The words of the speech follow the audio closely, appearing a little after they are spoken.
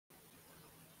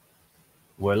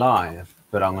We're live,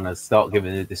 but I'm going to start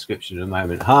giving a description in a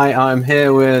moment. Hi, I'm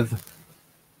here with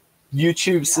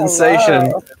YouTube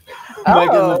sensation,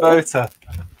 Meghan LeVota.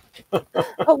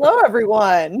 Hello,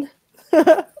 everyone.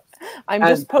 I'm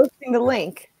just posting the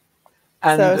link.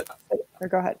 And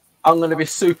go ahead. I'm going to be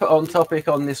super on topic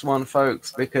on this one,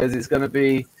 folks, because it's going to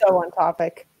be so on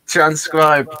topic.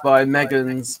 Transcribed by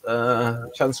Meghan's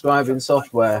transcribing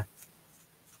software.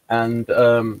 And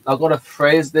I've got to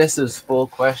phrase this as 4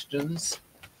 questions.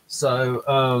 So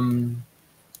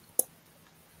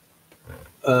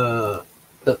the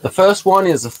first one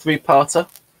is a 3-parter.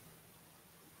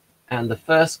 And the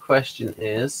first question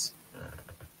is,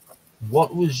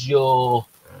 what was your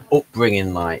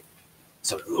upbringing like?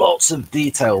 So lots of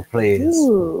detail, please.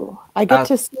 Ooh, I get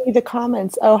to see the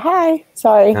comments. Oh, hi.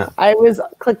 Sorry, I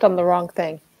clicked on the wrong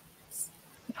thing.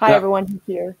 Hi, everyone who's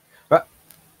here. Right.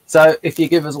 So if you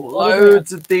give us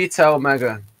loads of detail,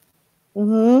 Meghan,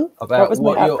 about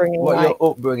what your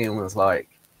upbringing was like.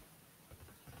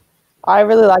 I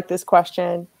really like this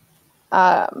question.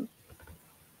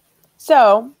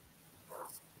 So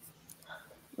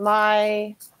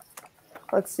let's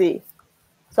see.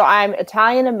 So I'm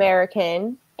Italian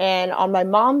American, and on my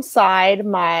mom's side,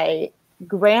 my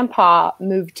grandpa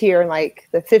moved here in like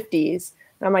the 50s.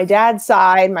 And on my dad's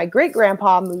side, my great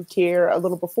grandpa moved here a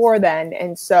little before then.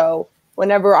 And so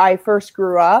whenever I first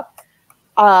grew up,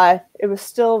 it was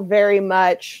still very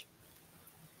much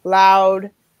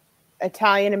loud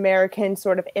Italian American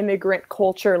sort of immigrant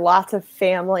culture, lots of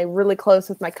family, really close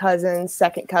with my cousins,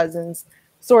 second cousins,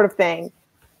 sort of thing.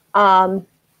 How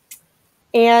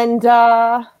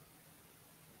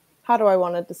do I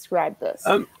want to describe this?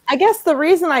 I guess the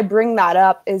reason I bring that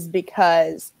up is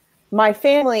because my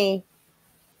family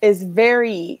is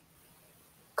very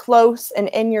close and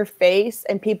in your face,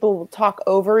 and people will talk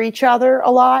over each other a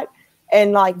lot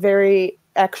and like very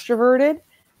extroverted.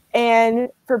 And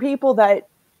for people that,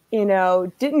 you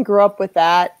know, didn't grow up with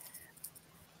that,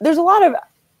 there's a lot of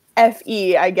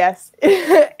FE, I guess.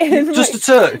 Just a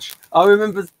touch. I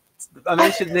remember I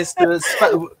mentioned this to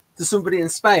somebody in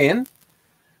Spain,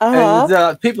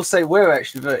 and people say we're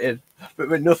extroverted, but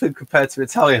we're nothing compared to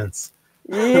Italians.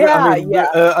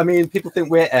 Yeah, I mean, people think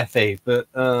we're FE, but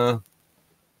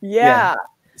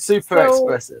super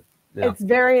expressive. Yeah. It's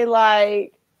very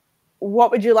like,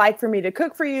 what would you like for me to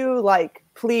cook for you? Like,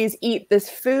 please eat this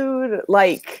food.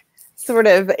 Like, sort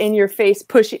of in your face,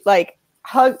 pushy, like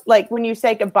hug. Like when you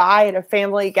say goodbye at a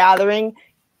family gathering,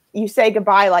 you say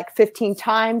goodbye like 15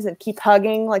 times and keep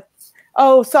hugging. Like,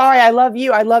 oh, sorry, I love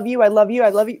you, I love you, I love you, I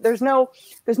love you. There's no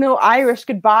Irish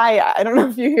goodbye. I don't know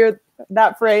if you hear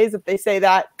that phrase, if they say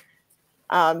that.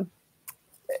 The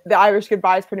Irish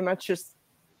goodbye is pretty much just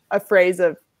a phrase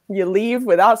of you leave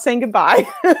without saying goodbye.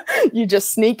 You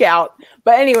just sneak out.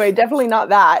 But anyway, definitely not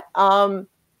that.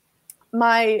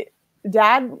 My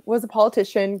dad was a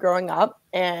politician growing up,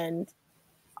 and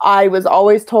I was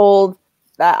always told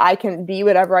that I can be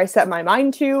whatever I set my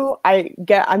mind to.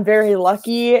 I'm very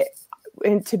lucky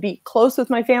to be close with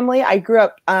my family. I grew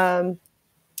up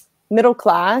middle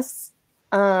class,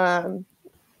 and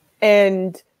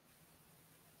in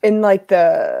like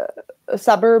the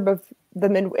suburb of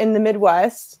in the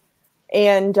Midwest.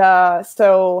 And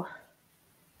so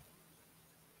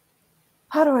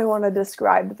how do I want to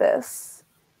describe this?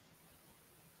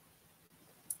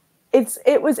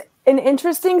 It was an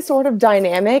interesting sort of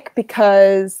dynamic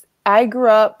because I grew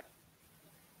up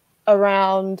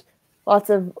around lots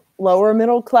of lower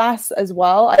middle class as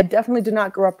well. I definitely did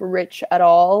not grow up rich at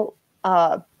all.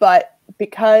 But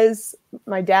because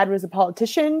my dad was a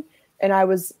politician and I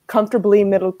was comfortably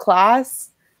middle class,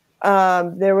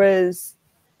 there was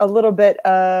a little bit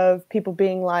of people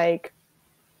being like,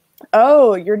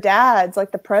 oh, your dad's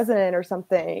like the president or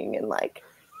something. And like,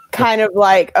 kind of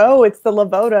like, oh, it's the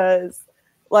LeVotas,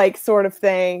 like sort of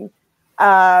thing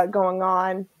going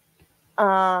on.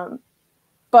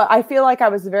 But I feel like I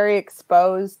was very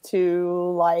exposed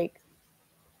to like,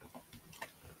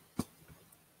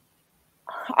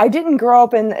 I didn't grow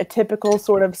up in a typical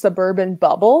sort of suburban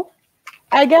bubble,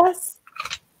 I guess.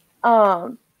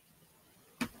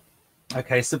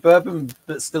 Okay, suburban,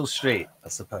 but still street, I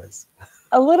suppose.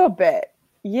 A little bit.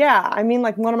 Yeah. I mean,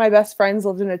 like one of my best friends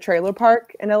lived in a trailer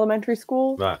park in elementary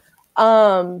school. Right.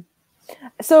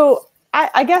 So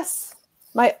I guess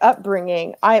my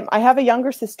upbringing, I have a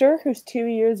younger sister who's 2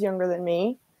 years younger than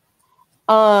me.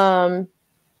 I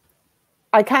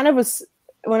kind of was,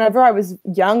 whenever I was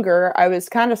younger, I was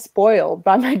kind of spoiled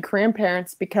by my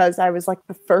grandparents because I was like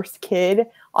the first kid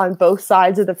on both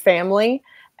sides of the family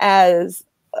as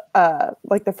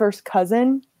like the first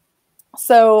cousin.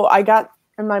 So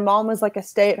and my mom was like a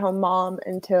stay-at-home mom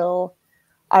until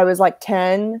I was like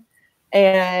 10,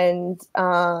 and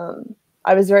I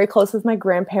was very close with my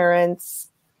grandparents.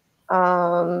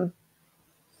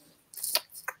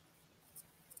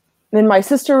 Then my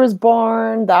sister was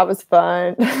born. That was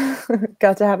fun.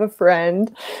 Got to have a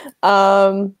friend.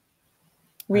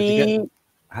 We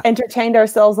entertained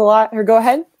ourselves a lot. Or go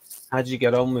ahead. How did you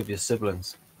get on with your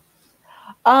siblings?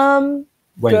 When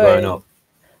growing up?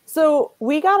 So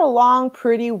we got along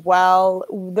pretty well.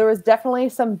 There was definitely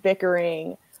some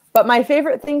bickering, but my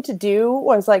favorite thing to do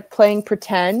was like playing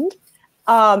pretend.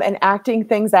 And acting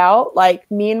things out. Like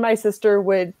me and my sister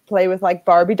would play with like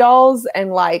Barbie dolls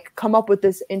and like come up with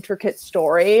this intricate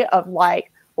story of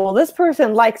like, well, this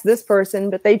person likes this person,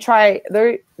 but they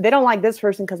don't like this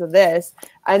person because of this.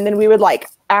 And then we would like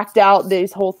act out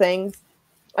these whole things.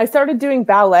 I started doing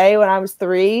ballet when I was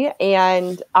 3,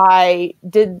 and I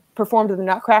did perform to the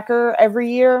Nutcracker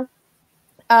every year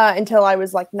until I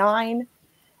was like 9.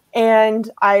 And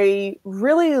I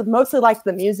really mostly liked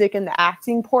the music and the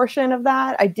acting portion of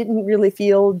that. I didn't really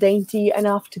feel dainty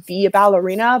enough to be a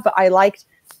ballerina, but I liked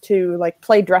to like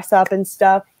play dress up and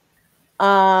stuff.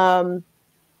 And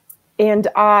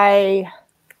I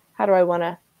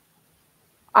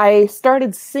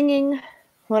started singing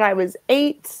when I was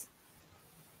 8.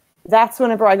 That's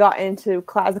whenever I got into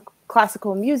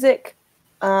classical music.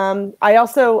 I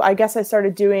guess I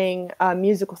started doing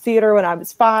musical theater when I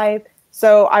was 5.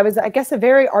 So I was, I guess, a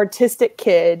very artistic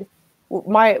kid.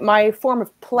 My form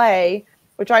of play,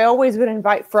 which I always would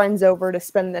invite friends over to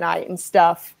spend the night and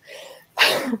stuff,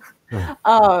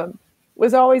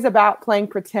 was always about playing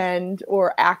pretend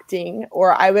or acting.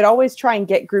 Or I would always try and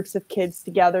get groups of kids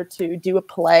together to do a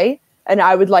play. And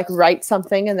I would like write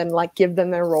something and then like give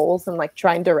them their roles and like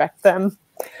try and direct them.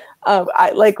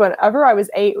 Whenever I was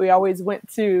 8, we always went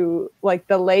to like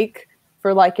the lake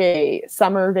for like a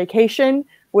summer vacation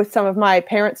with some of my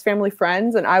parents' family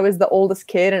friends, and I was the oldest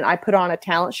kid, and I put on a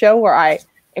talent show where I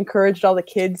encouraged all the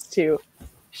kids to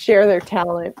share their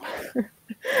talent.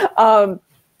 But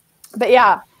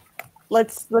yeah,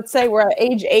 let's say we're at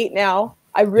age 8 now.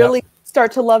 I really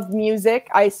start to love music.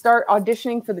 I start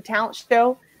auditioning for the talent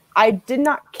show. I did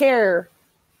not care,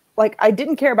 I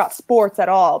didn't care about sports at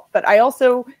all, but I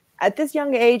also, at this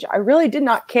young age, I really did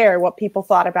not care what people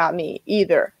thought about me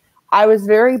either. I was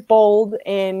very bold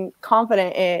and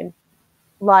confident in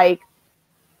like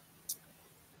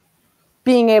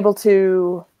being able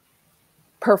to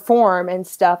perform and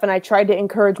stuff. And I tried to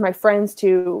encourage my friends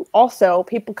to also.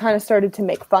 People kind of started to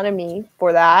make fun of me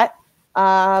for that.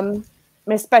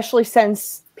 Especially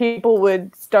since people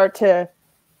would start to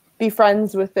be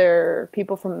friends with their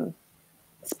people from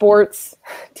sports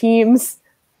teams,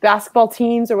 basketball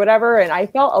teams or whatever, and I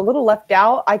felt a little left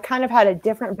out. I kind of had a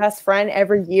different best friend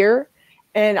every year,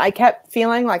 and I kept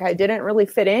feeling like I didn't really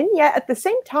fit in. Yet at the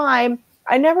same time,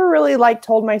 I never really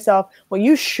told myself, well,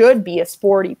 you should be a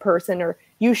sporty person or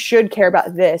you should care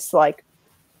about this. Like,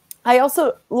 I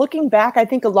also, looking back, I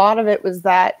think a lot of it was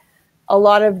that a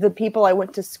lot of the people I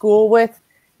went to school with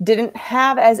didn't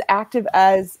have as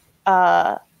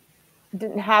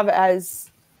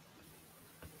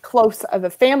close of a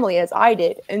family as I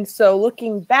did. And so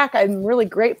looking back, I'm really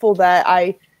grateful that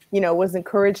I, was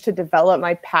encouraged to develop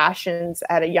my passions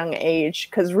at a young age.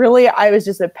 Because really, I was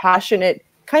just a passionate,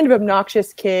 kind of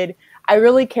obnoxious kid. I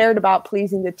really cared about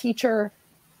pleasing the teacher.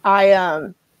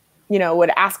 I,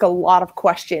 would ask a lot of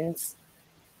questions.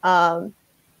 I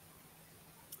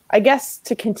guess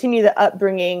to continue the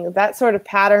upbringing, that sort of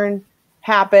pattern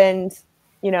happened.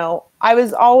 I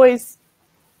was always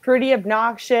pretty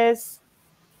obnoxious,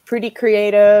 pretty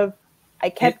creative. I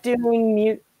kept doing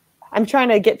mute. I'm trying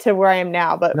to get to where I am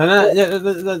now, but no.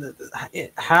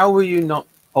 How were you not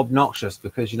obnoxious?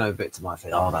 Because Victor might say,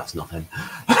 "Oh, that's nothing."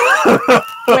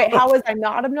 Wait, how was I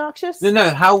not obnoxious? No.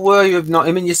 How were you not?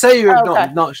 I mean, you say you're not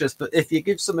obnoxious, but if you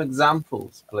give some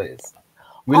examples, please.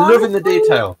 We live in the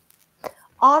detail.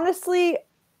 Honestly,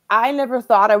 I never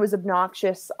thought I was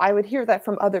obnoxious. I would hear that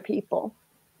from other people.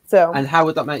 So. And how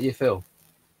would that make you feel?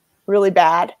 Really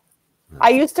bad. I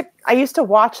used to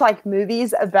watch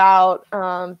movies about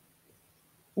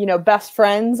best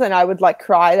friends, and I would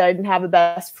cry that I didn't have a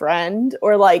best friend,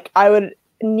 or I would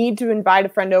need to invite a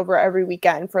friend over every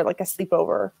weekend for a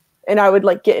sleepover, and I would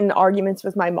get in arguments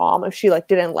with my mom if she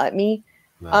didn't let me.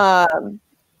 No.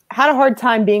 Had a hard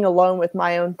time being alone with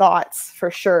my own thoughts for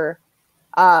sure.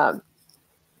 But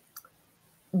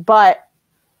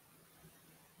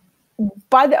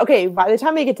by the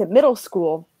time I get to middle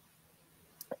school,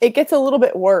 it gets a little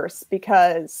bit worse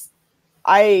because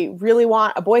I really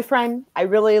want a boyfriend. I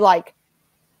really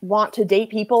want to date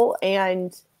people,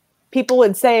 and people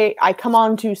would say I come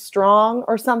on too strong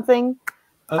or something.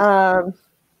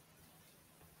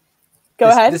 Go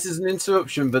ahead. This is an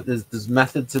interruption, but there's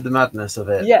method to the madness of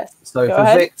it. Yes. So Go for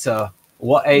ahead. Victor,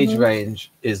 what age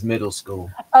range is middle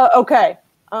school? Okay.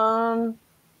 11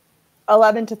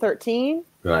 to 13.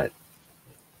 Right.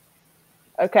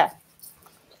 Okay.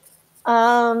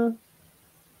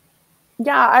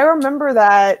 Yeah, I remember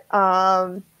that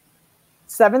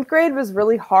 7th grade was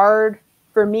really hard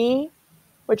for me,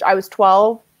 which I was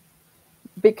 12,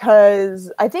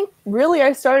 because I think really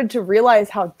I started to realize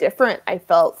how different I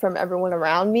felt from everyone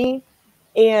around me,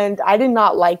 and I did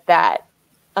not like that.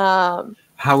 How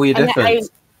were you different?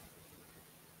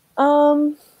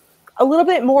 A little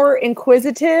bit more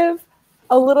inquisitive,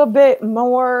 a little bit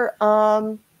more,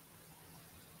 I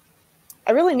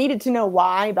really needed to know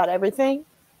why about everything.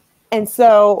 And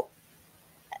so,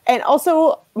 and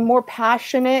also more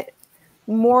passionate,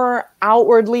 more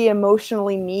outwardly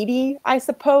emotionally needy, I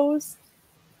suppose.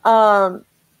 In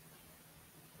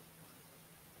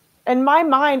my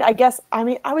mind, I guess, I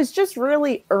mean, I was just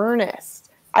really earnest.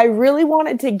 I really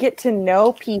wanted to get to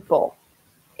know people.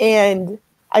 And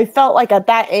I felt like at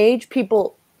that age,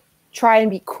 people try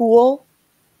and be cool.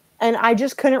 And I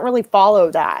just couldn't really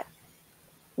follow that.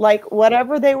 Like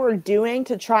whatever they were doing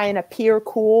to try and appear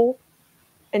cool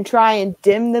and try and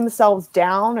dim themselves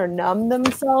down or numb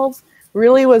themselves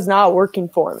really was not working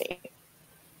for me.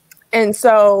 And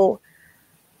so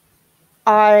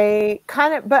I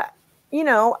kind of, but you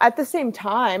know, at the same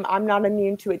time, I'm not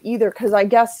immune to it either, because I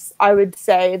guess I would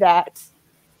say that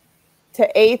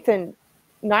to 8th and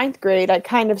 9th grade, I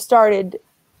kind of started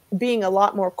being a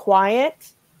lot more quiet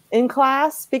in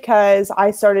class, because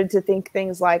I started to think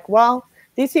things like, well,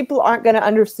 these people aren't going to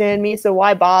understand me, so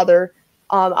why bother?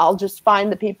 I'll just find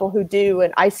the people who do.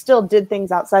 And I still did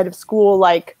things outside of school,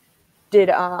 like did,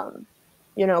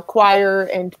 you know, choir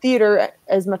and theater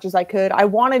as much as I could. I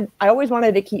always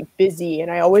wanted to keep busy, and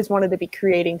I always wanted to be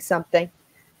creating something.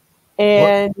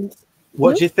 And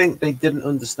what do you think they didn't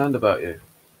understand about you?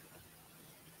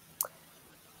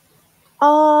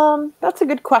 That's a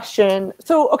good question.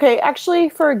 So, okay, actually,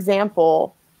 for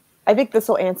example, I think this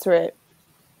will answer it,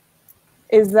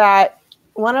 is that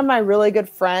one of my really good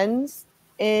friends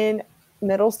in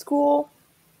middle school,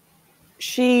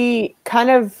 she kind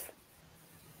of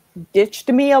ditched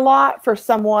me a lot for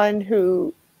someone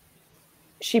who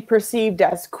she perceived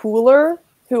as cooler,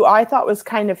 who I thought was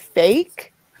kind of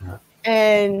fake.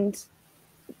 And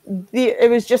it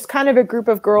was just kind of a group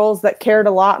of girls that cared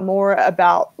a lot more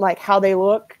about like how they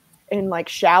look and like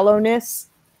shallowness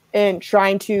and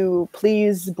trying to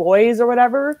please boys or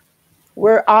whatever,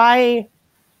 where I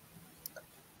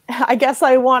guess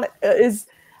I was,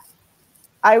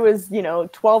 you know,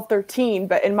 12, 13,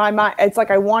 but in my mind, it's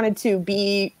like I wanted to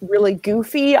be really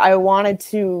goofy. I wanted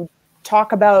to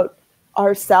talk about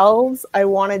ourselves. I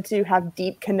wanted to have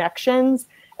deep connections.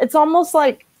 It's almost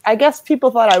like, I guess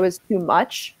people thought I was too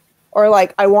much, or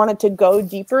like I wanted to go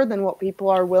deeper than what people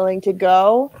are willing to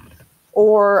go.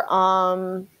 Or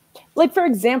like, for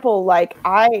example, like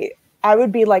I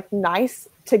would be like nice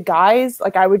to guys.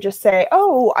 Like I would just say,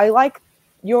 oh, I like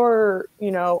your, you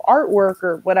know, artwork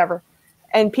or whatever.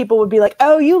 And people would be like,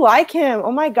 oh, you like him.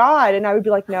 Oh my God. And I would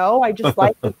be like, no, I just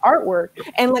like his artwork.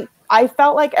 And like, I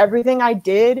felt like everything I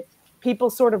did, people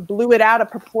sort of blew it out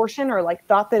of proportion, or like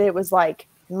thought that it was like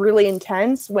really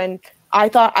intense, when I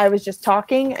thought I was just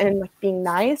talking and like being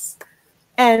nice.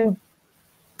 And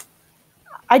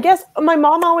I guess my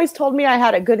mom always told me I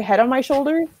had a good head on my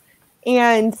shoulders.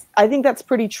 And I think that's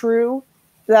pretty true,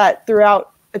 that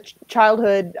throughout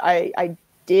childhood, I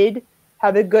did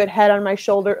have a good head on my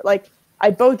shoulder. Like I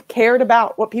both cared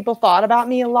about what people thought about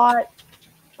me a lot,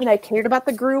 and I cared about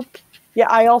the group. Yeah,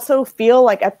 I also feel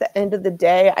like at the end of the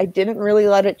day, I didn't really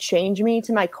let it change me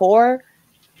to my core.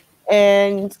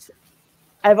 And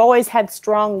I've always had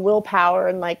strong willpower,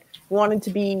 and like wanted to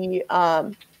be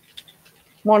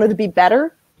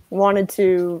better, wanted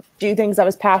to do things I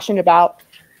was passionate about.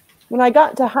 When I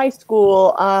got to high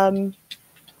school,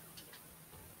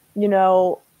 you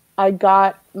know, I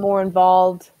got more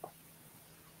involved.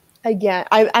 Again,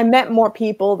 I met more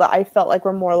people that I felt like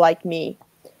were more like me.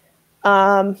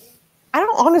 I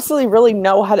don't honestly really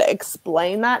know how to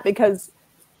explain that, because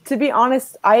to be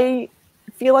honest, I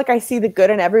feel like I see the good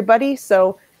in everybody.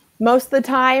 So most of the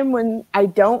time when I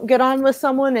don't get on with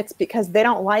someone, it's because they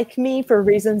don't like me for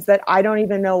reasons that I don't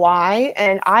even know why.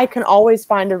 And I can always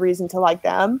find a reason to like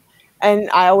them. And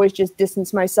I always just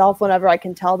distance myself whenever I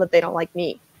can tell that they don't like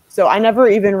me. So I never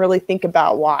even really think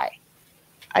about why.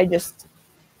 I just,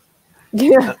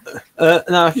 yeah.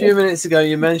 Now, a few minutes ago,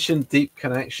 you mentioned deep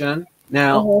connection.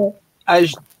 Now,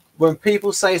 when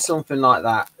people say something like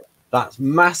that, That's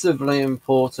massively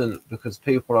important because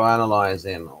people are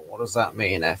analyzing, oh, what does that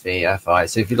mean, FE, FI?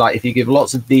 So if you give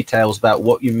lots of details about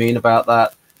what you mean about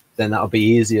that, then that'll be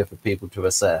easier for people to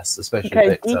assess, especially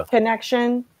Victor. Deep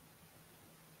connection.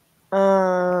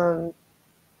 I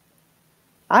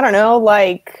don't know,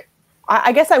 like,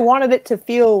 I guess I wanted it to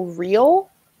feel real.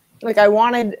 Like I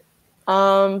wanted,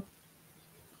 I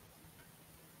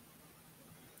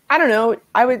don't know,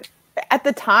 at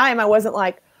the time I wasn't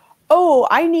like, oh,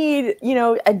 I need,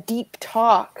 a deep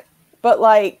talk. But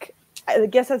like, I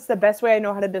guess that's the best way I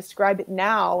know how to describe it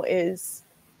now is,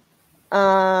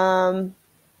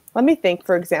 let me think,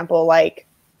 for example, like.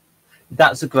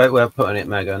 That's a great way of putting it,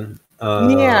 Meghan.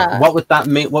 Yeah. What would that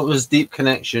mean? What does deep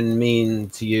connection mean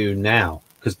to you now?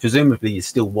 Because presumably you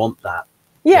still want that.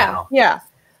 Yeah. Now. Yeah.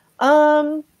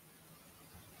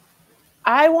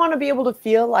 I want to be able to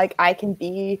feel like I can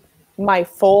be my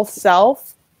full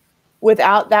self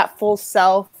without that full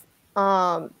self,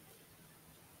 bothering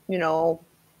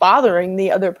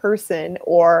the other person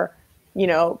or,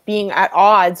 being at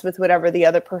odds with whatever the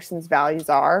other person's values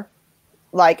are.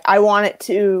 Like, I want it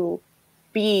to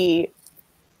be,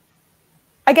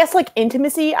 I guess, like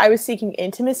intimacy. I was seeking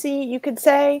intimacy, you could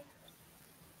say.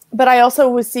 But I also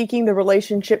was seeking the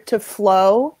relationship to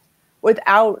flow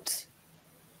without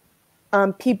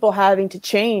people having to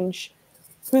change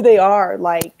who they are,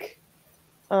 like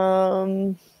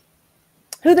who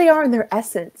they are in their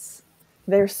essence,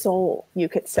 their soul, you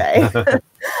could say.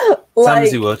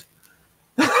 Samsy would.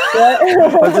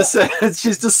 I'm just saying,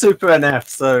 she's just super NF,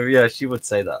 so yeah, she would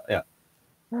say that. Yeah.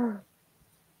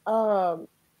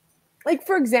 Like,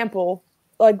 for example,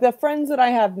 like the friends that I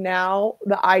have now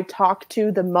that I talk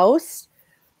to the most,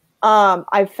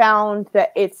 I found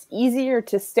that it's easier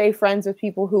to stay friends with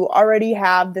people who already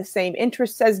have the same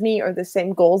interests as me or the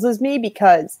same goals as me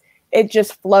because it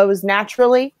just flows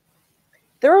naturally.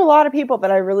 There are a lot of people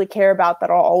that I really care about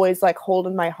that I'll always like hold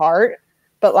in my heart.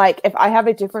 But like if I have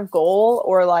a different goal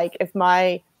or like if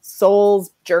my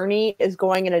soul's journey is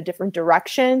going in a different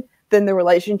direction, then the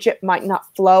relationship might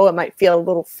not flow. It might feel a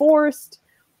little forced,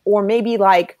 or maybe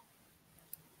like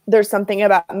there's something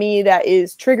about me that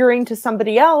is triggering to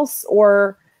somebody else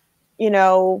or,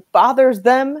 bothers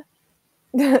them.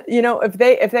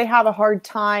 If they have a hard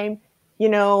time,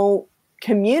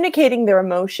 communicating their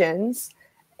emotions,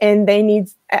 and they need,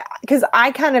 because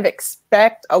I kind of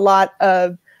expect a lot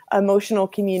of emotional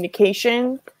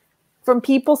communication from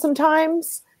people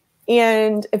sometimes.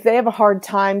 And if they have a hard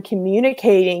time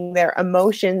communicating their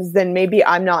emotions, then maybe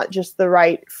I'm not just the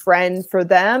right friend for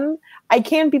them. I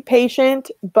can be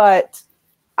patient, but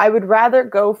I would rather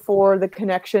go for the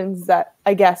connections that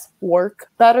I guess work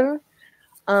better.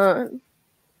 Does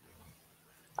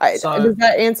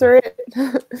that answer it?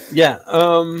 Yeah.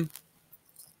 I'm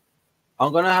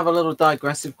going to have a little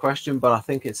digressive question, but I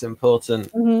think it's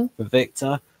important for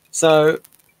Victor. So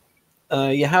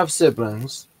you have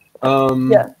siblings.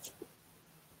 Yes.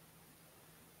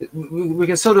 We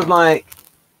can sort of like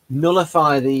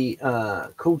nullify the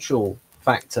cultural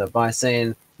factor by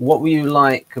saying, what were you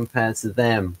like compared to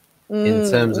them in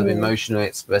terms of emotional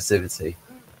expressivity?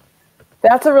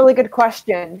 That's a really good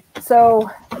question. So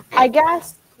I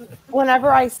guess whenever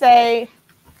I say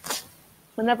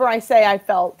I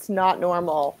felt not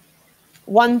normal,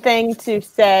 one thing to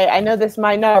say, I know this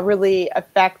might not really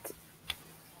affect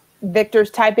Victor's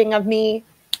typing of me,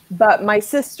 but my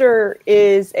sister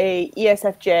is a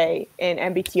ESFJ in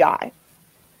MBTI.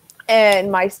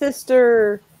 And my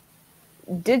sister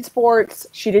did sports.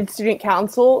 She did student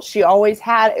council. She always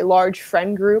had a large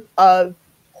friend group of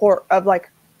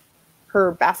like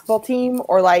her basketball team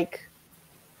or like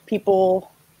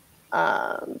people.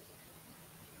 I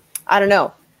don't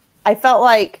know. I felt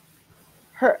like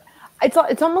her.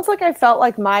 It's almost like I felt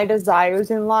like my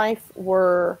desires in life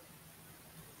were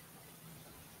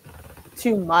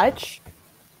too much,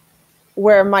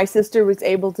 where my sister was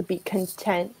able to be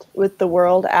content with the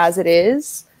world as it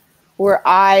is, where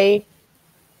I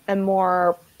am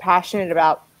more passionate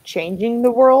about changing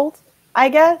the world, I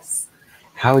guess.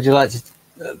 How would you like to?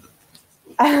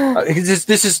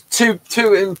 This is too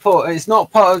important. It's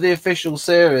not part of the official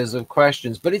series of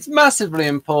questions, but it's massively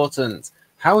important.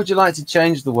 How would you like to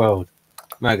change the world,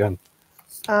 Meghan?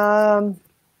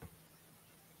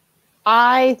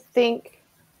 I think.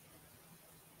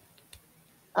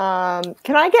 Can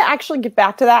I actually get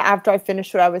back to that after I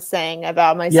finish what I was saying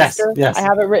about my sister? Yes. I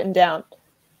have it written down.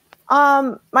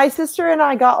 My sister and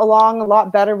I got along a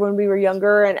lot better when we were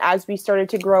younger, and as we started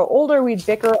to grow older, we'd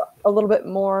bicker a little bit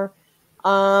more.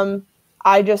 As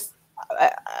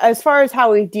far as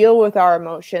how we deal with our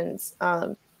emotions,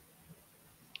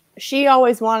 she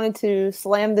always wanted to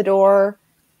slam the door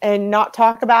and not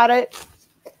talk about it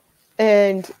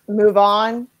and move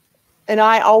on. And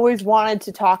I always wanted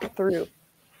to talk it through.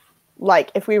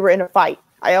 Like if we were in a fight,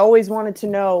 I always wanted to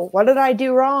know, what did I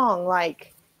do wrong?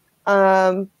 Like,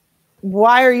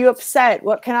 why are you upset?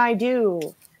 What can I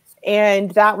do?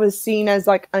 And that was seen as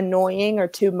like annoying or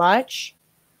too much.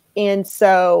 And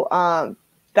so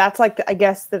that's like, I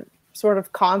guess, the sort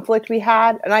of conflict we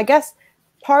had. And I guess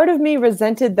part of me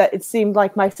resented that it seemed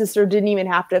like my sister didn't even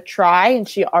have to try and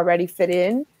she already fit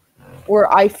in,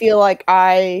 where I feel like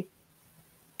I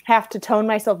have to tone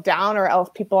myself down or else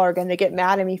people are going to get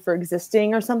mad at me for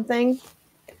existing or something.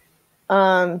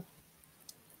 But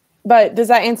does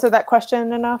that answer that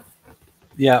question enough?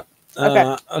 Yeah.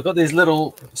 Okay. I've got these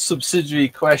little subsidiary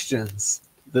questions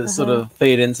that sort of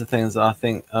feed into things that I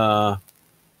think are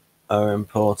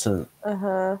important.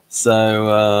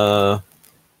 So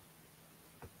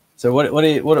what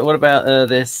about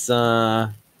this? So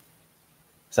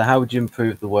how would you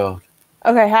improve the world?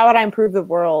 Okay, how would I improve the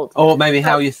world? Or maybe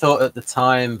how you thought at the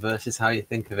time versus how you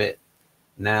think of it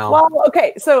now. Well,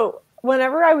 okay, so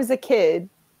whenever I was a kid,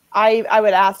 I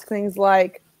would ask things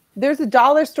like, there's a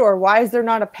dollar store. Why is there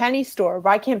not a penny store?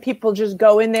 Why can't people just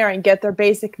go in there and get their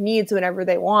basic needs whenever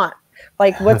they want?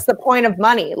 Like, what's the point of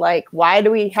money? Like, why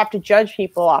do we have to judge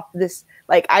people off this?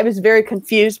 Like, I was very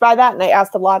confused by that, and I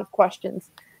asked a lot of questions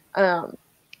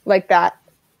like that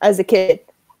as a kid.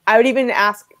 I would even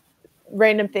ask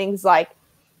random things like,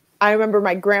 I remember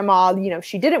my grandma, you know,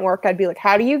 she didn't work. I'd be like,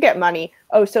 how do you get money?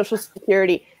 Oh, Social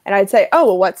Security. And I'd say, oh,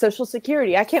 well, what's Social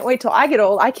Security? I can't wait till I get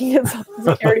old. I can get Social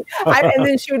Security. And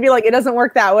then she would be like, it doesn't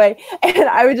work that way. And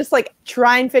I would just like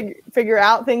try and figure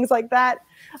out things like that.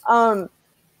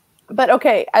 But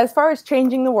okay, as far as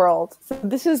changing the world, so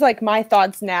this is like my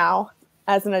thoughts now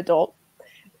as an adult,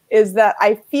 is that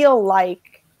I feel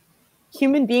like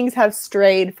human beings have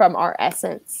strayed from our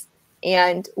essence.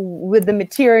 And with the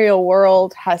material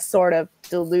world has sort of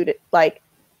diluted, like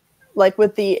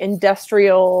with the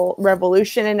Industrial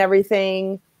Revolution and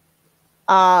everything,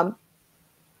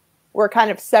 we're kind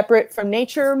of separate from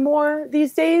nature more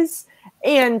these days.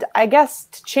 And I guess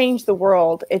to change the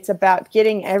world, it's about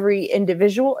getting every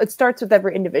individual. It starts with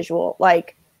every individual.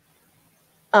 Like,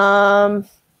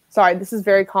 sorry, this is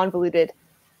very convoluted,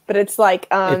 but it's like,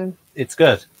 it's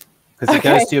good because it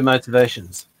goes to your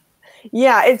motivations.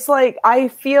 Yeah, it's like, I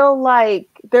feel like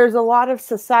there's a lot of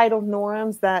societal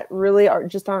norms that really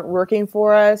aren't working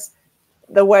for us.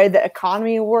 The way the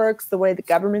economy works, the way the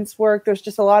governments work, there's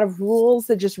just a lot of rules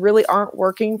that just really aren't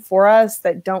working for us,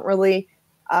 that don't really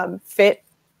fit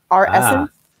our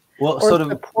essence. What sort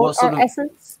of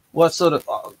essence? What sort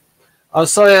of? I'm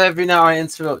sorry, every now I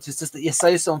interrupt. It's just that you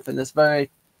say something that's very,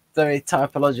 very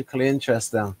typologically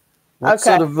interesting. What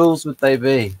sort of rules would they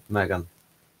be, Meghan?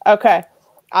 Okay.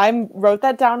 I wrote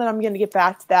that down and I'm going to get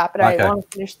back to that, but I want to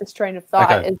finish this train of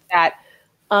thought. Is that,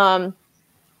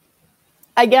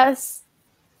 I guess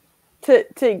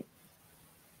to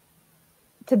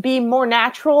be more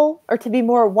natural, or to be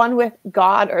more one with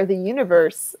God or the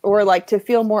universe, or like to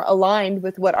feel more aligned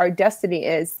with what our destiny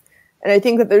is. And I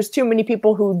think that there's too many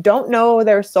people who don't know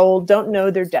their soul, don't know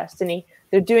their destiny.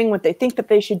 They're doing what they think that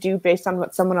they should do based on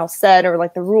what someone else said, or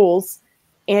like the rules.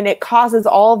 And it causes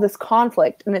all of this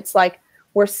conflict. And it's like,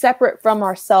 we're separate from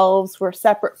ourselves. We're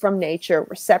separate from nature.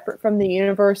 We're separate from the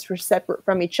universe. We're separate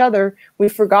from each other.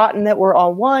 We've forgotten that we're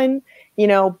all one, you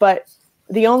know, but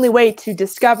the only way to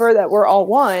discover that we're all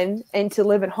one and to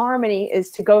live in harmony is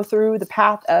to go through the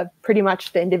path of pretty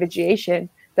much the individuation,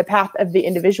 the path of the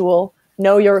individual.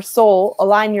 Know your soul,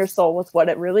 align your soul with what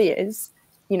it really is,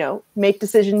 you know, make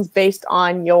decisions based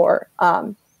on your,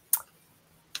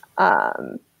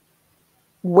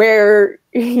 where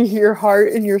your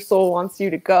heart and your soul wants you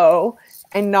to go,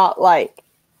 and not like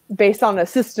based on a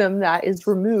system that is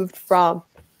removed from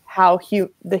how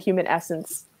the human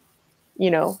essence, you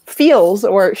know, feels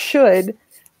or should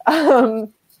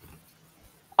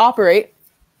operate.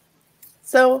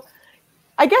 So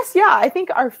I guess, yeah, I think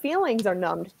our feelings are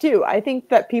numbed too. I think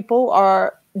that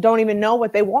people don't even know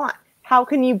what they want. How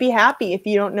can you be happy if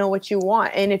you don't know what you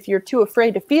want? And if you're too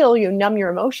afraid to feel, you numb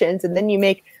your emotions, and then you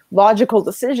make logical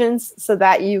decisions so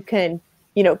that you can,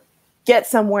 you know, get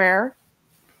somewhere.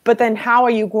 But then how are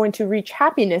you going to reach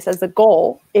happiness as a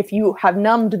goal if you have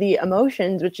numbed the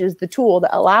emotions, which is the tool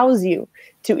that allows you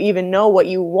to even know what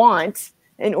you want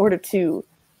in order to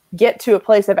get to a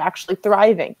place of actually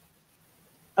thriving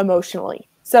emotionally?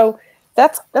 So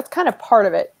that's kind of part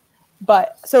of it.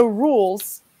 But so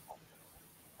rules,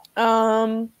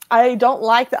 I don't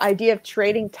like the idea of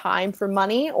trading time for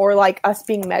money, or like us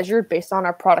being measured based on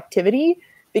our productivity,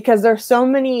 because there's so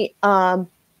many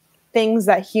things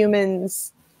that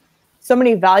humans so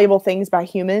many valuable things by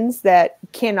humans that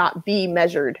cannot be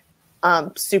measured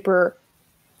super,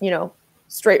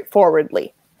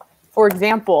 straightforwardly. For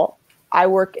example, I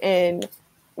work in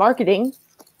marketing,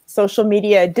 social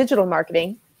media, digital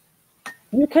marketing.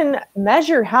 You can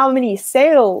measure how many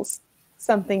sales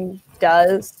something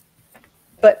does,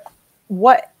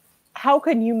 but how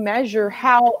can you measure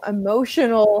how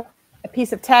emotional a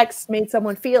piece of text made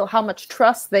someone feel, how much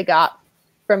trust they got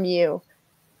from you,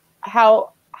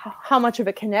 how much of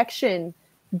a connection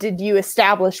did you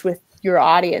establish with your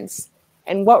audience,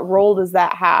 and what role does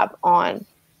that have on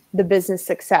the business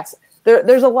success?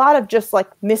 There's a lot of just like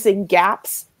missing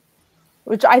gaps,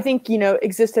 which I think,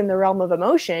 exist in the realm of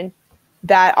emotion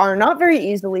that are not very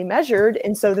easily measured,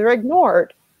 and so they're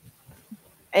ignored.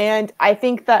 And I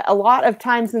think that a lot of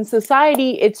times in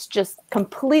society, it's just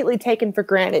completely taken for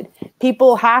granted.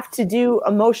 People have to do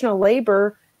emotional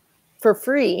labor for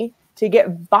free to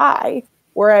get by.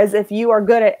 Whereas if you are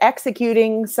good at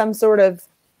executing some sort of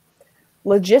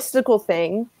logistical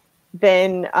thing,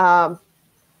 then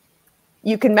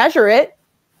you can measure it,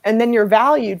 and then you're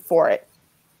valued for it.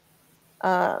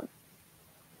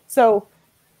 So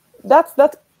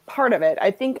that's part of it.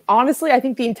 I think, honestly,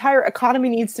 the entire economy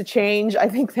needs to change. I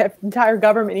think that the entire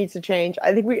government needs to change.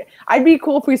 I'd be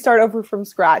cool if we start over from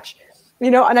scratch,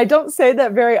 and I don't say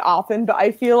that very often, but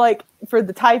I feel like for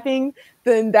the typing,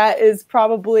 then that is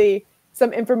probably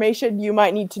some information you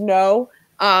might need to know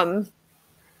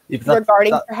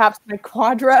regarding perhaps my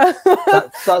quadra.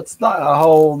 that's like a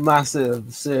whole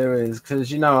massive series,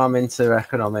 because I'm into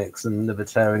economics and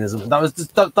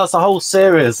libertarianism. That's a whole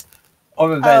series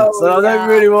of events, and I don't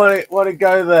really want to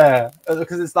go there,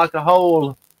 because it's like there's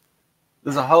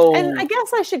a whole. And I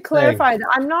guess I should clarify that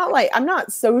I'm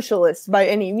not socialist by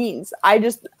any means. I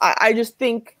just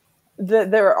think that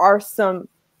there are some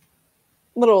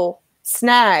little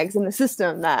snags in the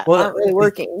system that aren't really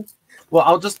working. Well,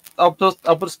 I'll just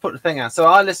put the thing out. So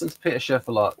I listen to Peter Schiff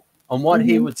a lot, and what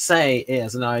he would say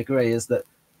is, and I agree, is that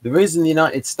the reason the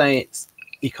United States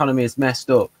economy is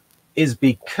messed up is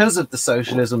because of the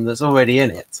socialism that's already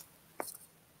in it.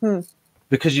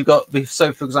 Because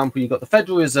so for example, you've got the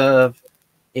Federal Reserve.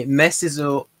 It messes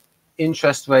up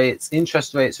interest rates.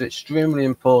 Interest rates are extremely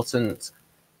important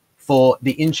for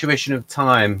the intuition of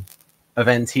time of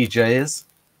NTJs,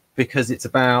 because it's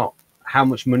about how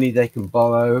much money they can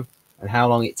borrow and how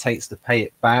long it takes to pay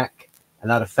it back.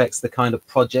 And that affects the kind of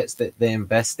projects that they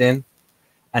invest in,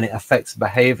 and it affects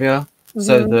behavior.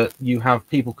 So that you have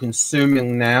people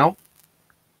consuming now.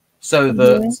 So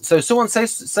someone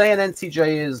say an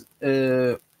NTJ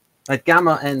is a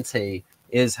gamma NT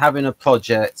is having a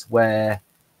project where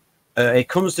it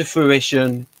comes to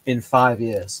fruition in 5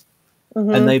 years,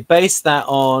 and they base that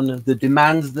on the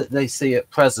demand that they see at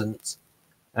present.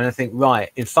 And I think, right,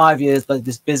 in 5 years,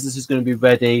 this business is going to be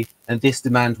ready and this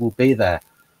demand will be there.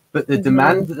 But the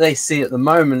demand that they see at the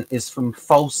moment is from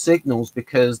false signals,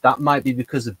 because that might be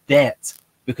because of debt,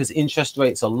 because interest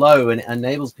rates are low and it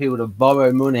enables people to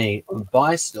borrow money and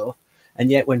buy stuff. And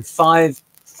yet when five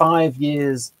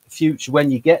years future,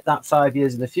 when you get that 5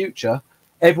 years in the future,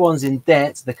 everyone's in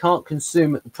debt. They can't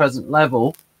consume at the present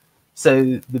level.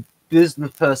 So the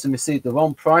business person received the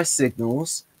wrong price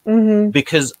signals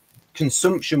because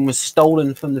consumption was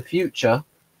stolen from the future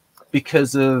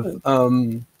because of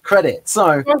credit. So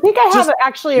I think I have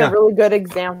actually a really good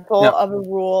example of a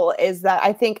rule, is that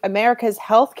I think America's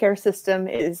healthcare system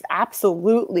is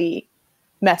absolutely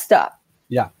messed up.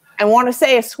 Yeah. I want to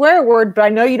say a swear word, but I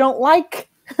know you don't like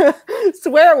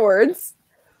swear words.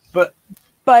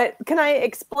 But can I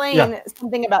explain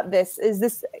something about this?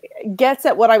 This gets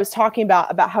at what I was talking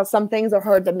about how some things are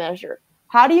hard to measure.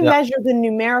 How do you measure the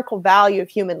numerical value of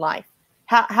human life?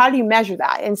 How do you measure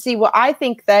that? And see, what I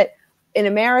think that in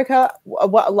America,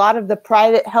 what a lot of the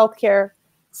private healthcare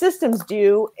systems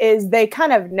do is they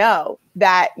kind of know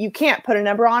that you can't put a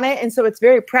number on it. And so it's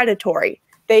very predatory.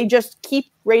 They just keep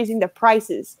raising the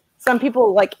prices. Some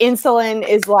people, like insulin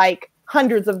is like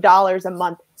hundreds of dollars a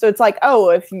month. So it's like, oh,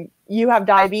 if you have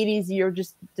diabetes, you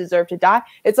just deserve to die.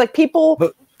 It's like people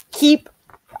keep,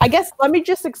 I guess, let me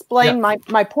just explain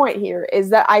my point here, is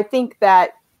that I think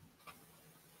that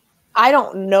I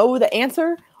don't know the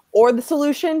answer or the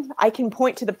solution. I can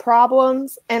point to the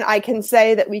problems, and I can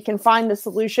say that we can find the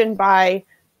solution by,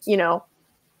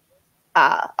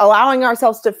 allowing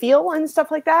ourselves to feel and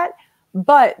stuff like that.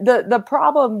 But the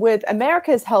problem with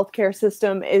America's healthcare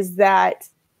system is that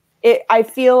I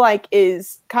feel like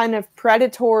is kind of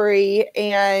predatory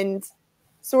and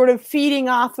sort of feeding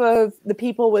off of the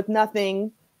people with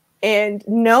nothing, and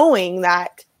knowing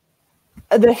that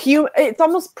it's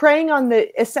almost preying on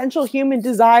the essential human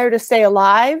desire to stay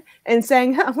alive and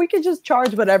saying, huh, we could just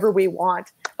charge whatever we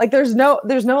want. Like there's no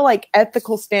like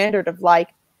ethical standard of like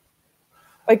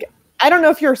I don't know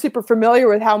if you're super familiar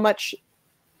with how much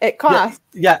it costs.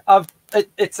 Yeah,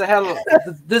 it's a hell of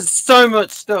there's so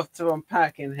much stuff to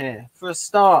unpack in here. For a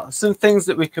start, some things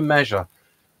that we can measure.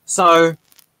 So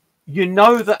you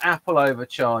know that Apple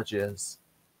overcharges,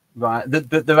 right?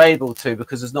 That they're able to,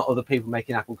 because there's not other people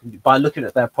making Apple by looking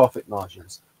at their profit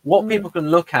margins. What people can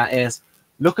look at is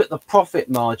look at the profit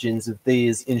margins of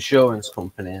these insurance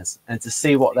companies and to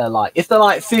see what they're like. If they're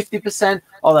like 50%,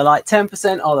 or they're like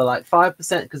 10%, or they're like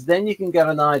 5%, because then you can get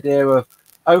an idea of,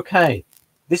 okay,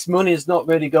 this money is not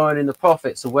really going in the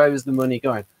profit, so where is the money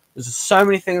going? There's so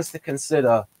many things to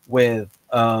consider with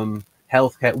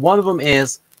healthcare. One of them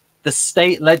is the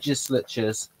state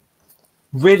legislatures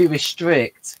really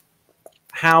restrict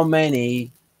how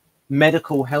many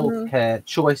medical healthcare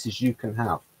choices you can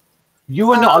have.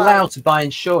 You are not allowed to buy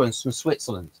insurance from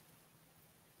Switzerland.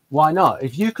 Why not?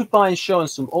 If you could buy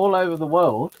insurance from all over the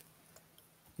world,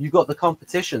 you've got the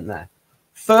competition there.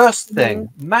 First thing,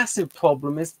 massive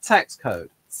problem is the tax code.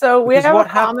 So we have a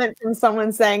comment from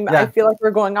someone saying that I feel like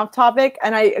we're going off topic,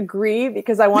 and I agree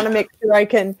because I want to make sure I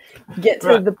can get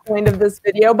to the point of this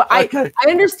video. But I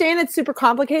understand it's super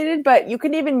complicated, but you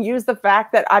can even use the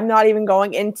fact that I'm not even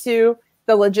going into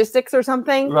the logistics or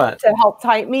something to help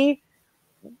type me.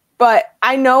 But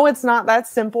I know it's not that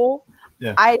simple.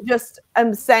 Yeah. I just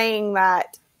am saying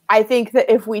that I think that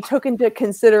if we took into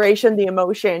consideration the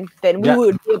emotion, then we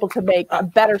would be able to make a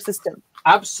better system.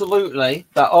 Absolutely.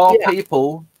 There are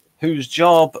people whose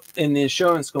job in the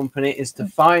insurance company is to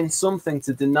find something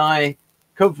to deny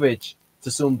coverage to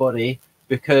somebody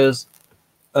because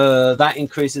that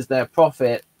increases their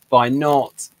profit by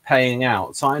not paying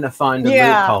out, trying to find a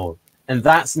loophole. And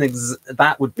that's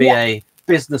that would be a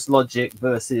business logic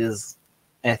versus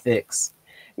ethics.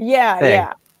 Thing.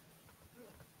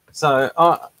 So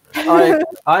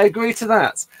I agree to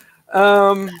that.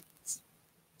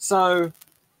 So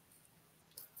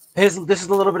this is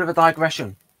a little bit of a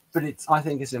digression, but I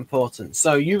think it's important.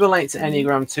 So you relate to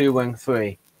Enneagram 2 and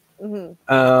 3.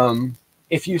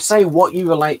 If you say what you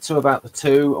relate to about the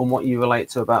 2 and what you relate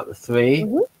to about the 3,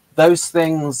 those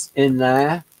things in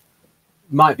there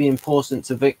might be important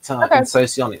to Victor in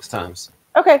socionics terms.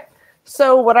 Okay.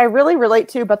 So what I really relate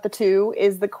to about the 2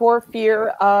 is the core fear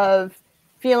of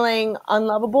feeling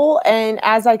unlovable. And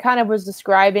as I kind of was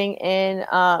describing in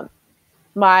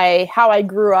my how I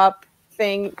grew up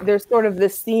thing, there's sort of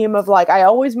this theme of like, I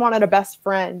always wanted a best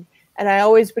friend, and I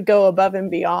always would go above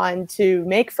and beyond to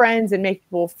make friends and make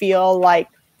people feel like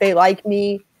they like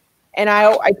me. And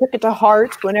I took it to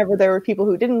heart whenever there were people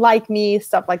who didn't like me,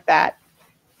 stuff like that.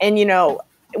 And, you know,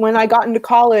 when I got into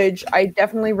college, I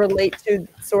definitely relate to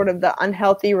sort of the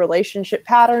unhealthy relationship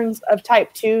patterns of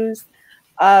type 2s,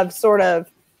 of sort of,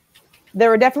 there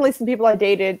were definitely some people I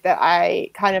dated that I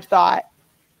kind of thought,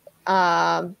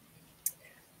 oh,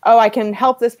 I can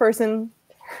help this person.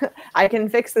 I can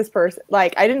fix this person.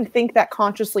 Like, I didn't think that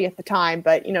consciously at the time,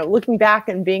 but, you know, looking back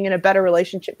and being in a better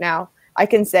relationship now, I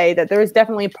can say that there was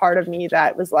definitely a part of me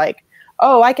that was like,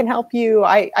 oh, I can help you.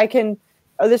 I can,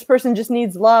 oh, this person just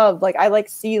needs love. Like, I like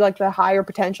see like the higher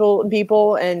potential in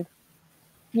people. And,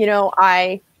 you know,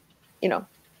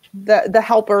 the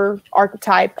helper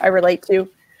archetype I relate to.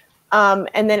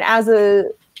 And then as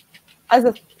the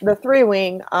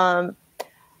 3-wing,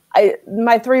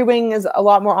 my 3-wing is a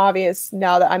lot more obvious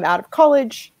now that I'm out of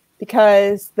college,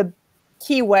 because the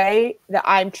key way that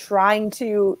I'm trying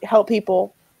to help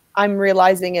people, I'm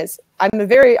realizing, is I'm a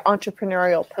very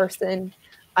entrepreneurial person.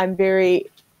 I'm very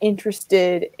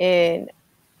interested in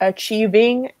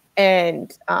achieving,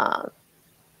 and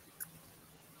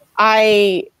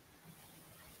I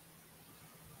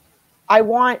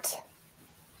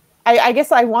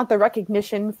guess I want the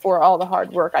recognition for all the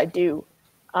hard work I do.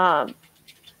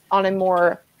 On a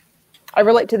more, I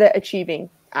relate to the achieving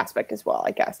aspect as well,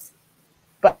 I guess.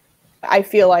 But I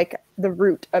feel like the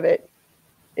root of it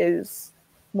is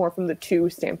more from the 2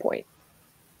 standpoint.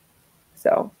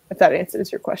 So if that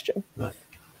answers your question. Right.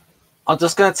 I'm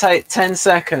just going to take 10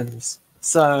 seconds.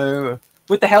 So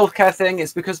with the healthcare thing,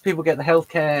 it's because people get the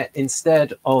healthcare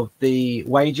instead of the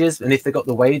wages. And if they got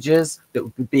the wages that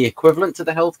would be equivalent to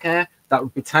the healthcare, that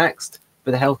would be taxed.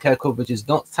 But the healthcare coverage is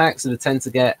not taxed, so they tend to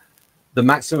get the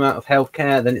maximum amount of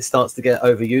healthcare, then it starts to get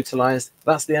overutilized.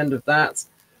 That's the end of that.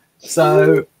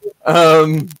 So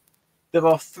there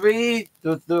are 3.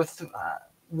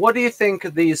 What do you think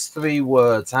of these 3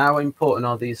 words? How important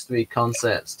are these 3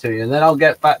 concepts to you? And then I'll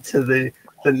get back to the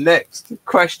next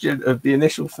question of the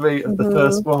initial 3 of the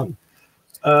first one.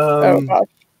 Oh gosh.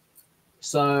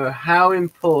 So how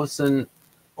important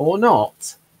or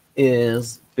not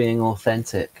is being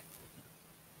authentic?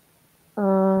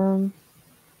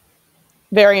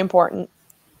 Very important.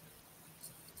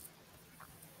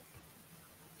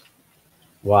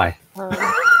 Why?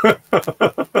 I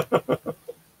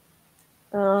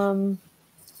don't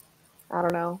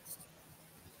know.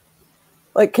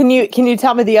 Like, can you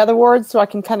tell me the other words so I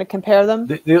can kind of compare them?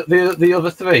 The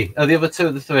other three, the other two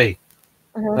of the three,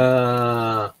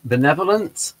 Uh-huh.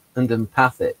 benevolent and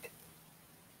empathic.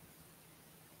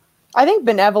 I think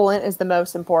benevolent is the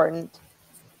most important,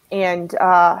 and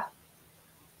I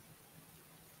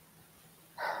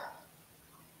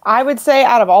would say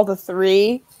out of all the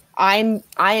three, I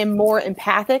am more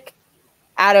empathic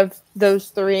out of those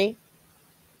three.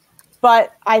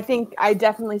 But I think I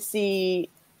definitely see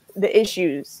the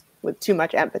issues with too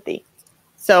much empathy.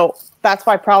 So that's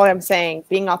why probably I'm saying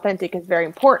being authentic is very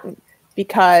important,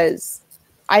 because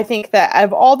I think that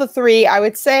of all the three, I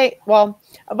would say,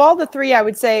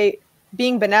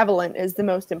 being benevolent is the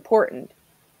most important.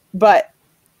 But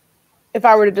if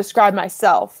I were to describe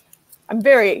myself, I'm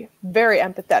very, very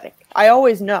empathetic. I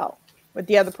always know what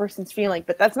the other person's feeling,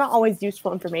 but that's not always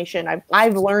useful information.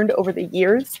 I've learned over the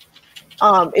years.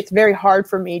 It's very hard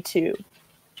for me to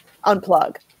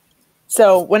unplug.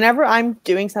 So whenever I'm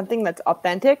doing something that's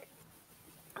authentic,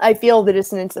 I feel the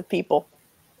dissonance of people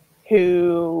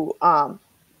who,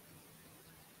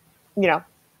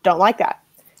 don't like that.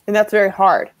 And that's very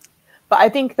hard. But I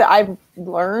think that I've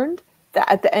learned that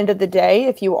at the end of the day,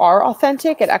 if you are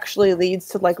authentic, it actually leads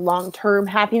to like long-term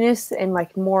happiness and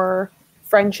like more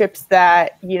friendships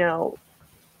that,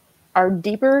 are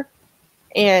deeper,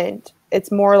 and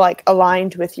it's more like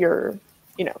aligned with your,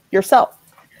 yourself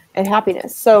and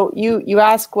happiness. So you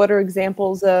ask, what are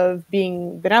examples of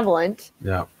being benevolent?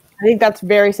 Yeah. I think that's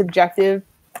very subjective,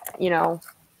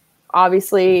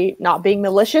 obviously not being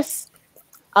malicious,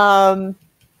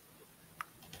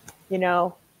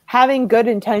 having good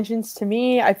intentions. To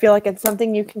me, I feel like it's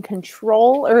something you can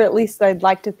control, or at least I'd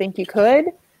like to think you could.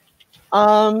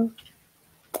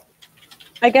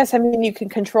 I guess, you can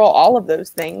control all of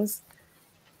those things,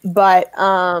 but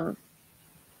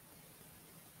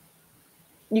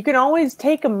you can always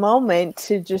take a moment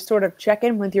to just sort of check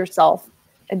in with yourself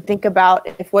and think about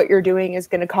if what you're doing is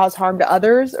going to cause harm to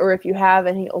others, or if you have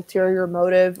any ulterior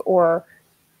motive or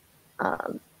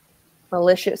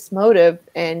malicious motive,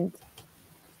 and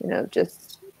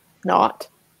just not.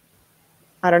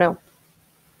 I don't know.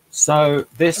 So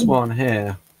this one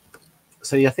here.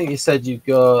 So I think you said you've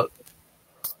got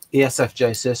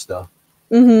ESFJ sister.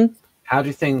 Mm-hmm. How do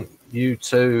you think you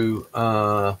two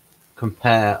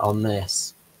compare on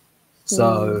this?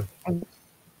 So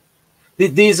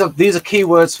these are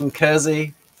keywords from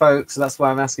Kersey, folks. So that's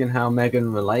why I'm asking how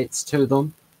Meghan relates to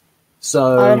them.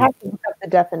 So I would have to look up the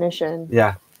definition.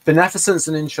 Yeah, beneficent's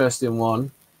an interesting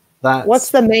one. What's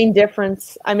the main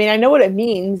difference? I know what it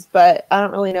means, but I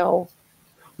don't really know.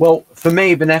 Well, for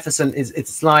me, beneficent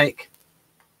it's like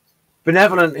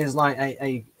benevolent is like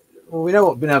well, we know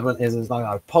what benevolent is like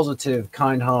a positive,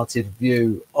 kind-hearted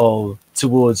view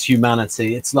towards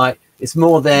humanity. It's like it's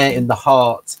more there in the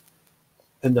heart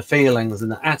and the feelings and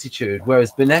the attitude,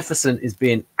 whereas beneficent is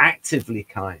being actively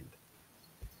kind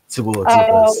towards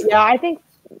others. Yeah, I think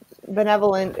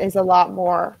benevolent is a lot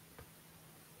more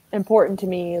important to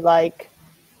me. Like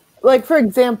for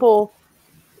example,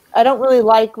 I don't really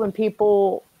like when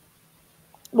people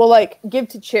will give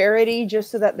to charity just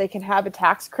so that they can have a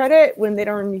tax credit when they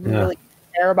don't even really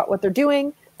care about what they're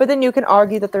doing. But then you can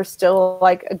argue that there's still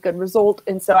a good result,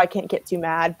 and so I can't get too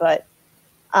mad. But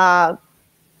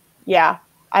yeah,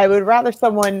 I would rather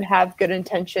someone have good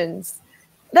intentions.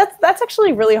 That's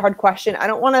actually a really hard question. I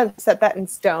don't want to set that in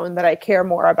stone that I care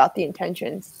more about the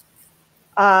intentions,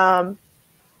 because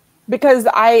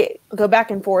I go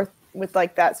back and forth with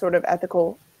that sort of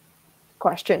ethical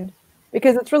question,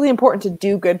 because it's really important to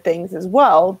do good things as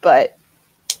well. But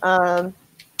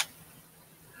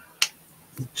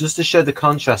just to show the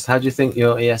contrast, how do you think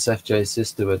your ESFJ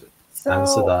sister would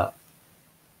answer that?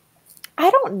 I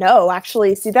don't know,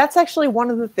 actually. See, that's actually one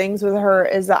of the things with her,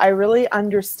 is that I really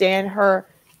understand her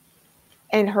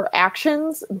and her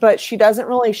actions, but she doesn't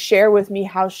really share with me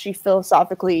how she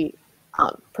philosophically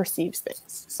perceives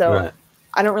things. So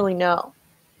I don't really know.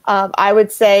 I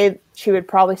would say she would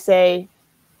probably say,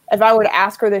 if I were to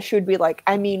ask her this, she would be like,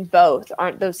 I mean both.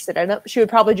 Aren't those synonyms? She would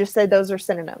probably just say those are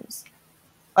synonyms.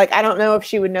 I don't know if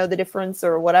she would know the difference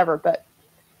or whatever, but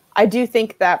I do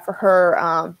think that for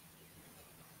her,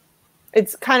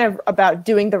 it's kind of about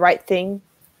doing the right thing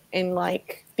and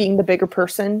being the bigger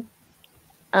person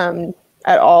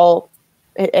at all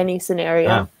at any scenario.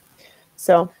 Ah.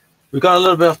 So We've got a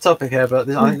little bit off topic here, but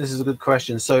I think this is a good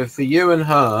question. So for you and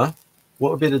her,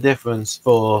 what would be the difference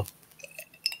for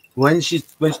when she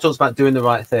talks about doing the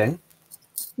right thing?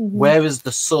 Where is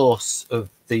the source of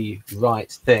the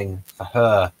right thing for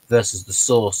her versus the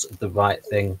source of the right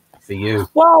thing for you?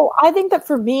 Well, I think that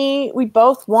for me, we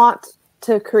both want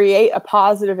to create a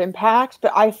positive impact,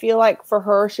 but I feel like for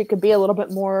her, she could be a little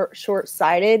bit more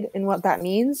short-sighted in what that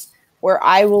means, where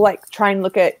I will like try and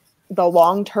look at the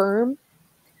long term,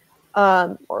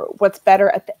 or what's better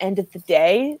at the end of the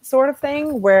day sort of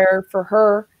thing, where for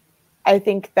her, I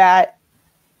think that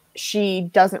she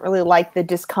doesn't really like the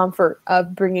discomfort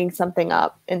of bringing something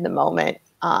up in the moment.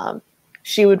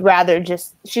 She would rather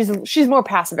just, she's more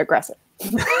passive aggressive.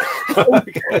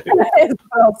 Okay. Is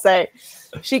what I'll say.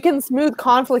 She can smooth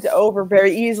conflict over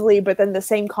very easily, but then the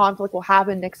same conflict will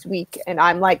happen next week, and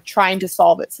I'm like trying to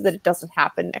solve it so that it doesn't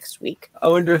happen next week. I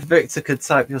wonder if Victor could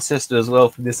type your sister as well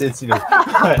for this interview.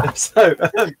 Right, so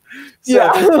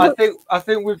Yeah. I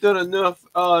think we've done enough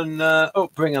on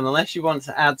upbringing, unless you want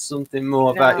to add something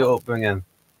more about your upbringing.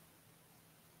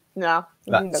 No.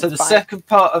 Right. So the second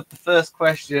part of the first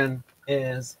question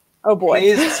is, oh boy,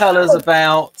 please tell us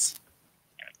about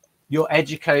your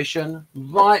education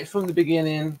right from the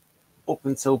beginning up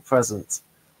until present.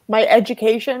 My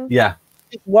education? Yeah.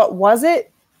 What was it?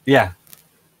 Yeah.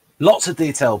 Lots of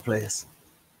detail, please.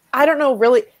 I don't know,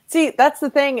 really. See, that's the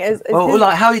thing is well,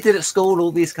 like how you did at school,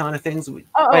 all these kind of things,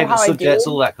 favorite subjects,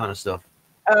 all that kind of stuff.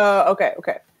 Okay.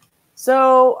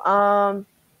 So,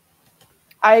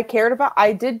 I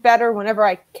did better whenever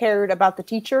I cared about the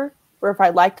teacher, or if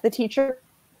I liked the teacher.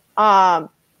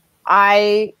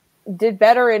 I did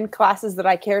better in classes that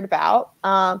I cared about.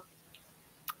 I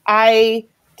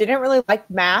didn't really like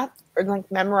math or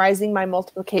like memorizing my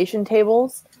multiplication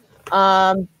tables.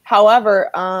 However,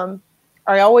 I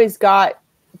always got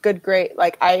good grade.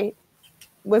 Like I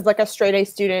was like a straight A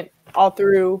student all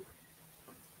through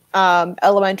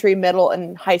elementary, middle,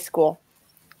 and high school.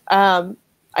 I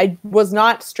was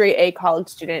not straight A college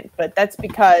student, but that's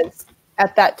because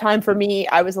at that time for me,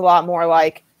 I was a lot more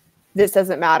like, this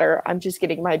doesn't matter. I'm just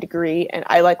getting my degree. And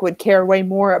I like would care way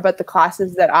more about the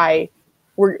classes that I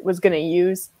was going to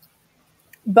use.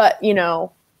 But, you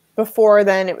know, before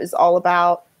then it was all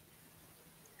about,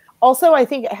 also, I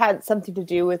think it had something to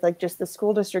do with like just the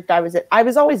school district I was at. I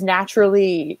was always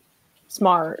naturally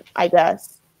smart, I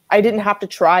guess. I didn't have to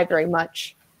try very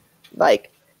much,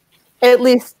 like at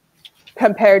least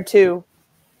compared to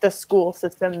the school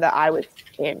system that I was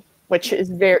in, which is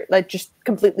very like just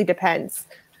completely depends.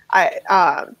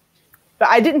 But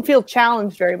I didn't feel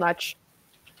challenged very much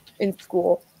in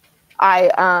school.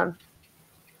 I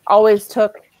always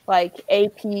took like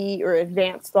AP or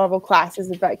advanced level classes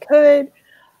if I could.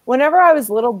 Whenever I was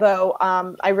little, though,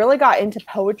 I really got into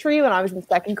poetry when I was in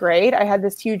second grade. I had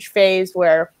this huge phase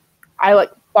where I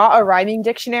like bought a rhyming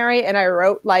dictionary and I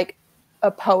wrote like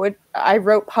I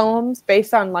wrote poems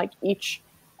based on like each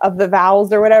of the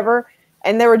vowels or whatever.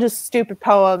 And they were just stupid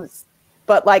poems.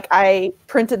 But like I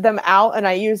printed them out and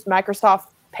I used Microsoft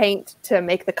Paint to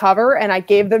make the cover, and I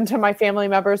gave them to my family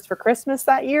members for Christmas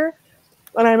that year.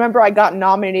 And I remember I got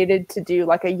nominated to do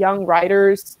like a young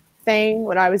writers thing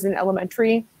when I was in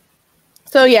elementary.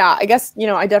 So yeah, I guess, you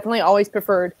know, I definitely always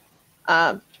preferred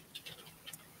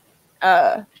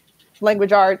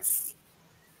language arts,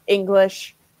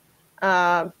 English,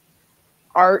 art,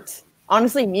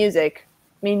 honestly, music.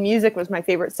 I mean, music was my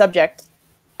favorite subject.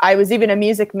 I was even a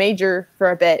music major for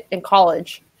a bit in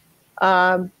college.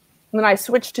 When I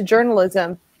switched to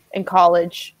journalism in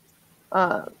college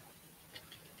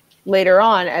later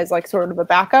on as like sort of a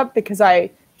backup because I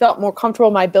felt more comfortable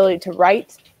in my ability to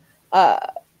write.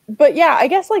 But yeah, I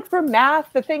guess like for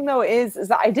math, the thing though is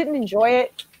that I didn't enjoy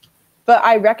it, but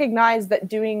I recognized that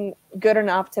doing good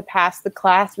enough to pass the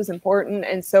class was important.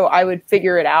 And so I would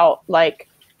figure it out. Like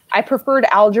I preferred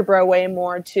algebra way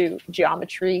more to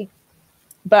geometry.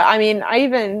 But I mean,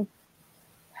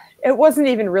 it wasn't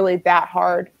even really that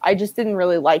hard. I just didn't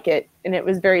really like it. And it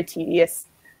was very tedious.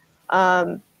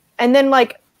 And then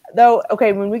like, though,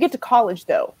 okay, when we get to college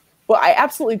though, what I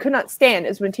absolutely could not stand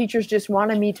is when teachers just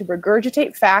wanted me to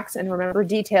regurgitate facts and remember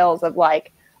details of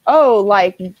like, oh,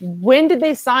 like when did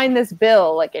they sign this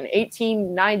bill? Like in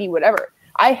 1890, whatever.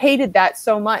 I hated that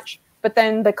so much. But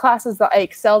then the classes that I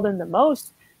excelled in the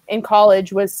most in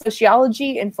college was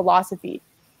sociology and philosophy.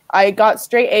 I got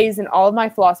straight A's in all of my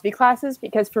philosophy classes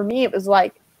because for me, it was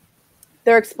like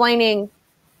they're explaining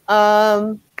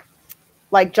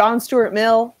like John Stuart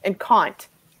Mill and Kant.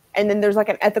 And then there's like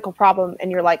an ethical problem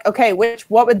and you're like, okay,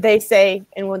 what would they say?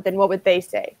 And then what would they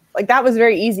say? Like that was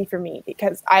very easy for me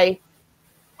because I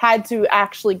had to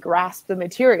actually grasp the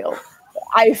material.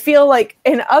 I feel like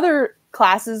in other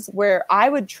classes where I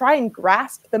would try and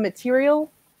grasp the material,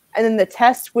 and then the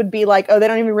test would be like, oh, they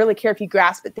don't even really care if you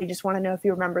grasp it. They just want to know if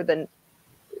you remember the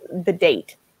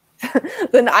date.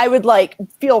 Then I would like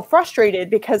feel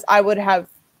frustrated because I would have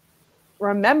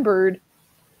remembered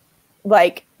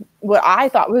like what I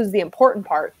thought was the important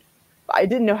part. But I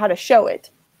didn't know how to show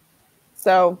it.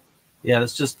 So yeah,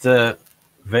 it's just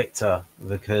Victor,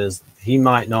 because he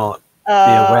might not be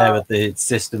aware of the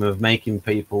system of making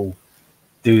people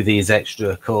do these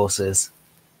extra courses.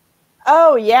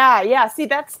 Oh yeah. See,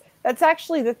 that's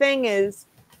actually the thing, is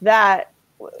that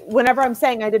whenever I'm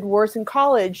saying I did worse in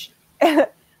college,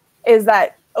 is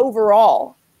that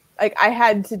overall, like I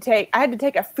had to take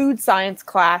a food science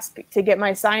class to get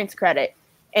my science credit,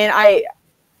 and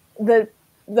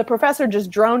the professor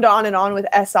just droned on and on with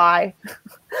SI,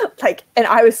 like, and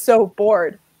I was so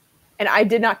bored, and I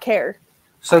did not care.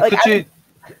 So like,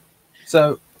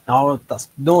 that's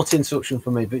not interruption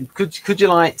for me, but could you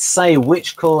like say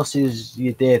which courses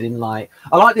you did in, like,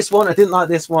 I like this one, I didn't like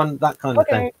this one, that kind of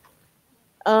thing?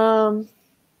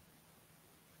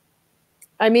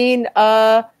 I mean,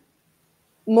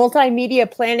 multimedia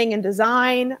planning and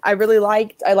design, I really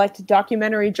liked. I liked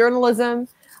documentary journalism.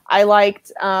 I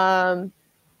liked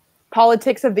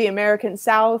politics of the American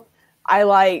South. I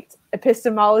liked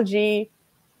epistemology,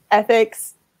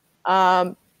 ethics.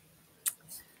 I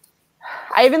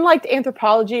even liked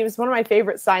anthropology. It was one of my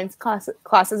favorite science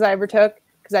classes I ever took,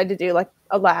 because I had to do like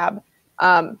a lab.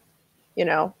 You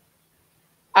know,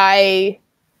 I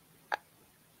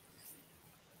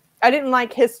didn't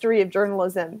like history of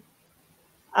journalism.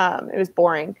 It was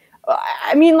boring.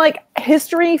 I mean, like,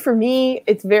 history for me,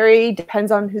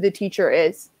 depends on who the teacher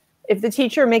is. If the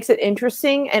teacher makes it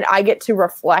interesting and I get to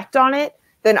reflect on it,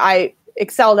 then I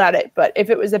excelled at it. But if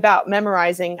it was about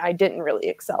memorizing, I didn't really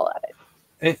excel at it.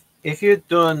 If you'd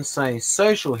done, say,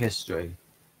 social history,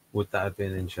 would that have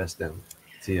been interesting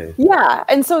to you? Yeah,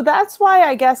 and so that's why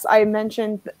I guess I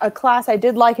mentioned a class I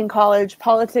did like in college,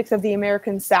 politics of the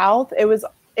American South. It was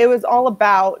all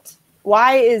about,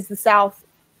 why is the South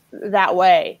that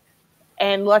way?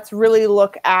 And let's really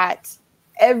look at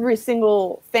every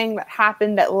single thing that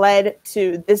happened that led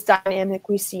to this dynamic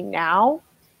we see now.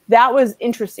 That was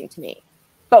interesting to me.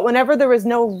 But whenever there was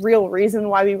no real reason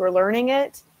why we were learning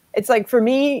it, it's like, for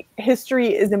me,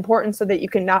 history is important so that you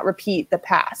can not repeat the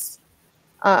past.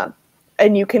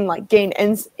 And you can like gain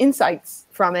insights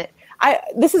from it.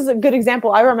 This is a good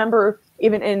example. I remember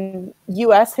even in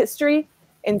US history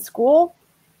in school,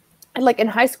 like in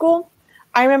high school,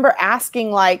 I remember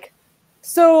asking like,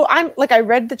 so I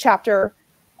read the chapter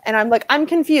and I'm like, I'm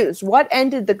confused. What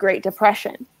ended the Great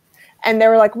Depression? And they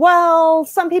were like, well,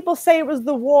 some people say it was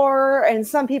the war and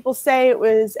some people say it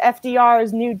was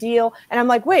FDR's New Deal. And I'm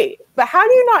like, wait, but how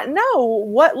do you not know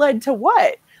what led to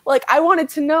what? Like, I wanted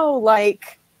to know,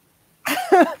 like,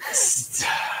 I'll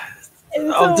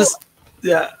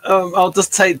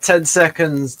just take 10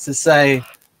 seconds to say,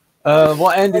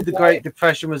 what ended the Great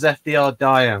Depression was FDR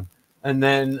dying. And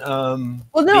then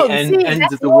the end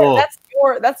of the war.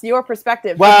 That's your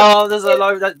perspective. Well, there's a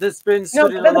lot that's been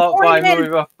studied a lot by Murray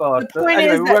Rothbard. But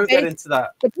anyway, we won't get into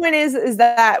that. The point is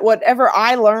that whatever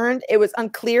I learned, it was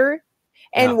unclear.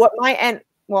 And what my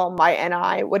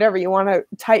NI, whatever you want to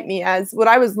type me as, what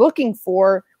I was looking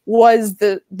for was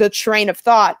the train of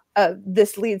thought of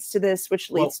this leads to this,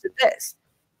 which leads to this.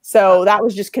 So that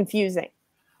was just confusing.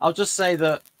 I'll just say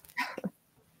that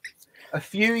a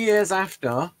few years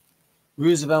after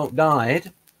Roosevelt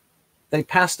died, they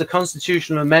passed a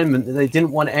constitutional amendment that they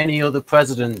didn't want any other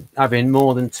president having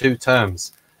more than 2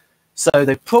 terms. So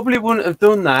they probably wouldn't have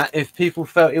done that if people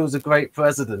felt it was a great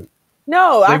president.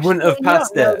 No, they wouldn't have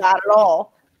passed it. That at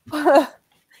all.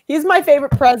 He's my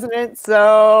favorite president,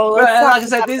 so like I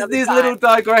said, these little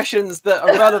digressions that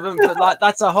are relevant, but like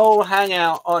that's a whole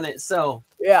hangout on itself.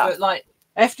 Yeah. But like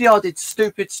FDR did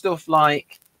stupid stuff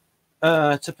like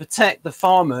to protect the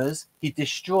farmers, he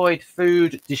destroyed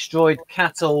food, destroyed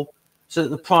cattle, so that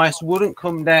the price wouldn't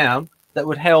come down. That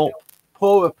would help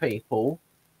poorer people,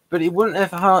 but it wouldn't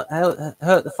have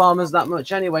hurt the farmers that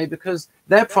much anyway, because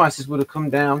their prices would have come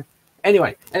down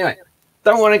anyway.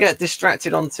 Don't want to get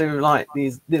distracted onto like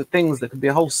these things that could be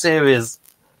a whole series.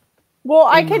 Well,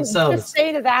 I can just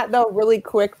say to that though, really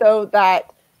quick though,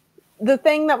 that the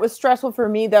thing that was stressful for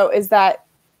me though is that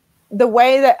the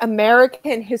way that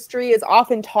American history is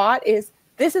often taught is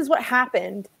this is what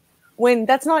happened, when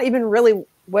that's not even really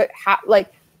what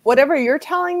like whatever you're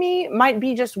telling me might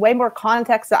be just way more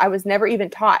context that I was never even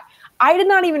taught. I did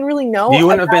not even really know. You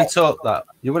wouldn't have been taught that.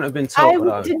 You wouldn't have been taught.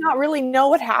 I did not really know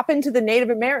what happened to the Native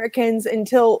Americans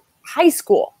until high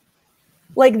school.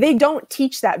 Like, they don't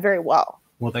teach that very well.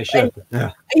 Well, they should.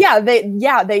 And,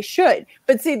 they should.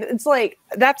 But see, it's like,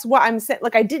 that's what I'm saying.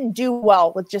 Like, I didn't do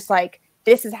well with just like,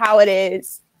 this is how it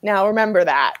is. Now remember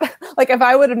that. Like, if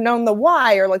I would have known the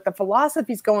why, or like the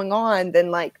philosophies going on,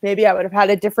 then like maybe I would have had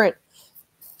a different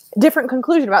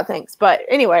conclusion about things. But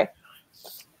anyway.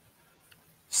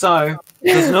 So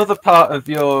there's another part of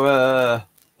your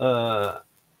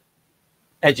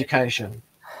education.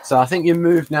 So I think you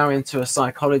moved now into a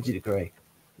psychology degree.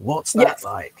 What's that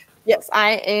like? Yes,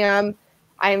 I am.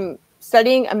 I'm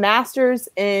studying a master's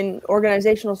in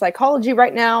organizational psychology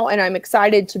right now, and I'm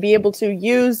excited to be able to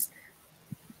use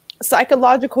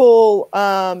psychological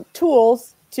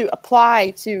tools to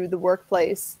apply to the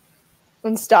workplace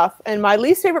and stuff. And my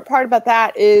least favorite part about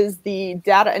that is the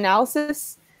data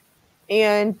analysis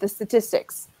and the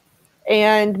statistics.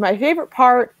 And my favorite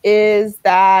part is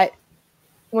that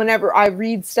whenever I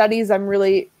read studies, I'm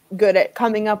really good at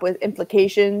coming up with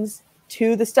implications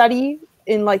to the study,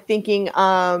 in like thinking,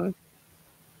 oh,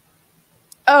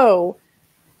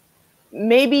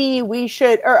 maybe we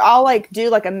should, or I'll like do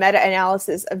like a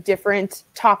meta-analysis of different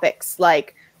topics.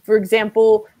 Like, for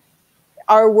example,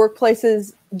 are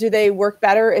workplaces, do they work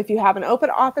better if you have an open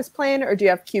office plan, or do you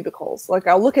have cubicles? Like,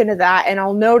 I'll look into that and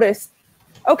I'll notice,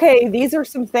 okay, these are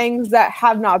some things that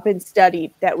have not been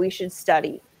studied that we should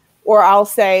study. Or I'll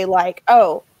say like,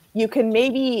 oh, you can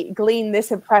maybe glean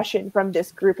this impression from this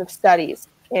group of studies,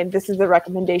 and this is the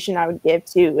recommendation I would give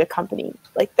to a company.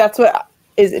 Like, that's what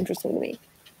is interesting to me.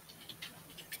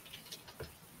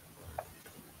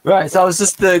 Right. So I was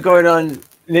just going on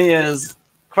Nia's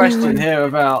question here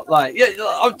about like,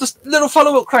 just little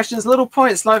follow-up questions, little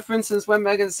points. Like, for instance, when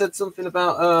Meghan said something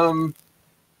about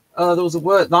there was a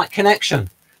word like connection.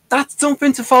 That's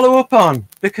something to follow up on,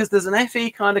 because there's an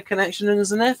FE kind of connection and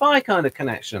there's an FI kind of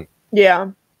connection.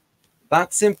 Yeah.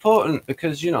 That's important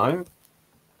because, anyhow,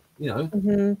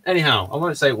 I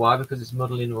won't say why, because it's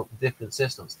muddling up different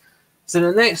systems. So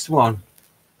the next one,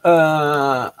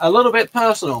 a little bit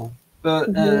personal, but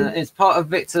it's part of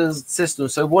Victor's system.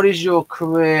 So what is your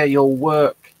career, your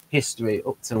work history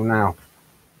up till now?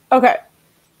 Okay.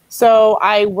 So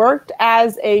I worked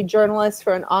as a journalist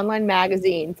for an online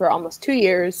magazine for almost 2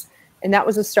 years, and that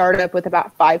was a startup with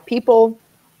about 5 people.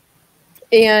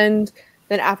 And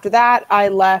then after that, I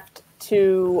left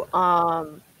to,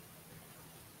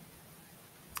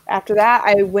 after that,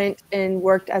 I went and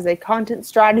worked as a content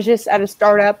strategist at a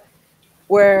startup,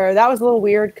 where that was a little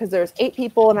weird because there's 8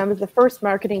 people and I was the first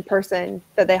marketing person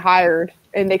that they hired,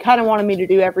 and they kind of wanted me to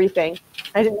do everything.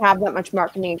 I didn't have that much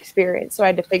marketing experience, so I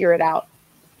had to figure it out.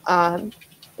 And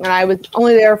I was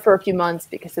only there for a few months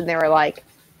because then they were like,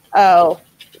 oh,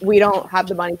 we don't have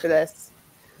the money for this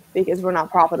because we're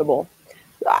not profitable.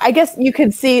 I guess you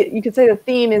could say the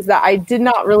theme is that I did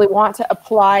not really want to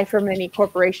apply for many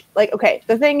corporations. Like, okay,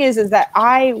 the thing is that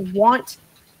I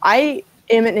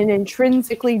am an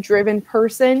intrinsically driven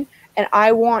person, and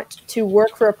I want to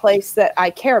work for a place that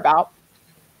I care about,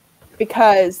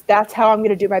 because that's how I'm going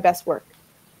to do my best work.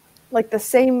 Like the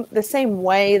same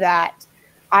way that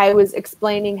I was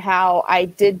explaining how I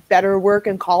did better work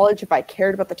in college if I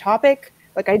cared about the topic.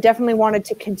 Like, I definitely wanted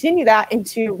to continue that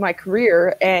into my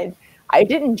career, and I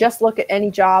didn't just look at any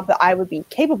job that I would be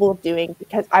capable of doing,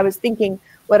 because I was thinking,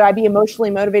 would I be emotionally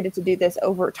motivated to do this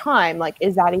over time? Like,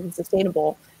 is that even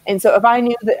sustainable? And so if I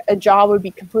knew that a job would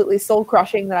be completely soul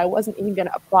crushing, then I wasn't even going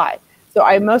to apply. So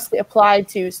I mostly applied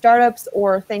to startups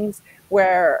or things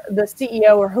where the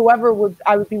CEO or whoever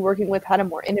I would be working with had a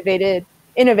more innovative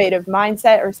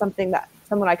mindset, or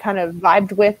someone I kind of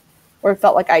vibed with, or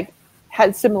felt like I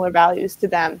had similar values to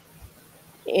them.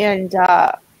 And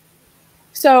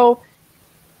so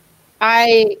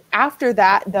after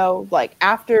that, though, like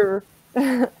after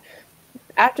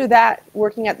that,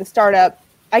 working at the startup,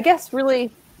 I guess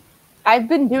really I've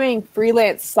been doing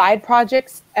freelance side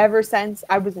projects ever since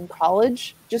I was in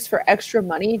college, just for extra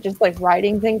money, just like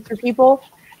writing things for people.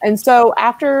 And so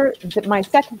after my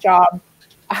second job,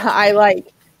 I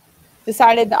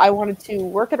decided that I wanted to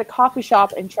work at a coffee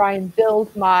shop and try and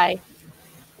build my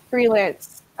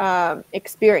freelance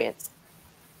experience,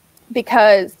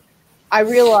 because I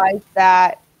realized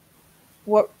that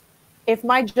if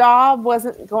my job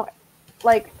wasn't going,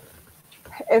 like,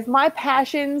 if my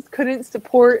passions couldn't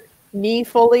support me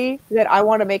fully, that I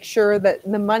want to make sure that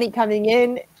the money coming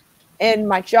in and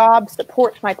my job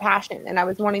supports my passion. And I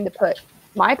was wanting to put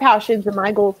my passions and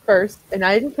my goals first, and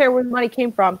I didn't care where the money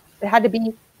came from. It had to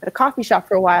be at a coffee shop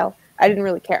for a while. I didn't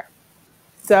really care.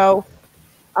 So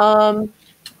I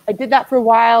did that for a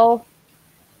while.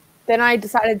 Then I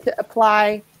decided to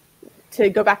apply to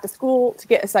go back to school to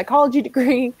get a psychology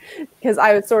degree because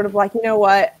I was sort of like, you know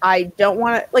what, I don't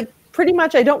want to, like, pretty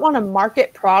much I don't want to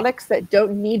market products that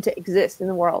don't need to exist in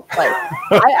the world. Like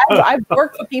I've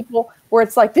worked with people where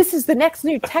it's like, this is the next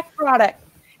new tech product.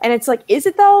 And it's like, is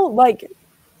it though? Like,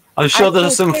 I'm sure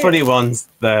there's some funny ones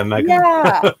there, Meghan.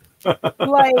 Yeah.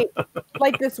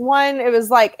 like this one, it was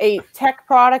like a tech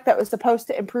product that was supposed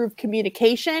to improve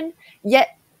communication,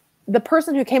 yet the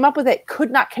person who came up with it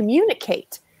could not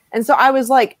communicate. And so I was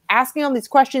like asking all these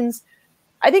questions.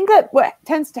 I think that what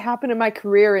tends to happen in my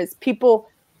career is people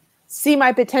see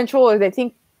my potential, or they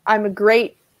think I'm a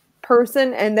great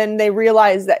person, and then they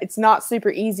realize that it's not super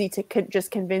easy to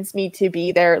just convince me to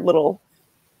be their little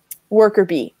worker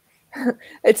bee.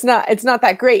 It's not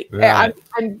that great. Right.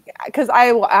 Because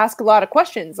I will ask a lot of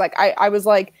questions. Like I was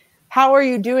like, how are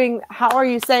you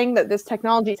saying that this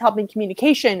technology is helping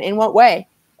communication? In what way?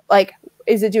 Like,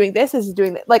 is it doing this? Is it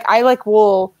doing that? Like, I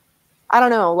don't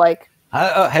know. Like,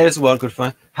 here's one good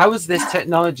one. How has this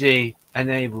technology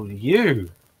enabled you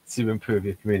to improve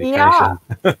your communication?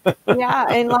 Yeah.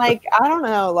 And like, I don't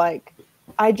know. Like,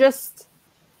 I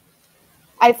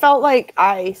felt like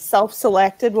I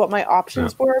self-selected what my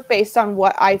options were based on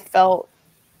what I felt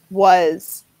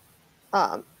was,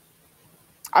 I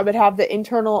would have the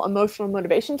internal emotional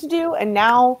motivation to do. And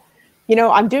now,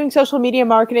 I'm doing social media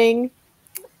marketing.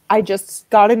 I just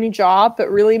got a new job,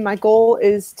 but really my goal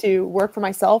is to work for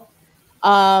myself.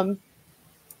 I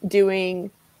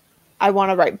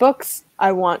want to write books.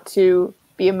 I want to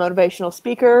be a motivational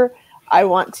speaker. I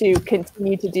want to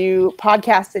continue to do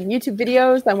podcasts and YouTube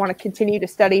videos. I want to continue to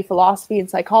study philosophy and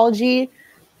psychology.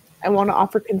 I want to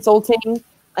offer consulting.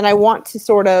 And I want to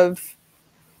sort of,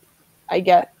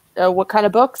 what kind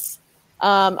of books?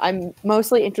 I'm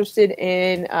mostly interested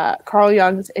in Carl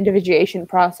Jung's individuation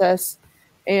process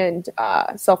and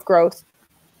self-growth.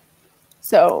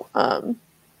 So,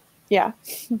 yeah.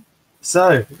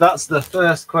 So that's the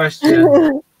first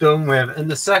question done with. And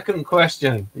the second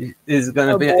question is going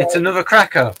to be, it's another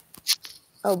cracker.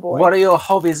 Oh boy. What are your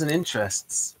hobbies and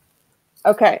interests?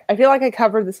 Okay. I feel like I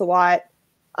covered this a lot.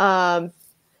 I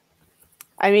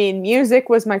mean, music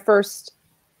was my first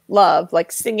love.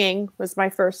 Like singing was my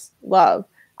first love.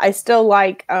 I still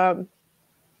like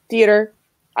theater.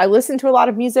 I listen to a lot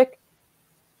of music.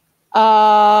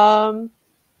 Also,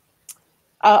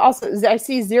 I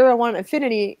see 01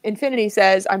 Infinity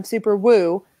says, I'm super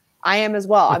woo. I am as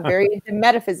well. I'm very into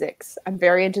metaphysics. I'm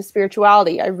very into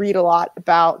spirituality. I read a lot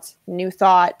about new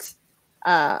thought,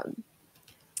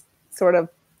 sort of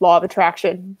law of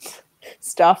attraction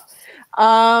stuff.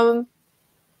 My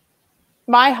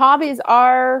hobbies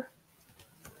are,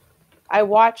 I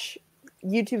watch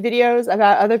YouTube videos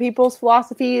about other people's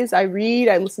philosophies. I read,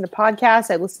 I listen to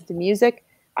podcasts, I listen to music.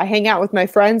 I hang out with my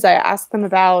friends. I ask them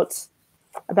about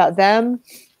them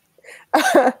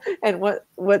and what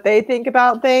they think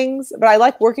about things. But I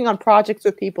like working on projects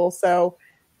with people. So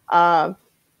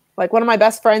like one of my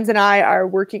best friends and I are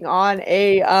working on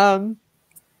a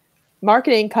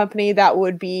marketing company that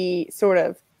would be sort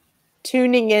of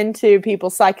tuning into people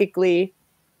psychically,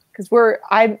 because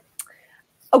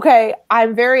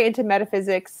I'm very into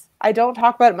metaphysics. I don't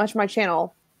talk about it much on my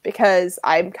channel because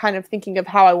I'm kind of thinking of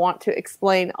how I want to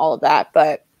explain all of that.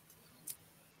 But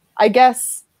I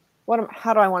guess,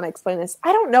 how do I want to explain this?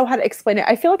 I don't know how to explain it.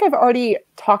 I feel like I've already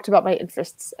talked about my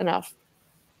interests enough.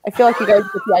 I feel like you guys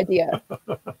get the idea.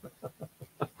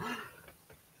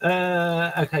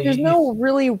 Okay. There's no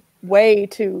really way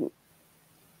to,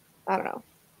 I don't know.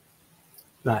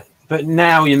 Right. But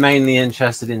now you're mainly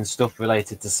interested in stuff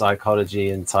related to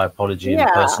psychology and typology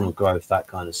and personal growth, that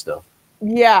kind of stuff.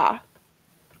 Yeah.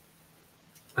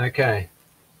 Okay.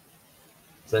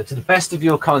 So to the best of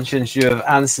your conscience, you have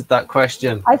answered that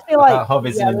question. I feel like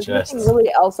hobbies and interests. There's nothing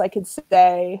really else I could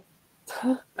say.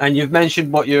 And you've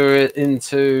mentioned what you're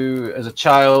into as a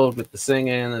child with the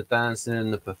singing, the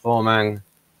dancing, the performing,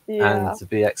 and to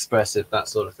be expressive, that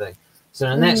sort of thing. So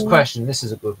the next question, this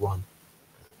is a good one.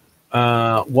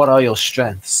 What are your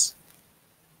strengths?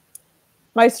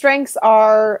 My strengths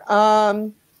are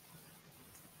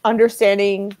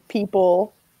understanding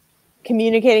people,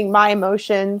 communicating my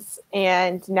emotions,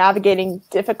 and navigating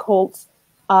difficult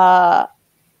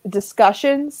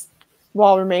discussions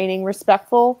while remaining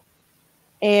respectful.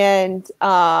 And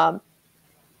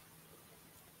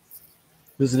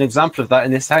there's an example of that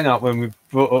in this hangout when we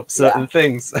brought up certain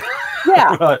things.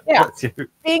 Yeah. Right, yeah.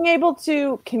 Being able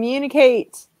to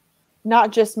communicate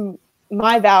not just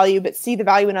my value, but see the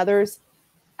value in others.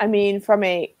 I mean, from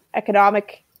a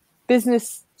economic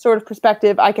business sort of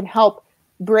perspective, I can help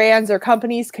brands or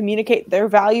companies communicate their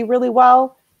value really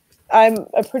well. I'm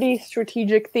a pretty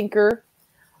strategic thinker.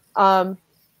 I'm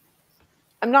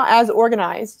not as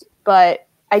organized, but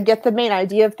I get the main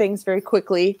idea of things very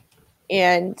quickly,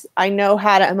 and I know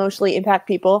how to emotionally impact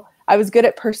people. I was good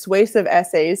at persuasive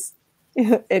essays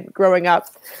growing up.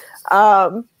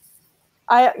 I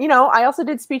also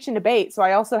did speech and debate. So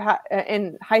I also had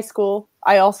in high school,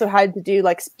 I also had to do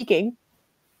like speaking.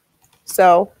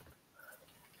 So,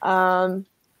 honestly,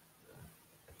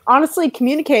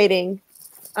 communicating,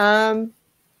 and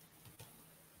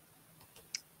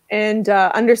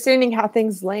understanding how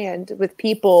things land with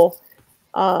people.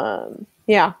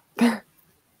 Yeah,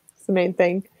 it's the main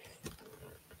thing.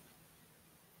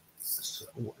 So,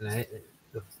 the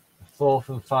fourth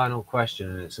and final question,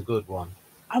 and it's a good one.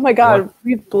 Oh my God,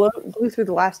 we blew through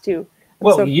the last two.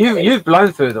 Well, you've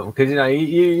blown through them because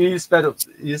you sped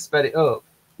it up.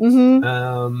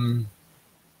 Mm-hmm.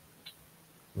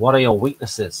 What are your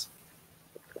weaknesses?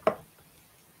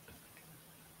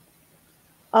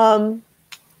 I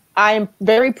am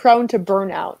very prone to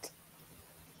burnout.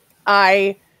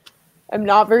 I am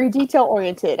not very detail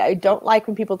oriented. I don't like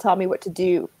when people tell me what to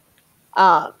do,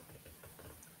 at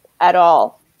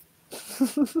all.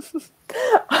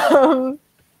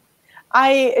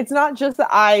 It's not just that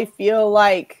I feel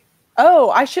like,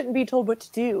 oh, I shouldn't be told what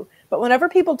to do. But whenever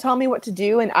people tell me what to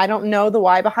do and I don't know the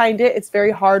why behind it, it's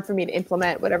very hard for me to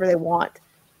implement whatever they want.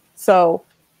 So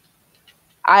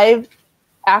I've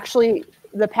actually,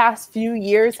 the past few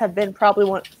years have been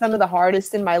probably some of the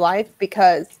hardest in my life,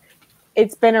 because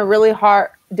it's been a really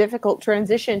difficult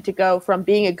transition to go from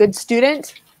being a good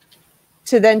student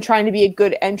to then trying to be a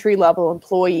good entry-level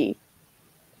employee.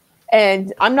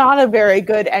 And I'm not a very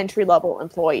good entry-level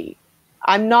employee.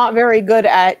 I'm not very good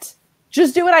at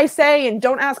just do what I say and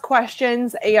don't ask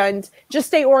questions and just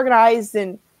stay organized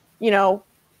and,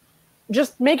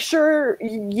 just make sure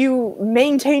you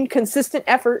maintain consistent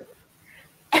effort.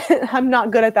 I'm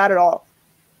not good at that at all.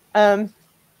 And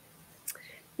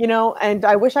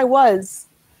I wish I was,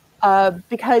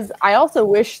 because I also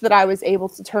wish that I was able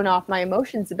to turn off my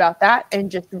emotions about that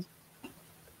and just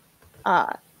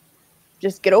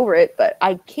get over it, but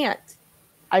I can't.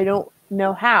 I don't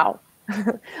know how.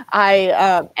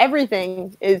 I'm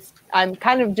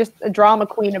kind of just a drama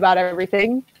queen about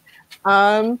everything.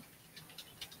 I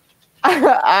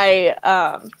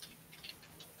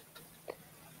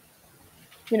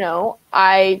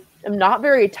am not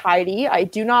very tidy. I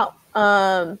do not,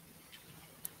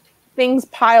 things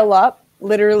pile up,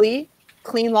 literally.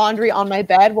 Clean laundry on my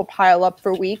bed will pile up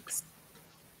for weeks.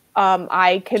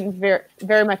 I can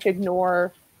very much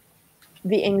ignore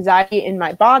the anxiety in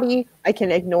my body. I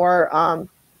can ignore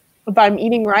if I'm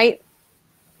eating right.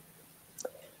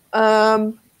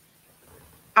 I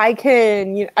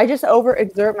just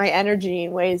overexert my energy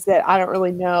in ways that I don't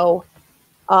really know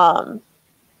my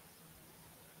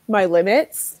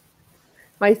limits,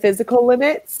 my physical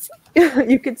limits,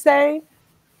 you could say.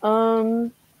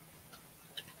 When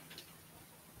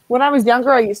I was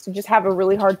younger, I used to just have a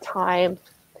really hard time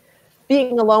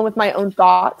being alone with my own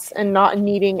thoughts and not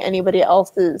needing anybody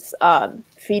else's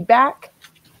feedback.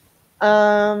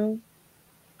 I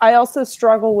also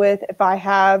struggle with, if I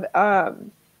have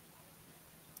an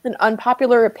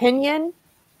unpopular opinion,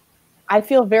 I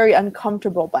feel very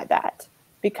uncomfortable by that,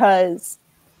 because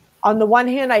on the one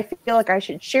hand, I feel like I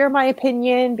should share my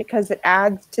opinion because it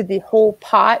adds to the whole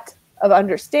pot of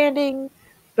understanding.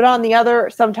 But on the other,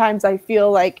 sometimes I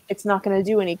feel like it's not going to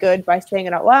do any good by saying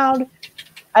it out loud.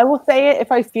 I will say it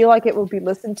if I feel like it will be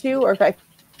listened to, or if I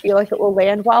feel like it will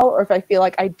land well, or if I feel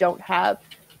like I don't have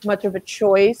much of a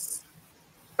choice,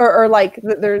 or like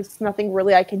there's nothing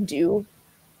really I can do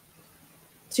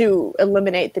to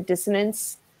eliminate the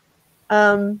dissonance.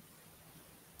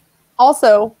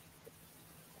 Also,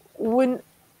 when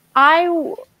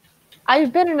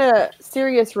I've been in a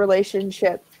serious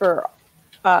relationship for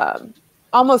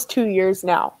almost 2 years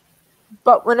now.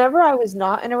 But whenever I was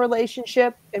not in a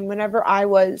relationship and whenever I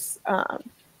was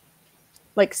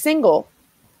single,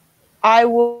 I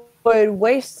would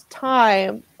waste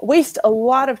a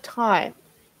lot of time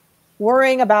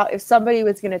worrying about if somebody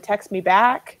was going to text me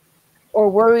back, or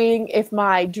worrying if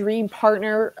my dream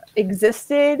partner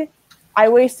existed. I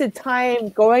wasted time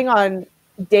going on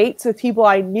dates with people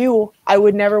I knew I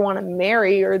would never want to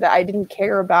marry or that I didn't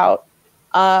care about.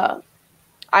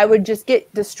 I would just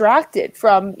get distracted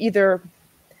from either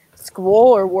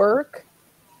school or work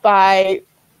by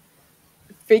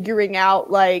figuring out,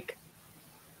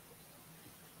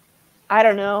 I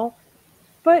don't know.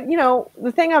 But,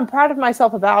 the thing I'm proud of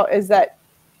myself about is that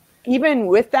even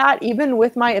with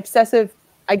my obsessive,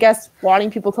 I guess,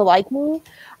 wanting people to like me,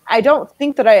 I don't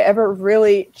think that I ever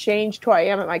really changed who I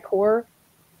am at my core.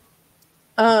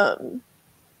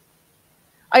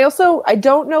 I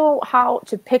don't know how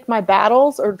to pick my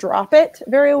battles or drop it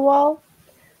very well.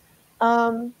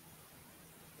 And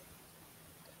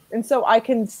so I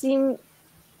can seem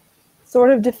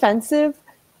sort of defensive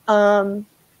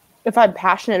if I'm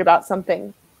passionate about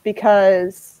something,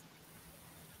 because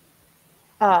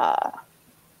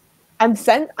I'm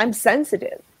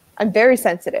sensitive. I'm very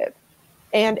sensitive.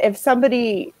 And if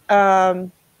somebody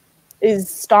is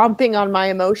stomping on my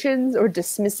emotions or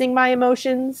dismissing my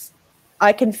emotions,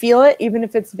 I can feel it, even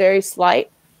if it's very slight.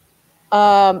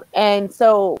 And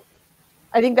so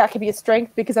I think that could be a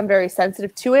strength because I'm very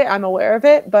sensitive to it. I'm aware of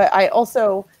it, but I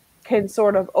also can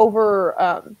sort of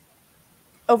overinflate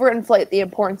the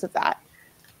importance of that.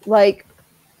 Like,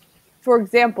 for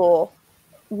example,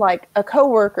 like a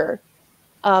coworker,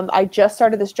 I just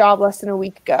started this job less than a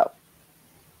week ago,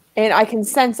 and I can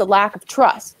sense a lack of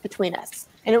trust between us,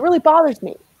 and it really bothers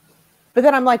me. But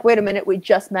then I'm like, wait a minute, we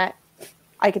just met.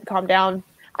 I could calm down.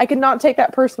 I could not take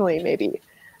that personally, maybe,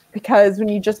 because when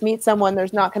you just meet someone,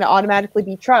 there's not going to automatically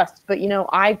be trust. But, you know,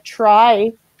 I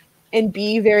try and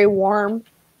be very warm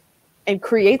and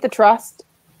create the trust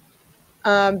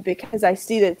because I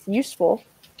see that it's useful.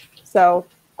 So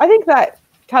I think that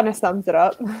kind of sums it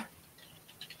up.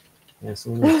 Yeah,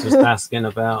 someone was just asking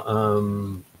about,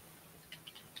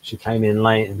 she came in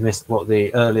late and missed what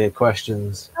the earlier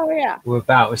questions were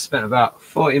about. We spent about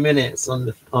 40 minutes on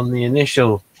the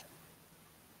initial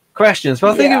questions,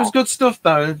 but I think it was good stuff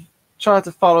though. Tried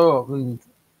to follow up, and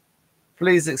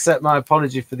please accept my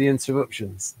apology for the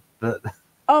interruptions. But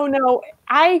oh no,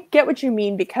 I get what you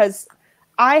mean, because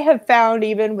I have found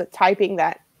even with typing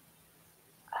that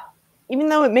even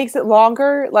though it makes it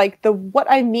longer, like what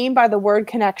I mean by the word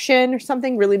connection or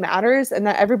something really matters, and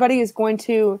that everybody is going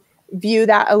to view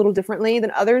that a little differently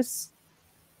than others.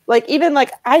 Like, even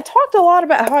like I talked a lot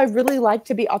about how I really like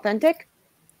to be authentic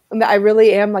and that I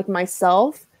really am like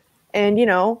myself. And, you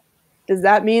know, does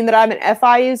that mean that I'm an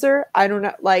FI user? I don't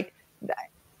know. Like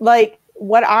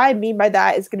what I mean by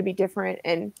that is going to be different.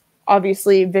 And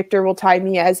obviously Victor will tie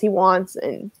me as he wants.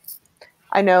 And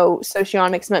I know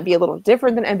socionics might be a little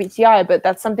different than MBTI, but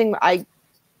that's something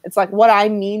it's like what I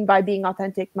mean by being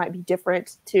authentic might be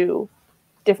different than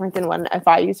what an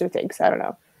FI user thinks. I don't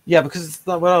know. Yeah, because it's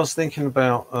like what I was thinking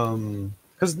about,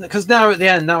 because now at the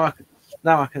end, now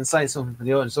I can say something for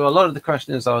the audience. So a lot of the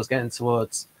questions I was getting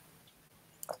towards,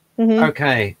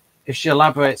 okay, if she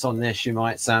elaborates on this, she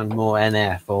might sound more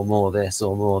NF or more this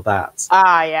or more that.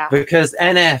 Yeah. Because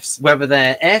NFs, whether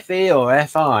they're FE or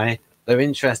FI, they're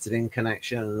interested in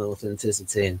connection and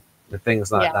authenticity and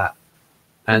things like that.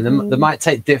 And they might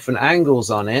take different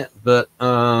angles on it, but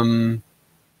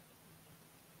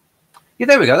yeah,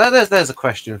 there we go. There's a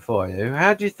question for you.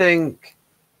 How do you think?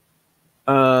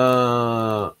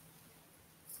 So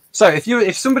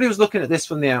if somebody was looking at this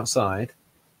from the outside,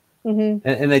 and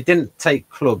they didn't take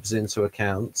clubs into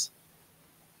account,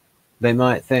 they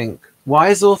might think, why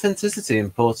is authenticity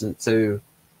important to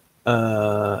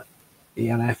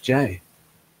ENFJ?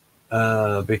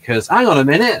 Because hang on a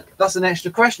minute, that's an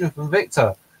extra question from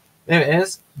Victor. There it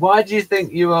is. Why do you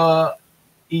think you are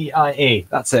EIE?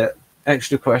 That's it.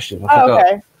 Extra question. I forgot.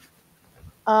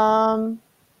 Okay.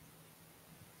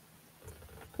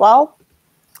 Well,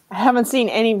 I haven't seen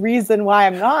any reason why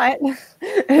I'm not.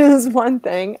 Is one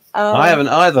thing. I haven't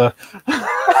either.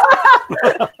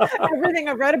 Everything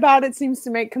I've read about it seems to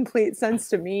make complete sense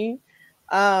to me.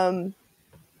 You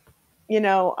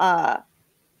know,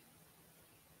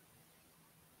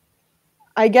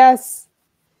 I guess,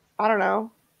 I don't know.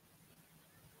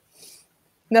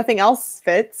 Nothing else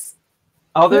fits.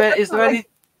 Is there any?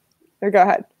 Or go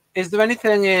ahead. Is there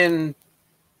anything in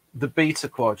the beta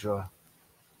quadra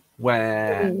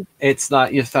where it's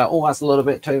like you thought, oh, that's a little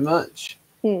bit too much?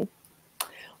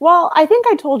 Well, I think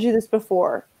I told you this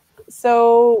before.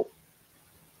 So,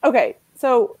 okay.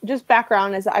 So just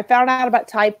background is I found out about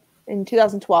type in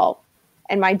 2012,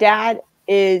 and my dad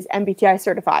is MBTI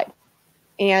certified,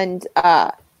 and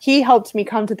he helped me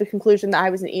come to the conclusion that I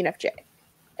was an ENFJ.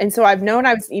 And so I've known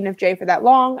I was an ENFJ for that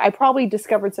long. I probably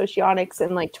discovered socionics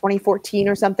in like 2014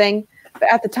 or something.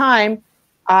 But at the time,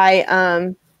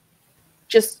 I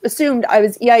just assumed I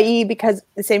was EIE because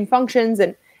the same functions,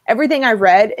 and everything I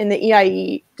read in the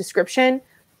EIE description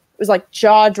was like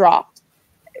jaw dropped.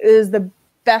 It was the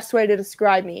best way to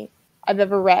describe me I've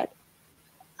ever read.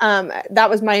 That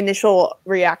was my initial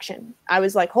reaction. I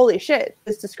was like, holy shit,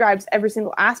 this describes every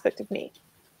single aspect of me.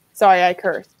 Sorry, I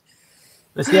cursed.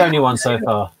 It's the only one so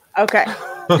far. Okay.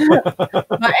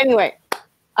 But anyway,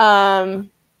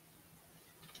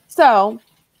 so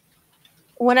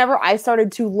whenever I started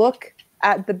to look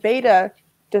at the beta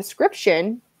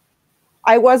description,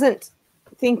 I wasn't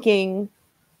thinking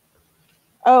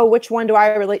oh, which one do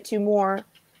I relate to more?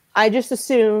 I just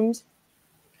assumed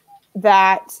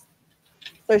that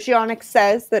socionics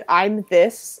says that I'm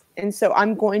this, and so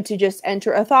I'm going to just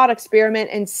enter a thought experiment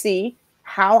and see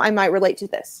how I might relate to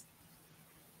this.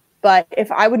 But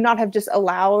if I would not have just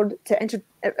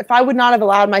if I would not have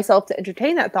allowed myself to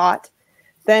entertain that thought,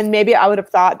 then maybe I would have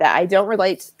thought that I don't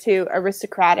relate to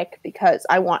aristocratic because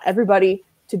I want everybody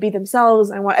to be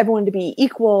themselves. I want everyone to be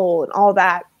equal and all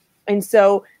that. And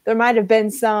so there might have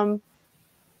been some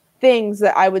things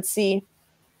that I would see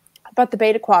about the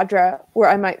beta quadra where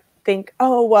I might think,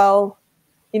 oh, well,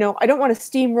 you know, I don't want to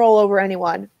steamroll over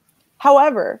anyone.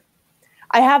 However,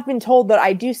 I have been told that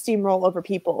I do steamroll over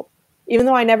people, even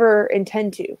though I never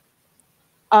intend to.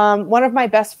 One of my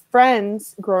best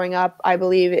friends growing up, I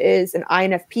believe, is an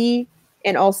INFP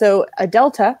and also a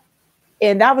Delta.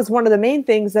 And that was one of the main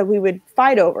things that we would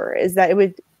fight over, is that it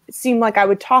would seem like I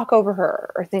would talk over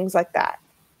her or things like that.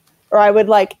 Or I would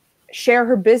like share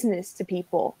her business to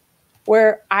people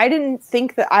where I didn't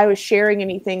think that I was sharing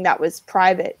anything that was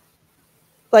private.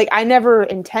 Like I never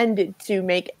intended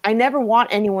to I never want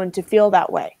anyone to feel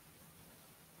that way.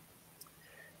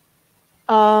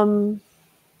 Can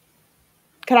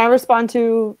I respond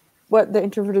to what the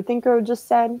introverted thinker just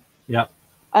said? Yeah.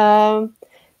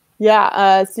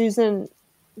 Susan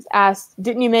asked,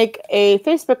 didn't you make a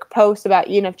Facebook post about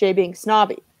ENFJ being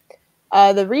snobby?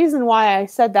 The reason why I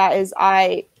said that is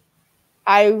I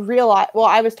realized, well,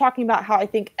 I was talking about how I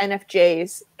think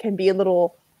NFJs can be a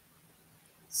little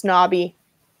snobby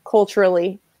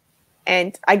culturally.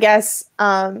 And I guess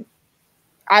I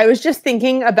was just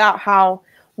thinking about how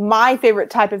my favorite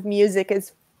type of music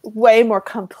is way more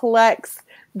complex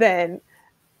than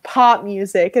pop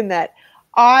music, and that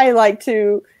I like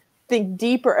to think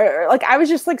deeper. Like I was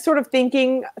just like sort of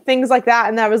thinking things like that,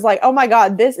 and I was like, oh my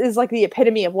god, this is like the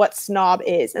epitome of what snob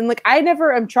is. And like I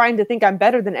never am trying to think I'm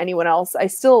better than anyone else. I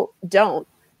still don't.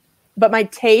 But my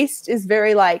taste is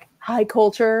very like high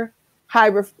culture,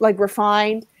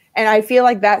 refined. And I feel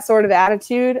like that sort of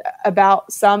attitude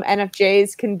about some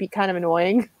NFJs can be kind of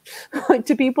annoying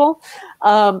to people.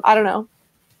 I don't know.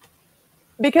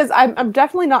 Because I'm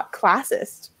definitely not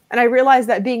classist. And I realize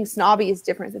that being snobby is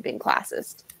different than being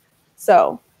classist.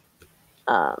 So,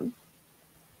 so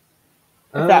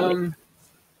I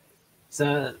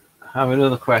have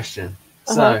another question.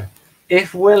 So,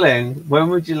 if willing, when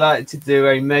would you like to do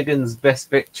a Meghan's Best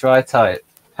Vic Tri-Type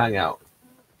hangout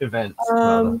event?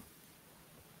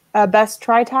 Best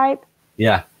Tri-Type?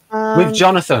 Yeah. With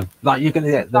Jonathan. Like you're gonna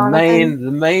get the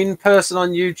main person on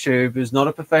YouTube who's not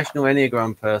a professional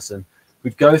Enneagram person.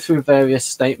 We'd go through various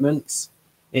statements.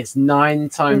 It's 9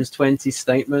 times 20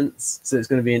 statements. So it's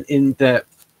going to be an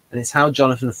in-depth, and it's how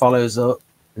Jonathan follows up.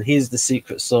 And he's the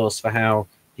secret sauce for how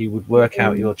he would work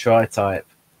out your tri-type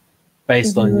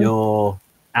based on your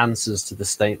answers to the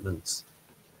statements.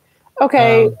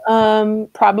 Okay.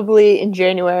 Probably in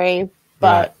January,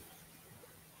 but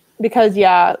because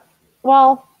it's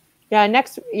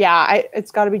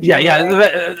got to be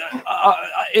January.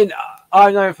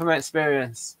 I know from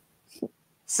experience,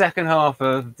 second half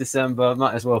of December, I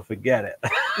might as well forget it.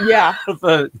 Yeah,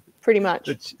 pretty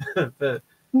much. For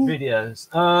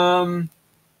videos.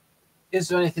 Is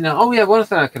there anything else? Oh, yeah, one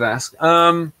thing I could ask.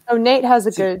 Nate has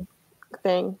a good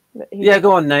thing.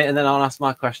 Go on, Nate, and then I'll ask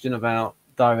my question about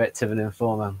directive and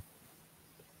informer.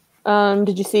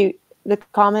 Did you see the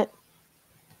comment?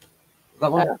 That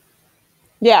one?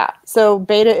 Yeah, so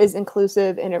beta is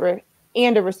inclusive and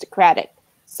aristocratic.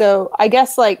 So I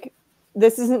guess like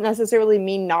this isn't necessarily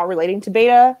me not relating to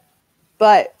beta,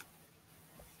 but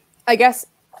I guess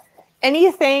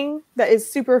anything that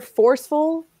is super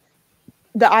forceful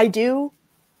that I do,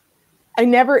 I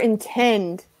never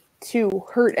intend to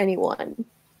hurt anyone.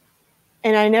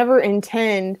 And I never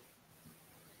intend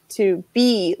to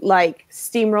be like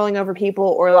steamrolling over people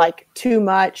or like too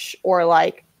much or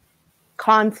like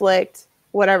conflict,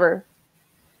 whatever.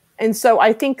 And so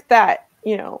I think that,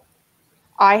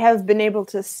 I have been able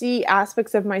to see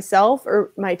aspects of myself or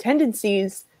my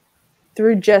tendencies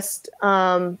through just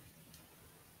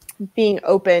being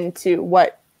open to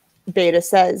what beta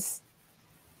says.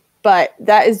 But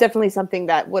that is definitely something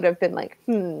that would have been like,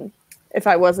 if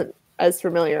I wasn't as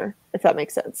familiar, if that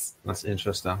makes sense. That's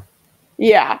interesting.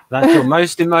 Yeah. That's your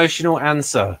most emotional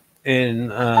answer in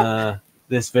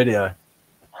this video.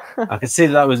 I can see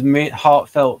that was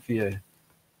heartfelt for you.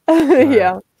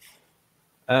 Yeah.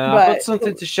 I've got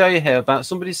something to show you here about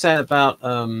somebody saying about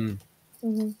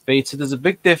beta. There's a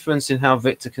big difference in how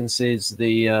Victor conceives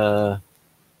the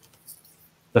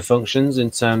functions in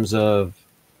terms of.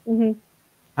 Hang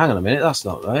on a minute, that's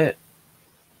not right.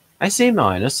 AC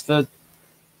minus for.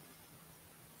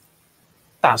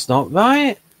 That's not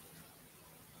right.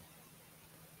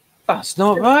 That's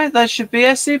not right. That should be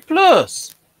SE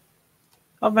plus.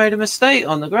 I've made a mistake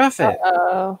on the graphic.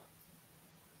 Well,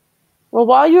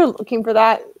 while you're looking for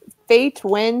that, Fate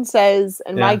Win says,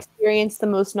 in my experience, the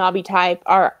most snobby type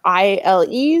are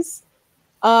ILEs.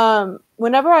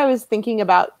 Whenever I was thinking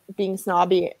about being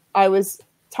snobby, I was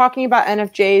talking about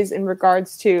NFJs in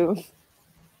regards to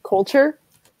culture,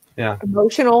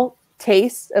 emotional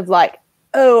taste of like,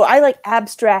 oh, I like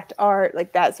abstract art,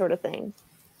 like that sort of thing.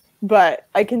 But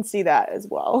I can see that as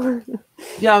well.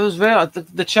 Yeah, I was very.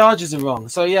 The charges are wrong.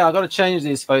 So yeah, I got to change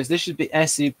these, folks. This should be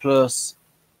SE plus.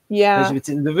 Yeah.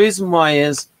 The reason why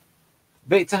is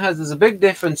Victor there's a big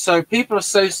difference. So people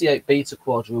associate beta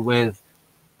quadra with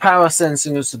power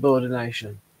sensing of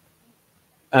subordination,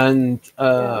 and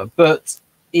but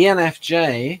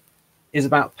ENFJ is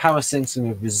about power sensing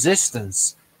of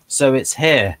resistance. So it's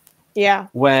here,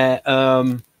 where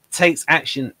takes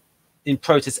action in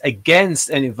protest against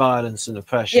any violence and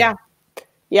oppression.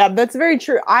 Yeah, that's very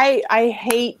true. I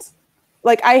hate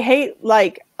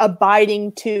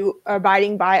abiding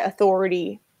by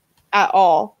authority at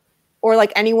all, or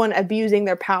like anyone abusing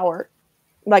their power.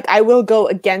 Like I will go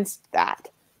against that.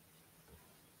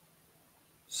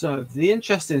 So the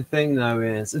interesting thing though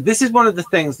is, this is one of the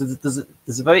things, there's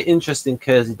a very interesting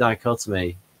Kersey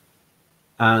dichotomy.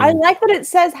 I like that it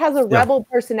says has a rebel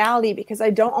personality, because I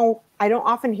don't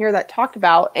often hear that talked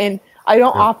about, and I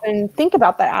don't often think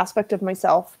about that aspect of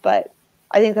myself, but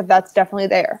I think that that's definitely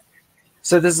there.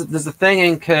 So there's a thing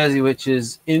in Kersey which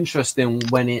is interesting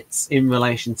when it's in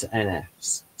relation to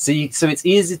NFs. So it's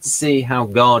easy to see how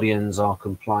guardians are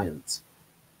compliant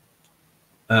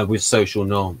with social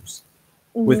norms.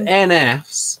 With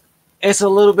NFs, it's a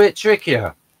little bit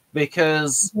trickier,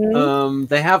 because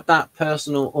they have that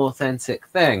personal, authentic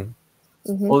thing.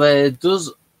 Or there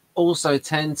does also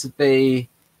tend to be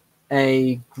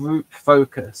a group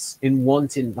focus in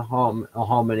wanting the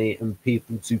harmony and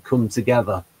people to come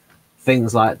together,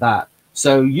 things like that.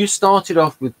 So you started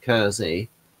off with Kersey.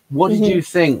 What did you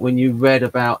think when you read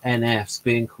about NFs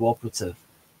being cooperative?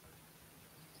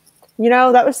 You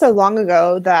know, that was so long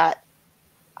ago that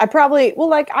I probably,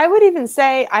 I would even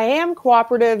say I am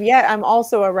cooperative, yet I'm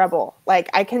also a rebel. Like,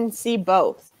 I can see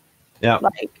both. Yeah.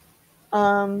 Like,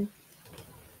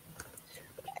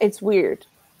 it's weird.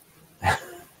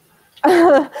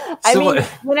 I mean,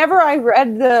 whenever I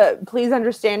read the Please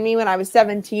Understand Me when I was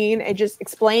 17, it just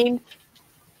explained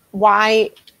why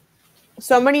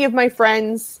so many of my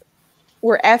friends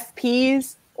were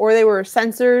FPs or they were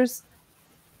sensors.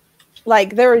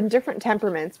 Like, they're in different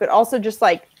temperaments, but also just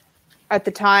like at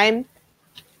the time,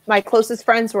 my closest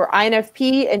friends were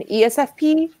INFP and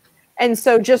ESFP. And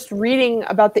so just reading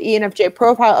about the ENFJ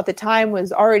profile at the time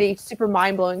was already super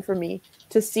mind-blowing for me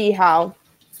to see how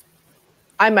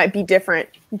I might be different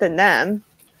than them.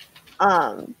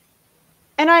 And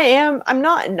I'm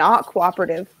not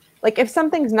cooperative. Like, if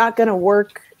something's not going to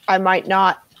work, I might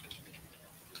not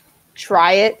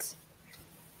try it.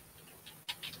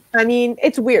 I mean,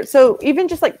 it's weird. So even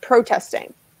just like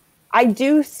protesting, I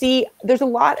do see there's a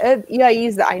lot of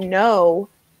EIEs that I know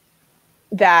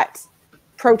that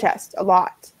protest a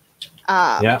lot.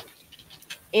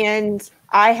 And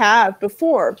I have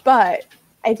before, but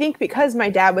I think because my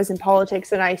dad was in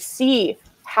politics and I see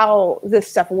how this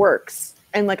stuff works,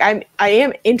 and like I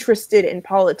am interested in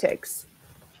politics,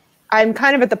 I'm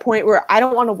kind of at the point where I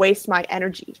don't want to waste my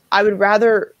energy. I would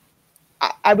rather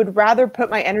put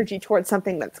my energy towards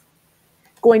something that's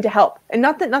going to help. And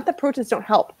not that protests don't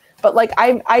help, but like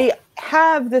I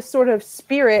have this sort of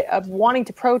spirit of wanting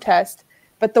to protest,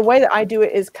 but the way that I do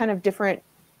it is kind of different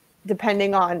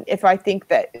depending on if I think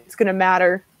that it's going to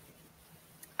matter.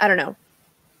 I don't know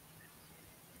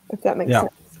if that makes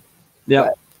sense. Yeah.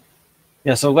 But,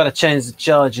 yeah, so I've got to change the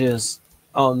charges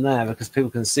on there because people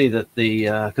can see that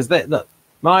because they look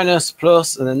minus,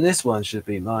 plus, and then this one should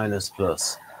be minus,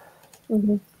 plus.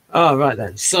 Oh, right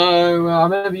then. So I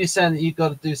remember you saying that you've got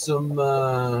to do some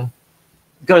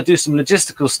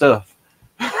logistical stuff.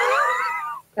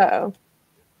 Uh-oh.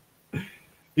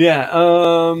 Yeah.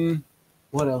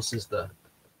 What else is there?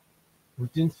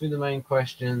 We've been through the main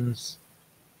questions.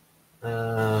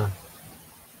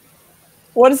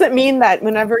 What does it mean that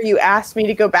whenever you asked me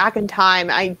to go back in time,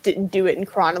 I didn't do it in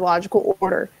chronological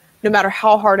order, no matter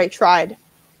how hard I tried?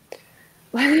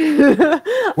 When did I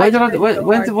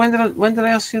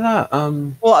ask you that?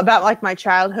 Well, about like my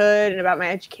childhood and about my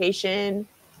education.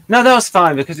 No, that was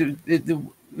fine because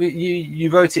you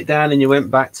wrote it down and you went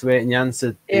back to it and you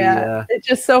answered. It's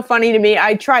just so funny to me.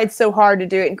 I tried so hard to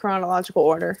do it in chronological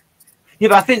order. Yeah,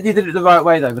 but I think you did it the right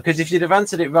way though, because if you'd have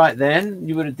answered it right then,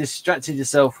 you would have distracted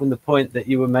yourself from the point that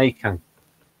you were making.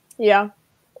 Yeah.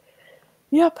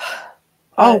 Yep.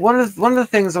 Oh, one of the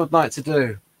things I would like to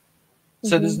do.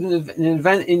 So there's Mm-hmm. an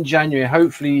event in January.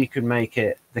 Hopefully you can make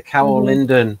it. The Carol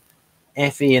Linden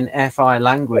FE and FI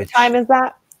language. What time is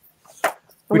that?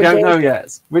 We don't know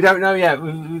yet. We don't know yet.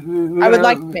 I would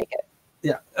like to make it.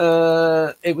 Yeah.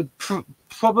 It would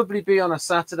probably be on a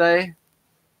Saturday.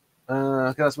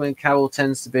 That's when Carol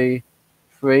tends to be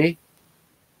free.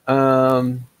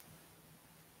 Oh,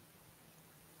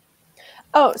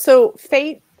 so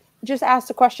Fate just asked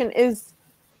a question is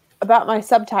about my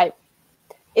subtype.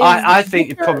 I think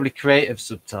you're probably creative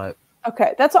subtype.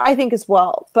 Okay, that's what I think as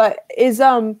well. But is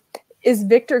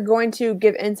Victor going to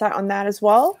give insight on that as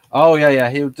well? Oh yeah,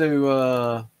 he'll do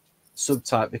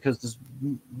subtype, because there's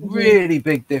really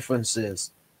big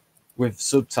differences with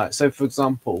subtype. So for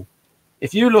example,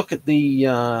 if you look at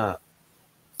the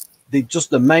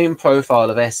just the main profile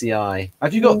of SEI,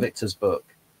 have you got Victor's book?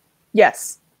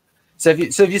 Yes. So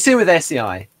if you see with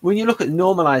SEI, when you look at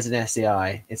normalizing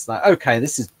SEI, it's like, okay,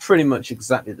 this is pretty much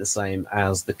exactly the same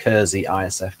as the Kersey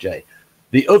ISFJ.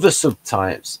 The other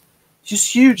subtypes,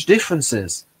 just huge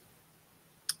differences.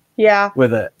 Yeah.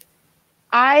 With it.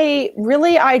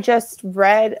 I just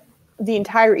read the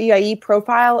entire EIE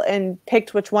profile and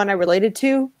picked which one I related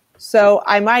to. So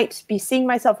I might be seeing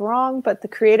myself wrong, but the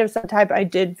creative subtype, I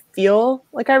did feel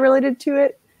like I related to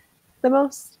it the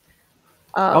most.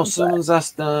 Someone's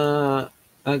asked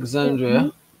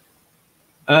Alexandria.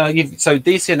 So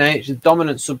DCNH, the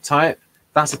dominant subtype,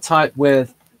 that's a type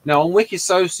with, now on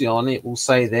Wikisocion it will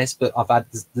say this, but I've had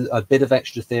a bit of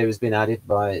extra theory has been added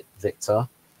by Victor.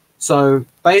 So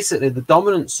basically the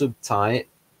dominant subtype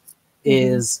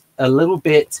is a little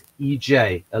bit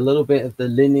EJ, a little bit of the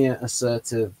linear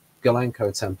assertive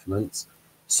Gulenko temperament.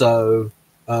 So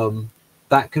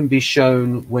that can be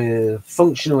shown with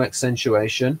functional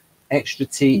accentuation, extra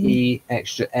TE,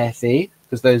 extra FE,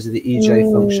 because those are the EJ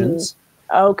functions.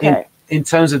 Okay. In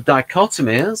terms of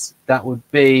dichotomies, that would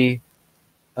be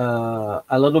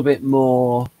a little bit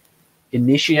more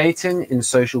initiating in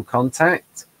social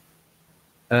contact.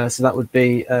 So that would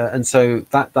be, and so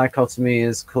that dichotomy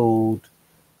is called,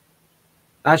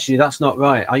 actually, that's not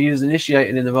right. I use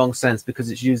initiating in the wrong sense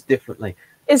because it's used differently.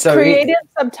 Is creative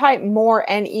subtype more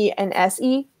NE and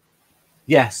SE?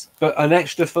 Yes, but an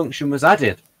extra function was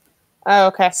added. Oh,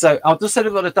 okay. So I'll just say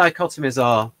what the dichotomies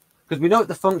are, because we know what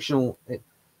the functional.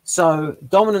 So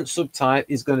dominant subtype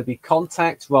is going to be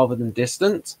contact rather than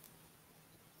distant,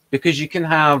 because you can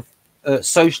have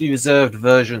socially reserved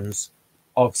versions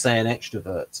of, say, an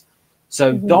extrovert.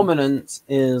 So dominant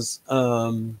is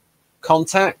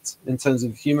contact in terms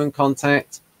of human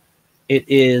contact. It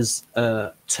is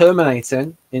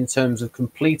terminating in terms of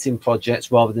completing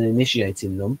projects rather than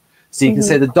initiating them. So you can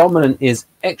say the dominant is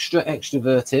extra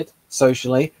extroverted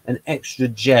socially and extra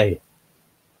J.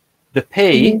 The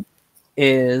P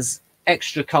is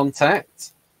extra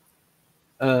contact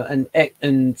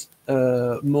and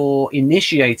more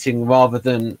initiating rather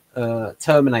than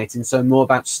terminating. So more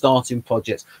about starting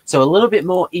projects. So a little bit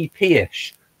more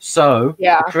EP-ish. So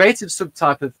the creative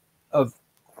subtype of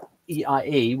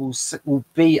EIE will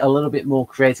be a little bit more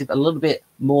creative, a little bit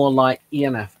more like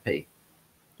ENFP.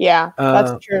 Yeah,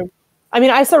 that's true. I mean,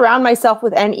 I surround myself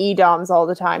with NE DOMs all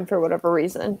the time for whatever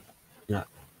reason. Yeah.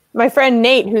 My friend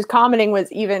Nate, who's commenting, was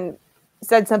even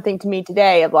said something to me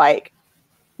today of like,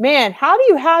 man, how do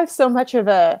you have so much of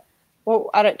a, well,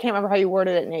 can't remember how you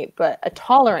worded it, Nate, but a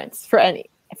tolerance for NE.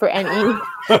 You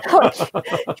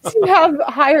have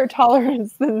higher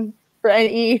tolerance than for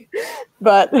NE,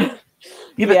 but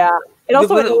yeah, it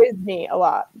also annoys me a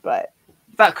lot. But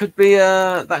that could be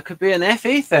an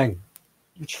FE thing.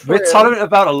 True. We're tolerant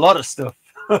about a lot of stuff.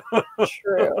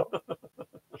 True.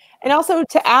 And also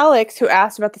to Alex, who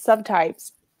asked about the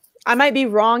subtypes, I might be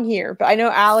wrong here, but I know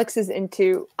Alex is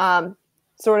into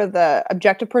sort of the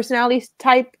objective personality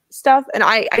type stuff, and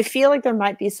I feel like there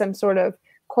might be some sort of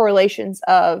correlations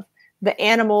of the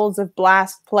animals of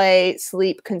blast, play,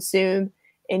 sleep, consume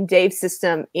in Dave's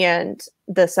system and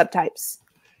the subtypes.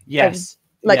 Yes.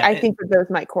 I think that those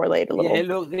might correlate a little. Yeah,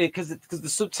 look, because the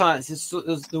subtypes is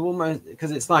the almost, because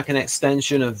it's like an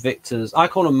extension of Victor's. I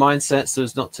call them mindsets, so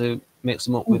as not to mix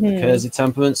them up with the Kersey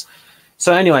temperaments.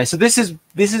 So anyway, so this is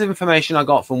information I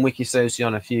got from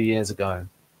Wikisocion a few years ago.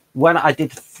 When I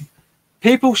did,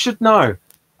 people should know,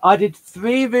 I did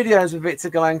 3 videos with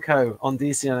Victor Gulenko on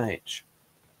DCNH.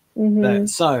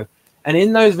 And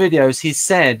in those videos, he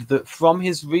said that from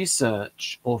his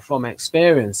research or from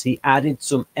experience, he added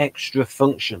some extra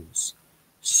functions.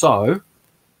 So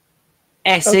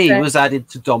SE was added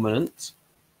to dominant.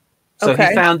 So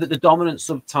he found that the dominant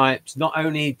subtypes not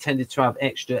only tended to have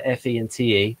extra FE and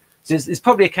TE, so it's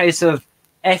probably a case of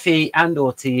FE and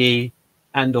or TE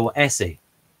and or SE.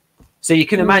 So you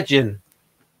can imagine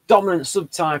dominant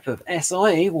subtype of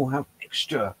SIE will have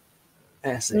extra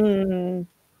SE.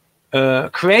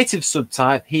 Creative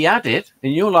subtype, he added,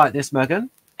 and you'll like this, Meghan,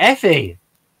 FE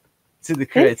to the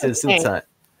creative subtype.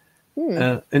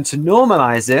 And to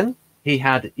normalizing, he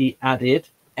added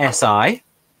SI.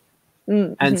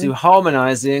 And to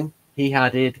harmonizing, he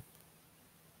added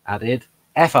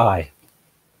FI.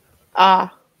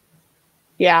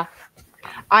 Yeah.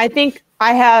 I think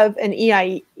I have an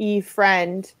EIE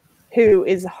friend who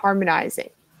is harmonizing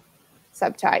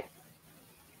subtype.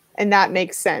 And that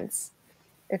makes sense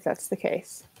if that's the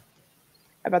case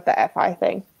about the FI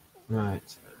thing. Right.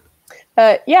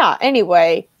 Yeah,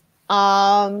 anyway.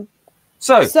 So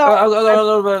a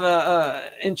little bit of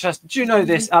interest. Do you know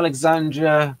this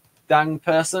Alexandra Dang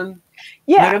person?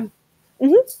 Yeah.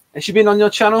 Has she been on your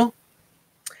channel?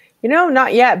 You know,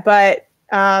 not yet, but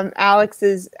Alex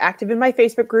is active in my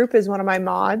Facebook group as one of my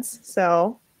mods.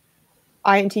 So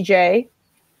INTJ.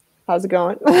 How's it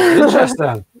going?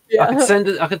 Interesting. Yeah.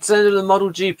 I could send her the Model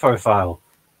G profile.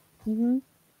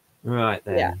 Right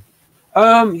then.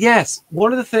 Yeah. Yes.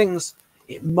 One of the things,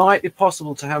 it might be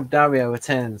possible to have Dario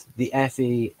attend the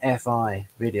FE-FI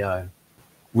video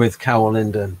with Carol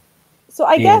Linden. So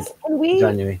I guess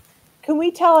can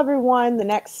we tell everyone the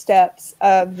next steps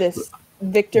of this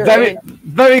Victor?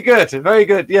 Very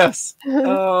good. Yes.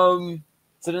 So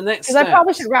the next step. Because I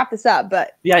probably should wrap this up,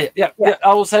 but yeah.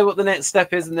 I will say what the next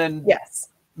step is, and then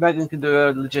Meghan can do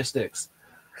her logistics.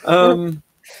 The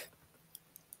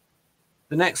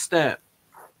next step.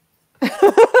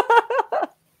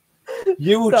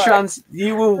 You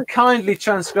will kindly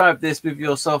transcribe this with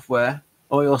your software,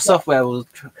 or your software will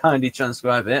kindly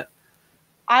transcribe it.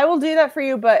 I will do that for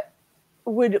you, but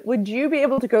would you be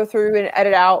able to go through and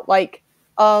edit out like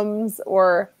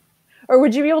or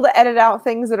would you be able to edit out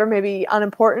things that are maybe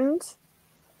unimportant?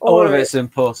 All of it's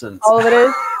important. All of it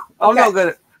is? I'm not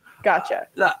gonna. Gotcha.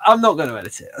 I'm not going to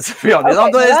edit it. To be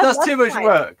honest, that's too much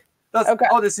work. That's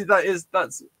honestly that is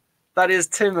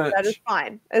too much. That is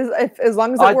fine as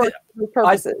long as it works for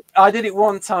purposes. I did it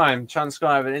one time,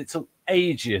 transcribing. It took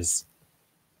ages.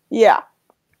 Yeah.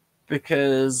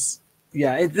 Because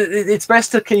it's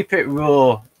best to keep it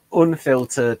raw,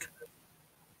 unfiltered.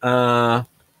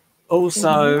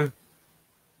 Also,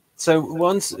 so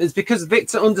once it's because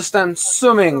Victor understands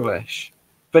some English,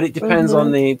 but it depends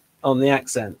on the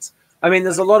accent. I mean,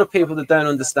 there's a lot of people that don't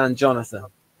understand Jonathan,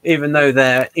 even though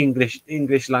they're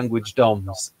English language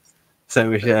DOMs. So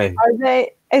we say.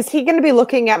 Is he going to be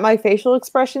looking at my facial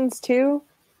expressions too?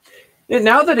 Yeah,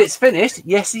 now that it's finished,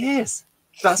 yes, he is.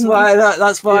 That's why.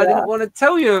 That's why I didn't want to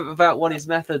tell you about what his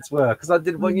methods were, because I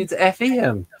didn't want you to FE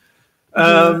him.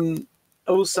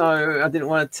 Also, I didn't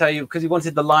want to tell you because he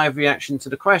wanted the live reaction to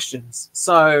the questions.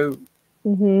 So,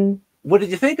 what did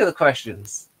you think of the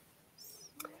questions?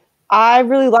 I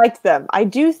really liked them. I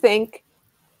do think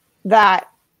that,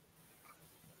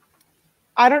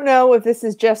 I don't know if this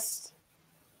is just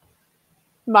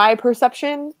my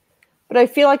perception, but I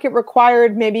feel like it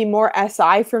required maybe more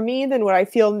SI for me than what I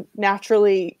feel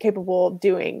naturally capable of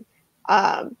doing.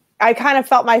 I kind of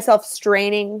felt myself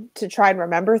straining to try and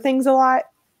remember things a lot.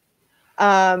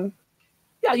 Yeah,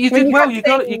 you did well. You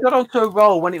got onto a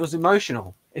roll when it was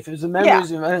emotional. If it was a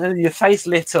memory and your face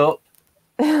lit up,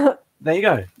 there you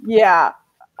go. Yeah.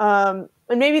 And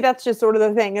maybe that's just sort of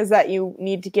the thing, is that you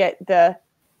need to get the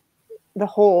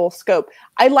whole scope.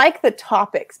 I like the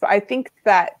topics, but I think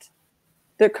that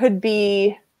there could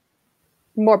be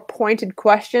more pointed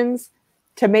questions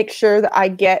to make sure that I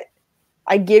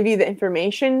give you the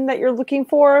information that you're looking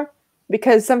for,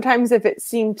 because sometimes if it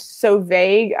seemed so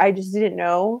vague, I just didn't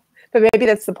know. But maybe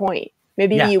that's the point.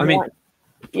 Maybe that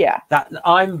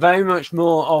I'm very much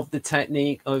more of the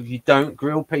technique of you don't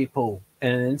grill people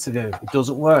in an interview. It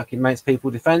doesn't work. It makes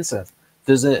people defensive.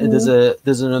 There's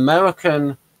an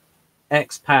American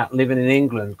expat living in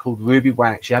England called Ruby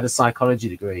Wax. She had a psychology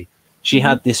degree. She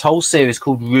had this whole series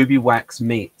called Ruby Wax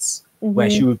Meets, where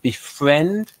she would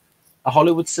befriend a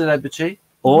Hollywood celebrity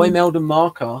or Imelda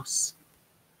Marcos,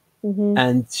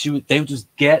 and she would just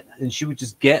get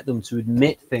them to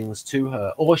admit things to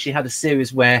her. Or she had a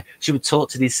series where she would talk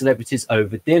to these celebrities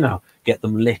over dinner, get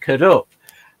them liquored up,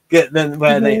 get them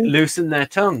where they loosen their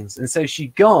tongues. And so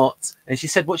she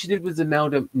said what she did with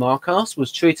Imelda Marcos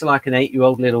was treat her like an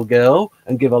 8-year-old little girl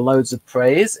and give her loads of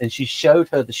praise. And she showed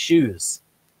her the shoes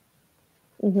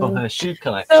from her shoe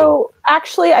collection. So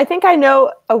actually, I think I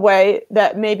know a way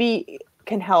that maybe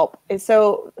can help.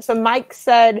 So Mike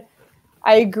said,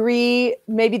 I agree.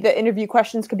 Maybe the interview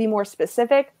questions could be more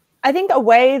specific. I think a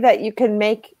way that you can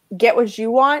get what you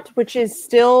want, which is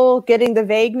still getting the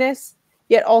vagueness,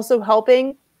 yet also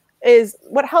helping, is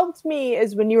what helped me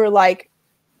is when you were like,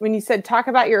 when you said, talk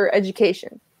about your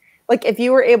education. Like if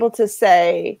you were able to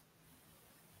say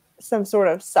some sort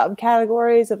of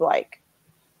subcategories of like,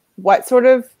 what sort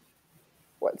of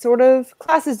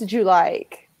classes did you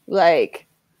like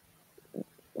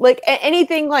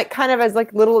anything, like kind of as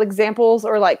like little examples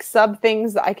or like sub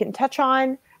things that I can touch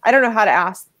on. I don't know how to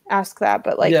ask that,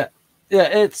 but like, yeah,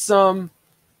 it's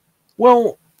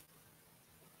well,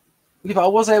 if I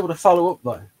was able to follow up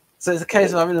though, so it's a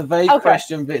case of having a vague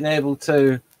question, being able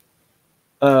to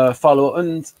follow up,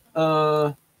 and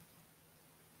I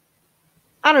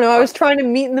don't know. I was trying to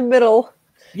meet in the middle.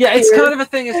 Yeah, it's kind of a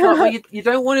thing. It's like, well, you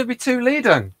don't want to be too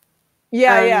leading.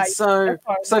 Yeah, and yeah.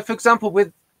 So for example,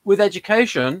 with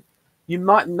education, you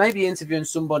might maybe interviewing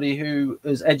somebody who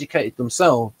has educated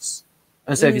themselves,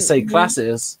 and so if you say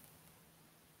classes,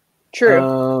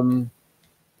 true.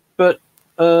 But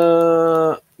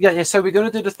yeah. So we're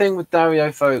going to do the thing with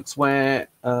Dario, folks, where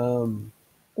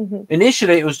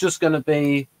initially it was just going to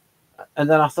be, and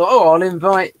then I thought, oh, I'll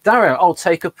invite Dario. I'll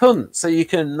take a punt, so you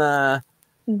can.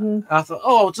 I thought,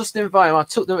 oh, I'll just invite him. I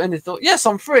took them, and they thought, yes,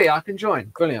 I'm free. I can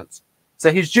join. Brilliant.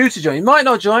 So he's due to join. He might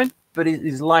not join, but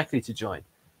he's likely to join.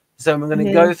 So we're going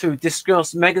to go through,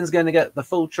 discuss. Meghan's going to get the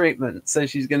full treatment. So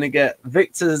she's going to get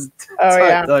Victor's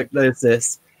type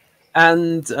diagnosis,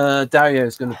 and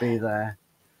Dario's going to be there.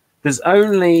 There's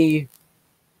only,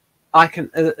 I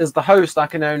can, as the host, I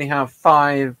can only have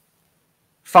five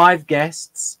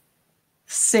guests,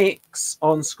 6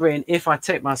 on screen if I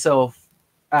take myself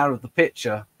out of the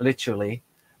picture, literally.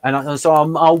 And so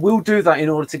I will do that in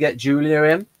order to get Julia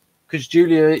in, because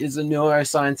Julia is a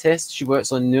neuroscientist. She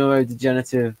works on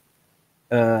neurodegenerative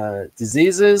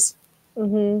diseases.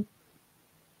 And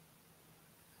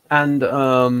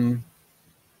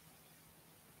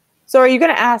so are you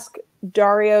going to ask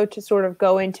Dario to sort of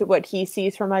go into what he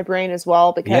sees from my brain as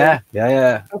well? Because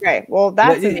yeah. Okay, well,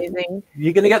 that's amazing.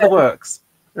 You're going to get the works.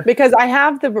 Because I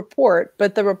have the report,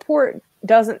 but the report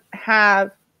doesn't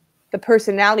have the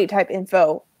personality type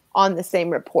info on the same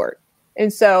report.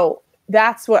 And so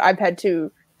that's what I've had to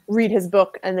read his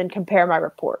book and then compare my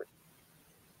report.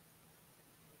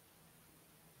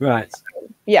 Right.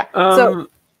 Yeah. And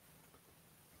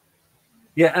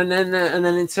then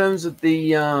in terms of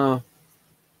the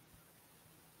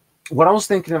what I was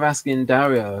thinking of asking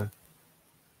Dario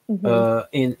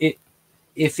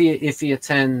if he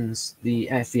attends the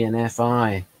FE and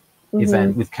FI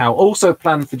event with Cal, also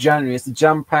planned for January. It's a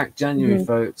jam-packed January,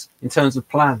 folks, in terms of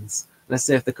plans. Let's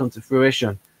see if they come to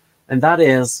fruition. And that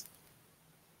is,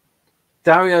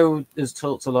 Dario has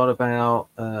talked a lot about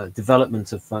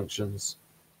development of functions.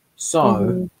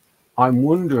 So I'm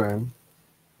wondering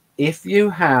if you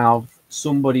have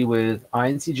somebody with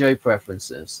INTJ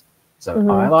preferences, so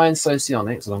ILI and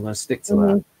Socionics, and I'm going to stick to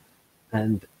that,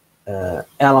 and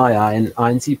LII and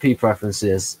INTP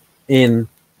preferences in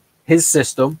his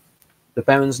system, the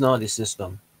Behrens-Nardi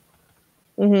system,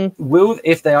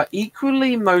 if they are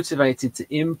equally motivated to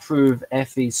improve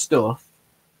FE stuff,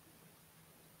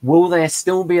 will there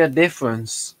still be a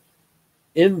difference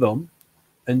in them?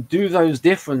 And do those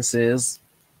differences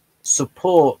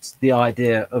support the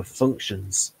idea of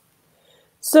functions?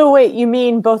 So wait, you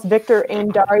mean both Victor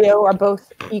and Dario are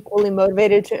both equally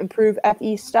motivated to improve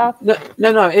FE stuff?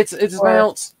 No. It's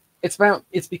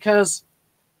because,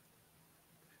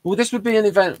 well, this would be an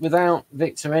event without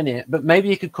Victor in it, but maybe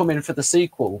he could come in for the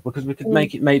sequel, because we could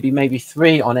make it maybe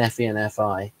 3 on FE and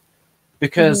FI,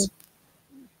 because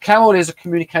Carol is a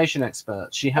communication expert.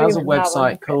 She has a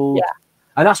website called,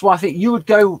 and that's why I think you would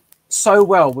go so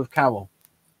well with Carol,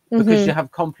 because you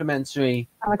have complementary.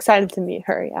 I'm excited to meet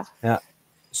her. Yeah.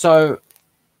 So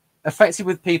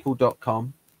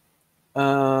effectivewithpeople.com.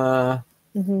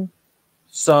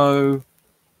 So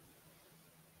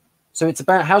it's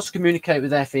about how to communicate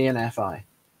with FE and FI.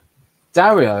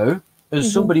 Dario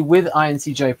is somebody with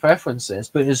INTJ preferences,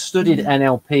 but has studied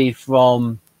NLP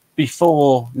from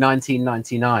before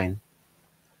 1999.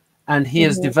 And he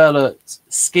has developed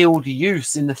skilled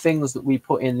use in the things that we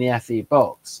put in the FE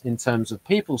box in terms of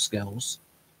people skills.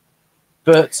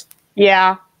 But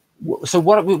so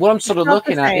what I'm sort of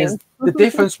looking at is the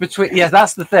difference between,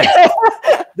 that's the thing.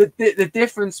 the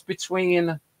difference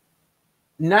between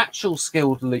natural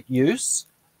skilled use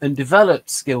and developed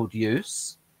skilled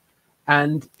use.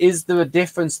 And is there a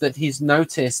difference that he's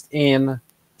noticed in,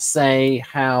 say,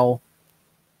 how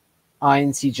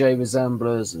INTJ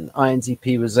resemblers and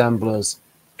INTP resemblers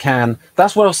can.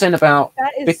 That's what I was saying about.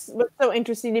 That is what's so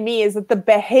interesting to me, is that the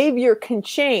behavior can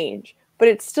change, but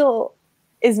it still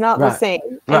is not the same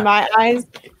in my eyes.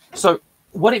 So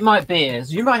what it might be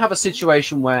is you might have a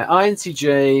situation where an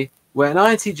INTJ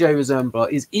resembler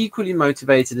is equally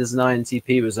motivated as an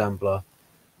INTP resembler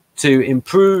to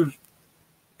improve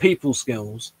people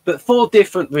skills, but for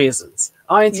different reasons.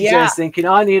 INTJ is thinking,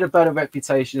 I need a better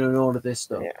reputation and all of this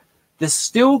stuff. Yeah. There's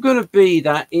still going to be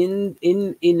that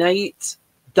innate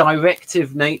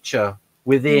directive nature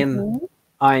within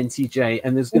INTJ,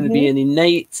 and there's going to be an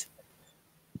innate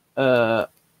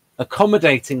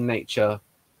accommodating nature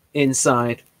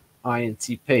inside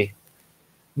INTP.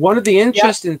 One of the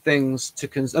interesting things to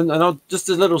and I'll just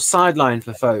a little sideline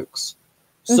for folks.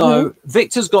 So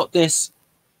Victor's got this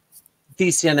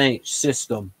DCNH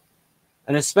system,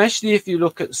 and especially if you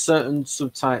look at certain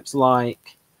subtypes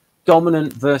like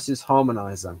dominant versus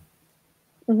harmonizing,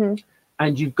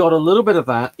 and you've got a little bit of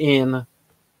that in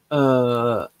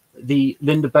the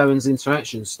Linda Bowen's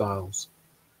interaction styles,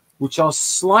 which are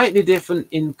slightly different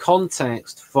in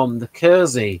context from the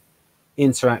Kersey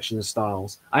interaction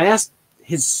styles. I asked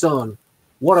his son,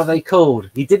 what are they called?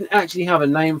 He didn't actually have a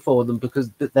name for them because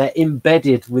they're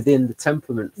embedded within the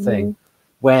temperament thing,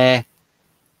 where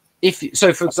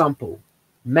so for example,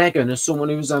 Meghan, as someone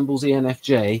who resembles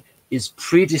ENFJ, is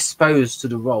predisposed to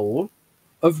the role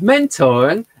of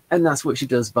mentoring, and that's what she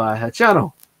does via her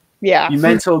channel. Yeah. You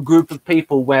mentor a group of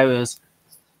people, whereas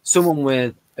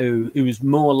someone who is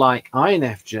more like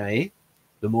INFJ,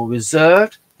 the more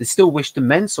reserved, they still wish to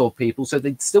mentor people, so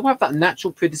they still have that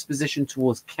natural predisposition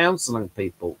towards counseling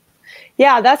people.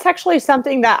 Yeah, that's actually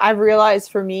something that I've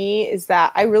realized for me, is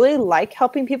that I really like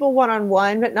helping people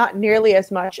one-on-one, but not nearly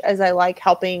as much as I like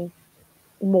helping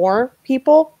more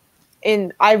people.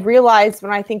 And I realized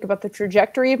when I think about the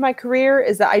trajectory of my career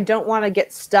is that I don't want to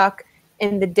get stuck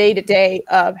in the day-to-day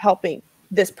of helping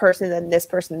this person and this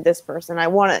person and this person.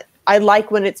 I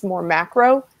like when it's more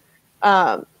macro.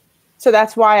 So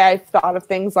that's why I've thought of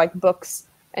things like books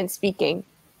and speaking,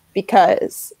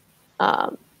 because,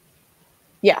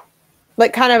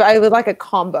 like I would like a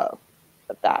combo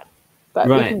of that. But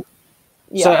right.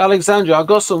 So Alexandra, I've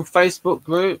got some Facebook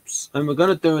groups, and we're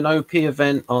going to do an OP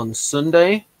event on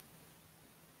Sunday.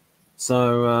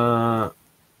 So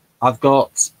I've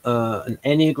got an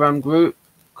Enneagram group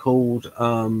called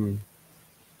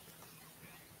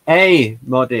A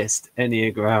Modest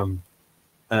Enneagram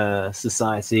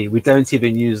Society. We don't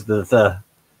even use the.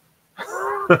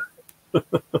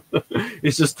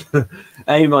 It's just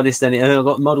A Modest Enneagram. And I've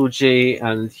got Model G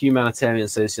and Humanitarian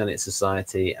Socionics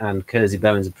Society and Kersey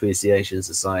Bowen's Appreciation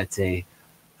Society.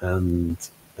 And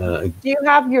do you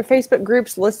have your Facebook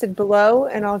groups listed below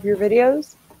in all of your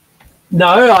videos?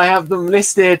 No, I have them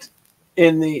listed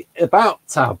in the About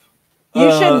tab.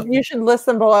 You should list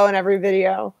them below in every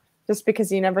video, just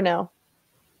because you never know.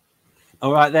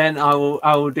 All right, then I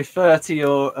will defer to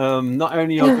your not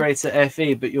only your greater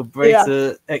FE, but your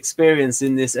greater experience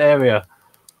in this area.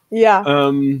 Yeah.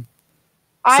 So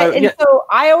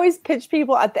I always pitch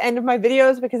people at the end of my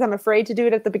videos because I'm afraid to do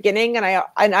it at the beginning, and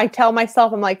I tell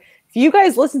myself, I'm like, if you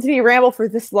guys listen to me ramble for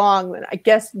this long, then I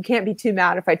guess you can't be too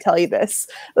mad if I tell you this.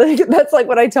 Like, that's like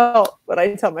what I tell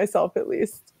myself, at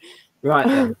least. Right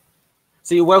then.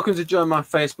 So you're welcome to join my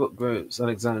Facebook groups,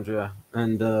 Alexandria,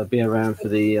 and be around for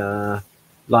the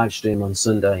live stream on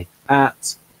Sunday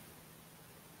at,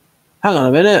 hang on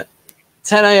a minute,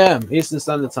 10 a.m. Eastern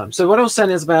Standard Time. So what I was saying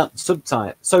is about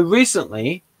subtype. So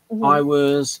recently I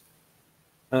was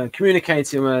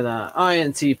communicating with an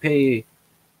INTP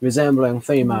resembling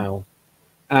female,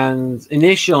 and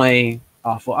initially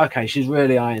I thought, okay, she's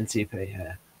really INTP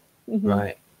here,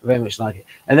 right? Very much like it.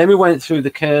 And then we went through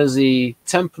the Kersey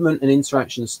temperament and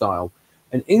interaction style,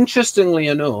 and interestingly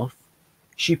enough,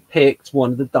 she picked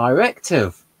one of the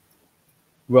directive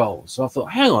roles. So I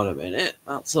thought, hang on a minute,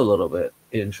 that's a little bit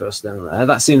interesting there.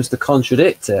 That seems to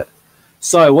contradict it.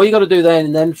 So what you got to do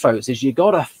then, folks, is you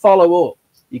got to follow up.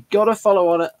 You got to follow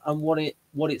on it and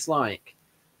what it's like,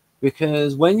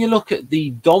 because when you look at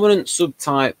the dominant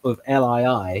subtype of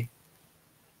LII,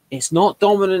 it's not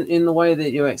dominant in the way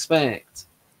that you expect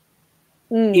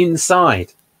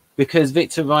inside, because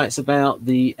Victor writes about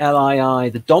the LII,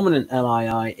 the dominant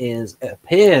LII it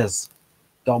appears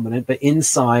dominant, but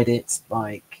inside it's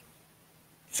like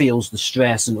feels the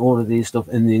stress and all of these stuff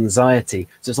and the anxiety.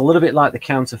 So it's a little bit like the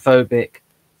counterphobic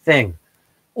thing.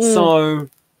 So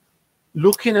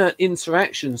looking at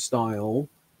interaction style,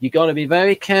 you got to be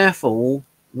very careful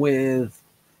with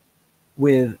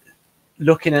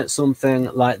looking at something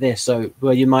like this. So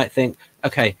where you might think,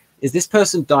 okay, is this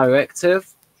person directive,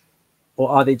 or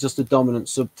are they just a dominant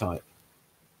subtype?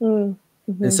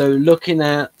 And so looking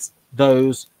at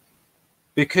those,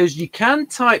 because you can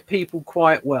type people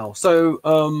quite well. So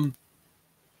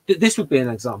this would be an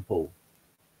example.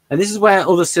 And this is where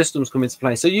other systems come into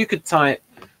play. So you could type,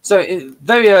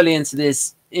 very early into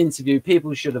this interview,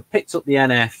 people should have picked up the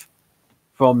NF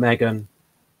from Meghan.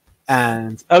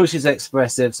 And she's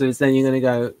expressive. So then you're going to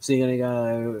go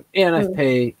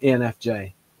ENFP,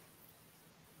 ENFJ.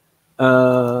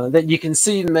 That you can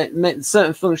see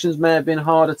certain functions may have been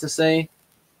harder to see.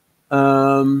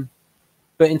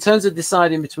 But in terms of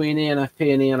deciding between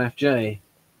ENFP and ENFJ,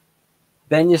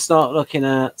 then you start looking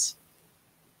at...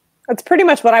 That's pretty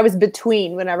much what I was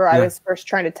between whenever I was first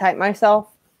trying to type myself.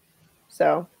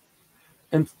 So...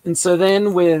 And so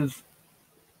then with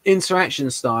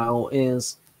interaction style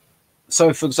is...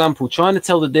 So, for example, trying to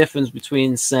tell the difference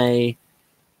between, say,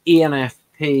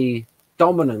 ENFP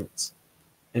dominant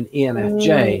and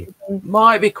ENFJ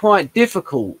might be quite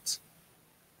difficult.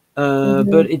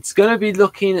 But it's going to be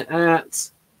looking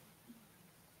at,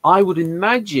 I would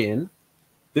imagine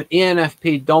that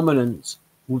ENFP dominant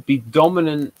would be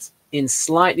dominant in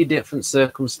slightly different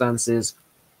circumstances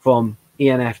from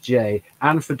ENFJ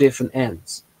and for different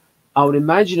ends. I would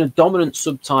imagine a dominant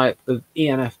subtype of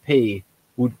ENFP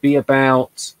would be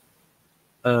about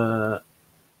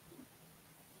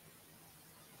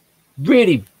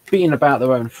really being about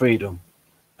their own freedom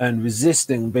and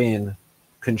resisting being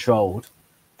controlled.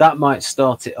 That might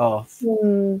start it off.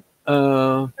 And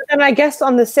I guess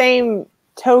on the same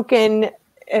token,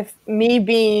 if me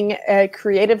being a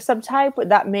creative subtype, would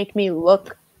that make me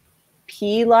look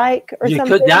P-like or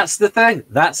something? That's the thing.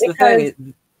 That's the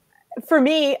thing. For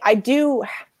me, I do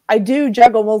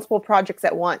juggle multiple projects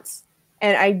at once.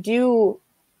 And I do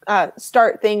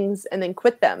start things and then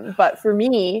quit them. But for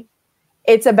me,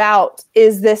 it's about,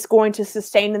 is this going to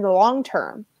sustain in the long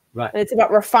term? Right. And it's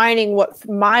about refining what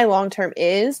my long term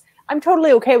is. I'm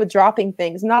totally okay with dropping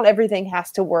things. Not everything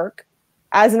has to work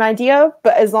as an idea,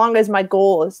 but as long as my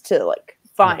goal is to like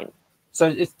find.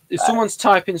 So if someone's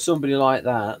typing somebody like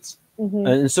that,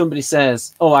 and somebody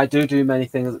says, "Oh, I do many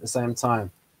things at the same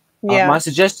time," my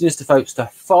suggestion is to folks to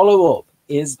follow up.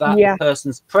 Is that the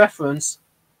person's preference,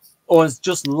 or is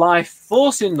just life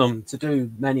forcing them to do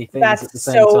many things at the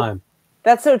same time?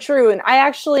 That's so true. And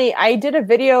I did a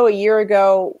video a year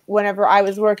ago whenever I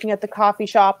was working at the coffee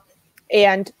shop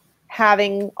and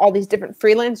having all these different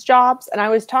freelance jobs. And I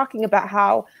was talking about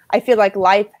how I feel like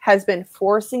life has been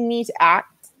forcing me to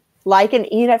act like an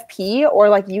ENFP or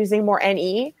like using more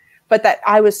NE, but that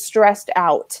I was stressed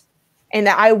out and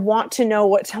that I want to know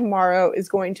what tomorrow is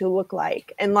going to look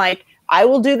like. And like, I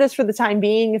will do this for the time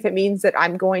being if it means that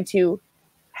I'm going to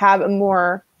have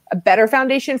a better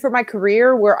foundation for my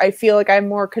career where I feel like I have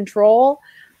more control.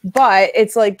 But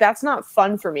it's like, that's not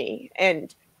fun for me.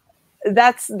 And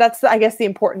that's I guess the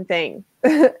important thing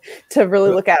to really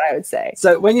look at, I would say.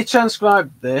 So when you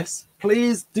transcribe this,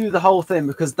 please do the whole thing,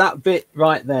 because that bit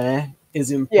right there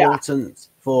is important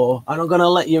for, and I'm going to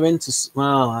let you into,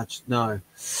 well, no.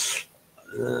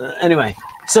 Anyway,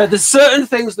 so there's certain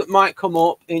things that might come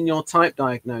up in your type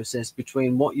diagnosis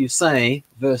between what you say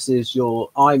versus your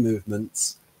eye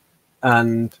movements,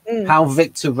 and how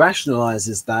Victor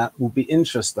rationalizes that will be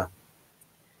interesting.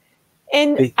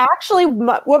 And actually,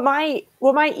 what my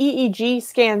EEG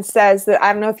scan says, that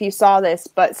I don't know if you saw this,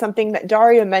 but something that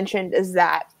Dario mentioned is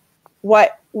that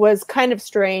what was kind of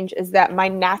strange is that my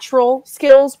natural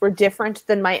skills were different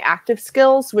than my active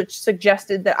skills, which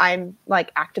suggested that I'm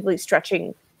like actively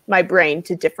stretching my brain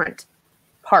to different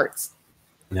parts.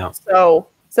 No.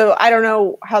 So I don't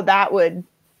know how that would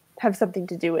have something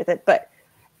to do with it, but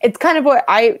it's kind of what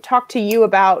I talked to you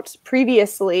about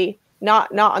previously,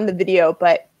 not on the video,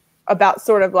 but about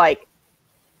sort of like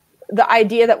the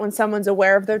idea that when someone's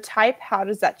aware of their type, how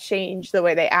does that change the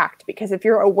way they act? Because if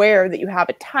you're aware that you have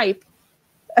a type,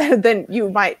 then you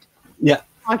might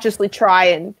consciously try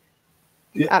and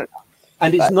I don't know.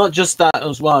 And it's not just that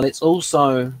as well. It's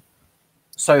also,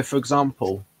 so for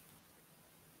example,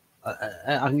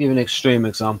 I can give an extreme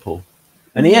example.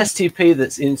 An ESTP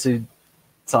that's into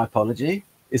typology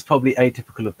is probably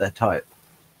atypical of their type.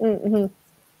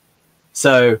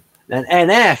 So an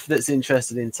NF that's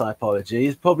interested in typology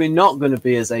is probably not going to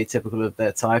be as atypical of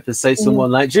their type as, say, someone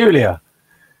like Julia,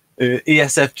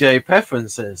 ESFJ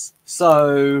preferences.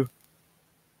 So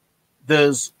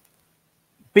there's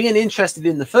being interested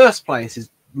in the first place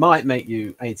might make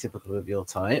you atypical of your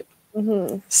type.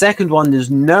 Second one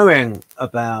is knowing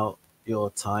about your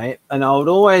type. And I would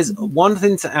always, one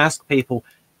thing to ask people,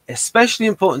 especially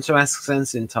important to ask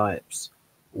sensing types,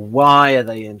 why are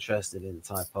they interested in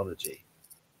typology?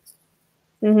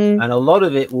 And a lot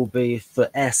of it will be for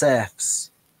SFs.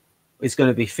 it's going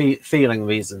to be feeling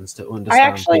reasons to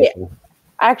understand people.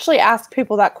 I actually ask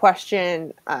people that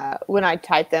question when I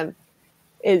type them,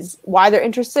 is why they're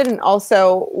interested, and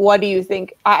also what do you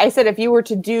think? I said if you were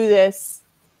to do this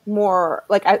more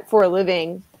like for a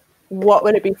living, what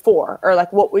would it be for, or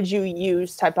like what would you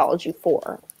use typology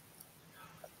for?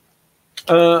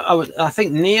 I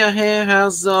think Nia here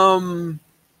has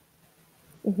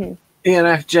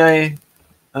ENFJ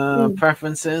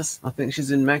preferences. I think she's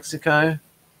in Mexico.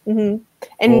 And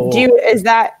do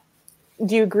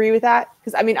you agree with that?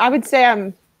 Because I mean, I would say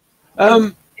I'm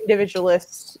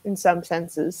individualist in some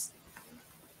senses.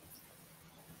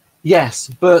 Yes,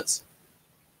 but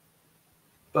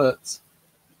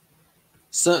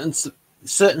certain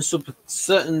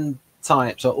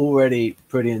types are already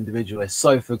pretty individualist.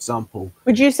 So, for example,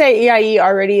 would you say EIE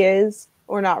already is,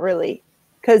 or not really?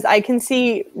 Because I can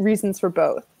see reasons for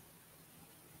both.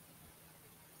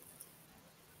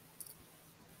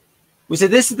 We say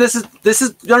this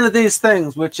is one of these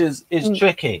things which is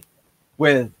tricky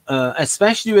with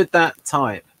especially with that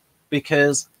type,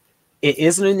 because it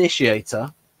is an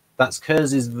initiator. That's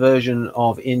Kersey's version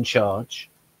of in charge.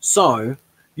 So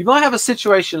you might have a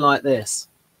situation like this.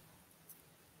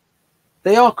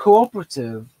 They are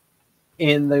cooperative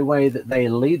in the way that they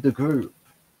lead the group,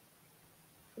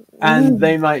 and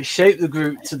they might shape the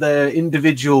group to their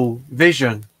individual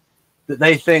vision that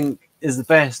they think is the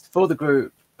best for the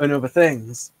group and other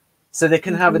things. So they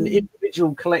can have an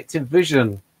individual collective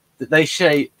vision that they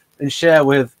shape and share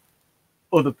with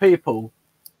other people.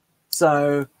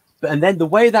 So, and then the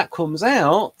way that comes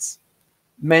out,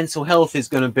 mental health is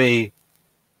going to be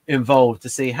involved to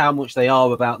see how much they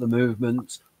are about the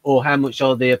movement, or how much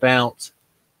are they about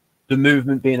the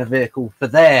movement being a vehicle for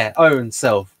their own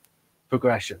self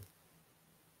progression.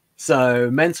 So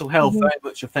mental health very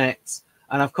much affects,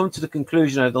 and I've come to the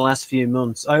conclusion over the last few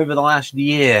months, over the last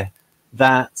year,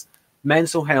 that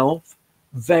mental health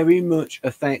very much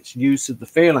affects use of the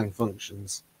feeling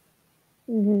functions.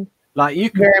 Like you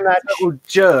could have a little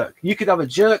jerk. You could have a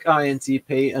jerk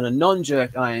INTP and a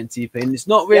non-jerk INTP, and it's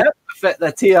not really affect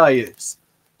their TI use.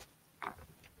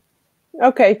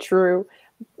 Okay, true.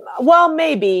 Well,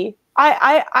 maybe.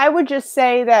 I would just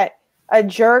say that a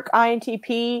jerk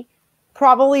INTP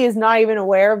probably is not even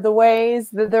aware of the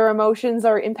ways that their emotions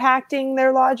are impacting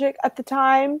their logic at the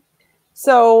time.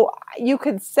 So you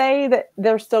could say that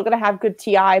they're still going to have good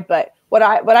TI, but what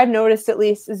I've noticed at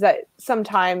least is that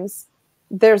sometimes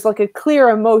there's like a clear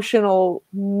emotional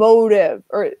motive,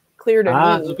 or clear to me,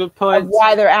 that's a good point, of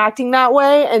why they're acting that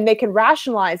way, and they can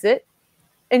rationalize it.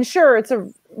 And sure, it's a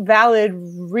valid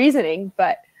reasoning,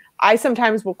 but I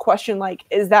sometimes will question, like,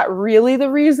 is that really the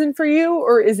reason for you,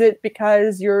 or is it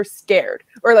because you're scared,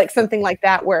 or like something like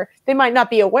that, where they might not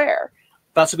be aware.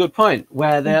 That's a good point,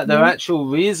 where their actual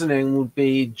reasoning would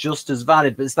be just as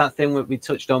valid, but it's that thing that we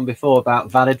touched on before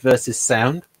about valid versus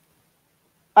sound.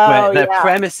 Where their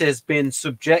premises being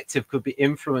subjective could be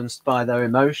influenced by their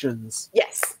emotions.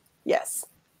 Yes, yes.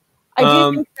 I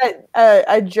do think that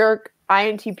a jerk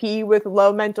INTP with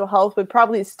low mental health would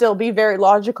probably still be very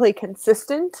logically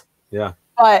consistent. Yeah.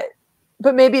 But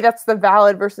maybe that's the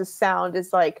valid versus sound,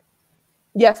 is like,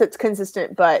 yes, it's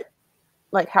consistent, but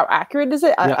like how accurate is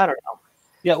it? I don't know.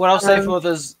 Yeah, what I'll say for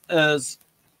others is,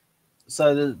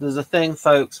 so there's a thing,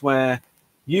 folks, where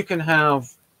you can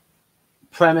have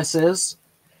premises,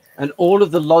 and all of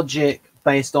the logic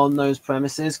based on those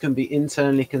premises can be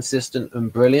internally consistent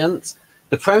and brilliant.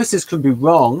 The premises can be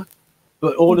wrong,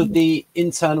 but all of the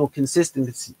internal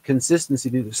consistency.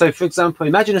 So, for example,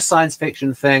 imagine a science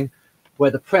fiction thing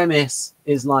where the premise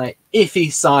is like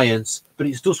iffy science, but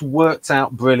it's just worked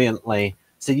out brilliantly.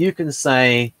 So you can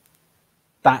say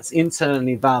that's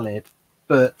internally valid,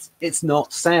 but it's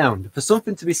not sound. For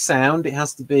something to be sound, it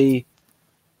has to be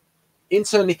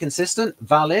internally consistent,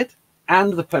 valid,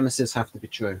 and the premises have to be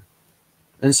true.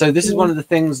 And so this is one of the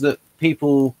things that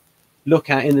people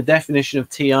look at in the definition of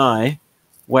TI,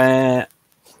 where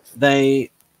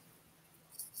they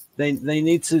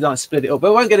need to like split it up. But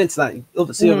I won't get into that.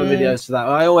 You'll see other videos for that.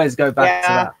 I always go back to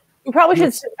that. We probably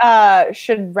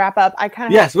should wrap up. I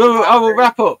kind of I will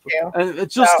wrap up. And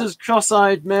just as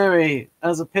cross-eyed Mary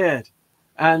has appeared,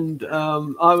 and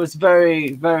I was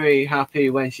very, very happy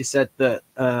when she said that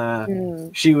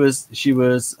she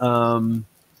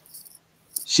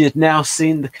had now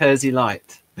seen the Kersey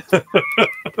light.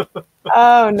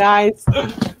 Oh, nice.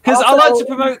 Because I like to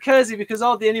promote Kersey because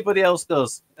hardly anybody else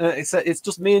does. It's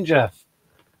just me and Jeff.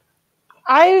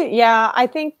 I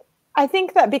think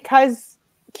that because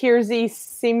Kersey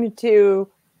seemed to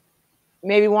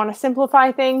maybe want to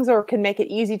simplify things, or can make it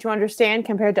easy to understand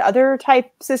compared to other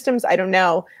type systems. I don't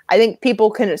know. I think people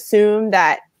can assume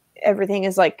that everything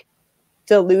is like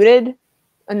diluted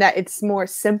and that it's more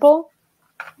simple.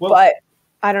 Well, but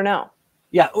I don't know.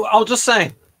 Yeah, I'll just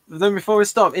say, then before we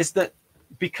stop, is that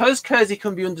because Kersey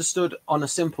can be understood on a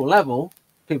simple level,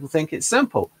 people think it's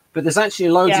simple. But there's actually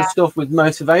loads of stuff with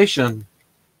motivation.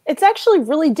 It's actually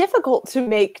really difficult to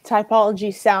make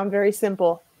typology sound very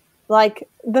simple. Like,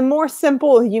 the more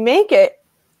simple you make it,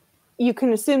 you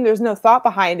can assume there's no thought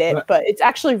behind it, but it's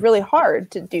actually really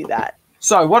hard to do that.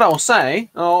 So what I'll say,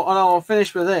 and I'll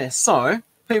finish with this. So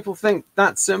people think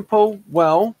that's simple.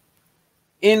 Well,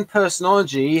 in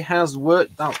personology, he has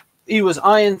worked out. He was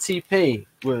INTP,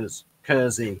 was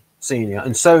Kersey Senior,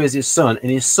 and so is his son.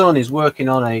 And his son is working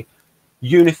on a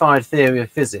unified theory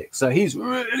of physics. So he's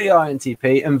really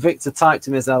INTP, and Victor typed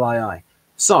him as LII.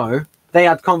 So they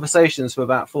had conversations for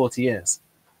about 40 years.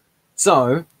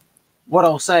 So what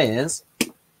I'll say is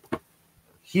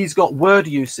he's got word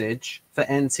usage for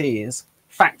NTs,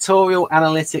 factorial,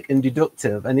 analytic, and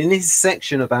deductive. And in his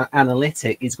section about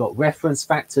analytic, he's got reference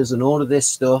factors and all of this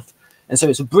stuff. And so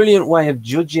it's a brilliant way of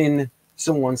judging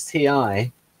someone's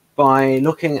TI by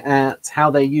looking at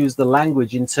how they use the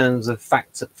language in terms of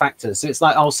factors. So it's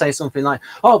like, I'll say something like,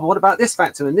 oh, but what about this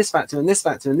factor and this factor and this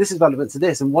factor, and this is relevant to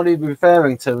this, and what are you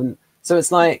referring to? And so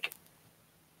it's like,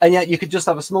 and yet you could just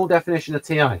have a small definition of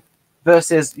TI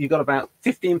versus you've got about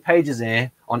 15 pages here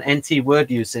on NT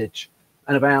word usage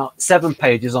and about 7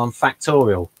 pages on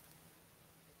factorial.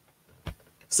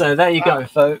 So there you go,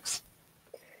 folks.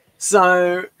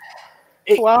 So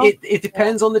it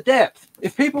depends on the depth.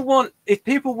 If people want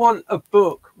a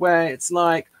book where it's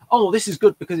like, oh, this is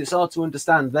good because it's hard to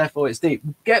understand, therefore it's deep,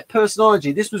 get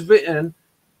Personology. This was written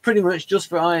pretty much just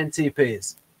for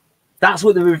INTPs. That's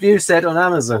what the review said on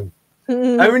Amazon.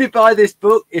 Only buy this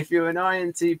book if you're an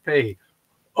INTP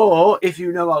or if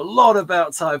you know a lot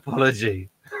about typology.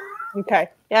 Okay.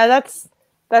 Yeah,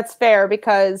 that's fair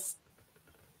because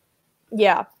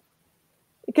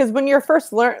because when you're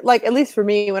first like, at least for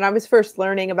me, when I was first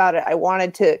learning about it, I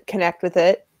wanted to connect with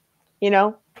it, you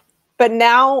know, but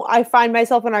now I find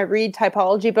myself when I read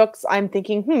typology books, I'm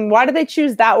thinking, why did they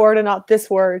choose that word and not this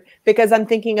word? Because I'm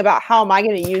thinking about how am I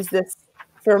going to use this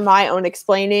for my own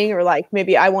explaining, or like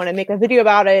maybe I want to make a video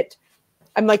about it.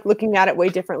 I'm like looking at it way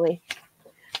differently.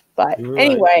 But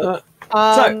anyway,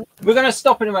 so we're going to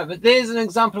stop in a moment. But there's an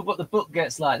example of what the book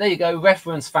gets like. There you go,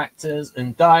 reference factors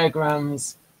and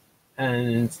diagrams,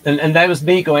 and there was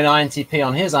me going INTP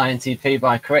on his INTP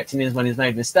by correcting him when he's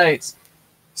made mistakes.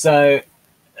 So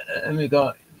and we've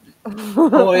got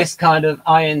all this kind of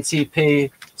INTP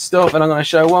stuff, and I'm going to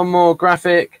show one more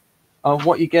graphic of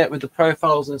what you get with the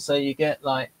profiles. And so you get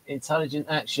like intelligent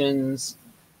actions,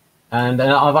 and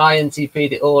I've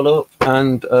INTP'd it all up,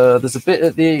 and there's a bit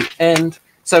at the end.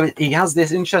 So he has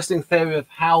this interesting theory of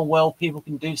how well people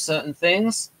can do certain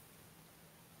things.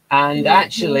 And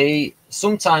actually,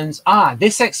 sometimes,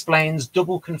 this explains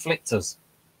double conflictors.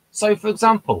 So, for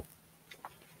example,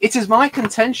 it is my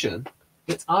contention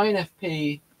that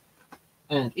INFP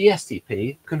and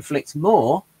ESTP conflict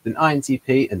more than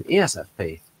INTP and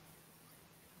ESFP.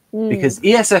 Because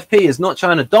ESFP is not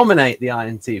trying to dominate the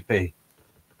INTP.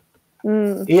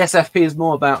 ESFP is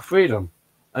more about freedom.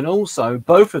 And also,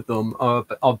 both of them are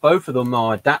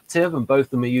adaptive, and both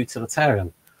of them are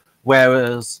utilitarian.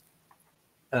 Whereas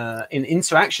in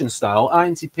interaction style,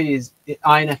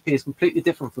 INFP is completely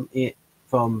different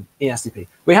from ESTP.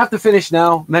 We have to finish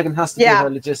now. Meghan has to do her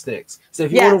logistics. So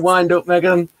if you want to wind up,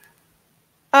 Meghan.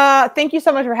 Thank you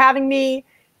so much for having me.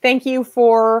 Thank you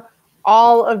for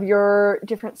all of your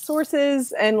different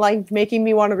sources and like making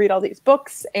me want to read all these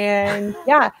books. And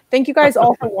thank you guys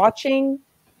all for watching.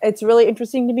 It's really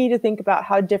interesting to me to think about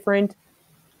how different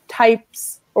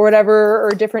types or whatever,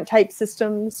 or different type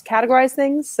systems categorize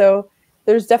things. So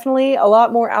there's definitely a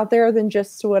lot more out there than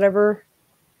just whatever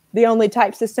the only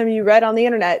type system you read on the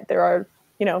internet. There are,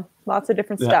 lots of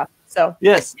different stuff. So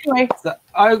anyway, so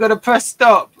I'm going to press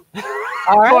stop.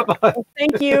 All right. Well,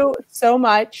 thank you so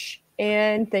much.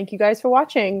 And thank you guys for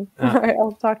watching. All right.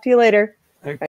 I'll talk to you later.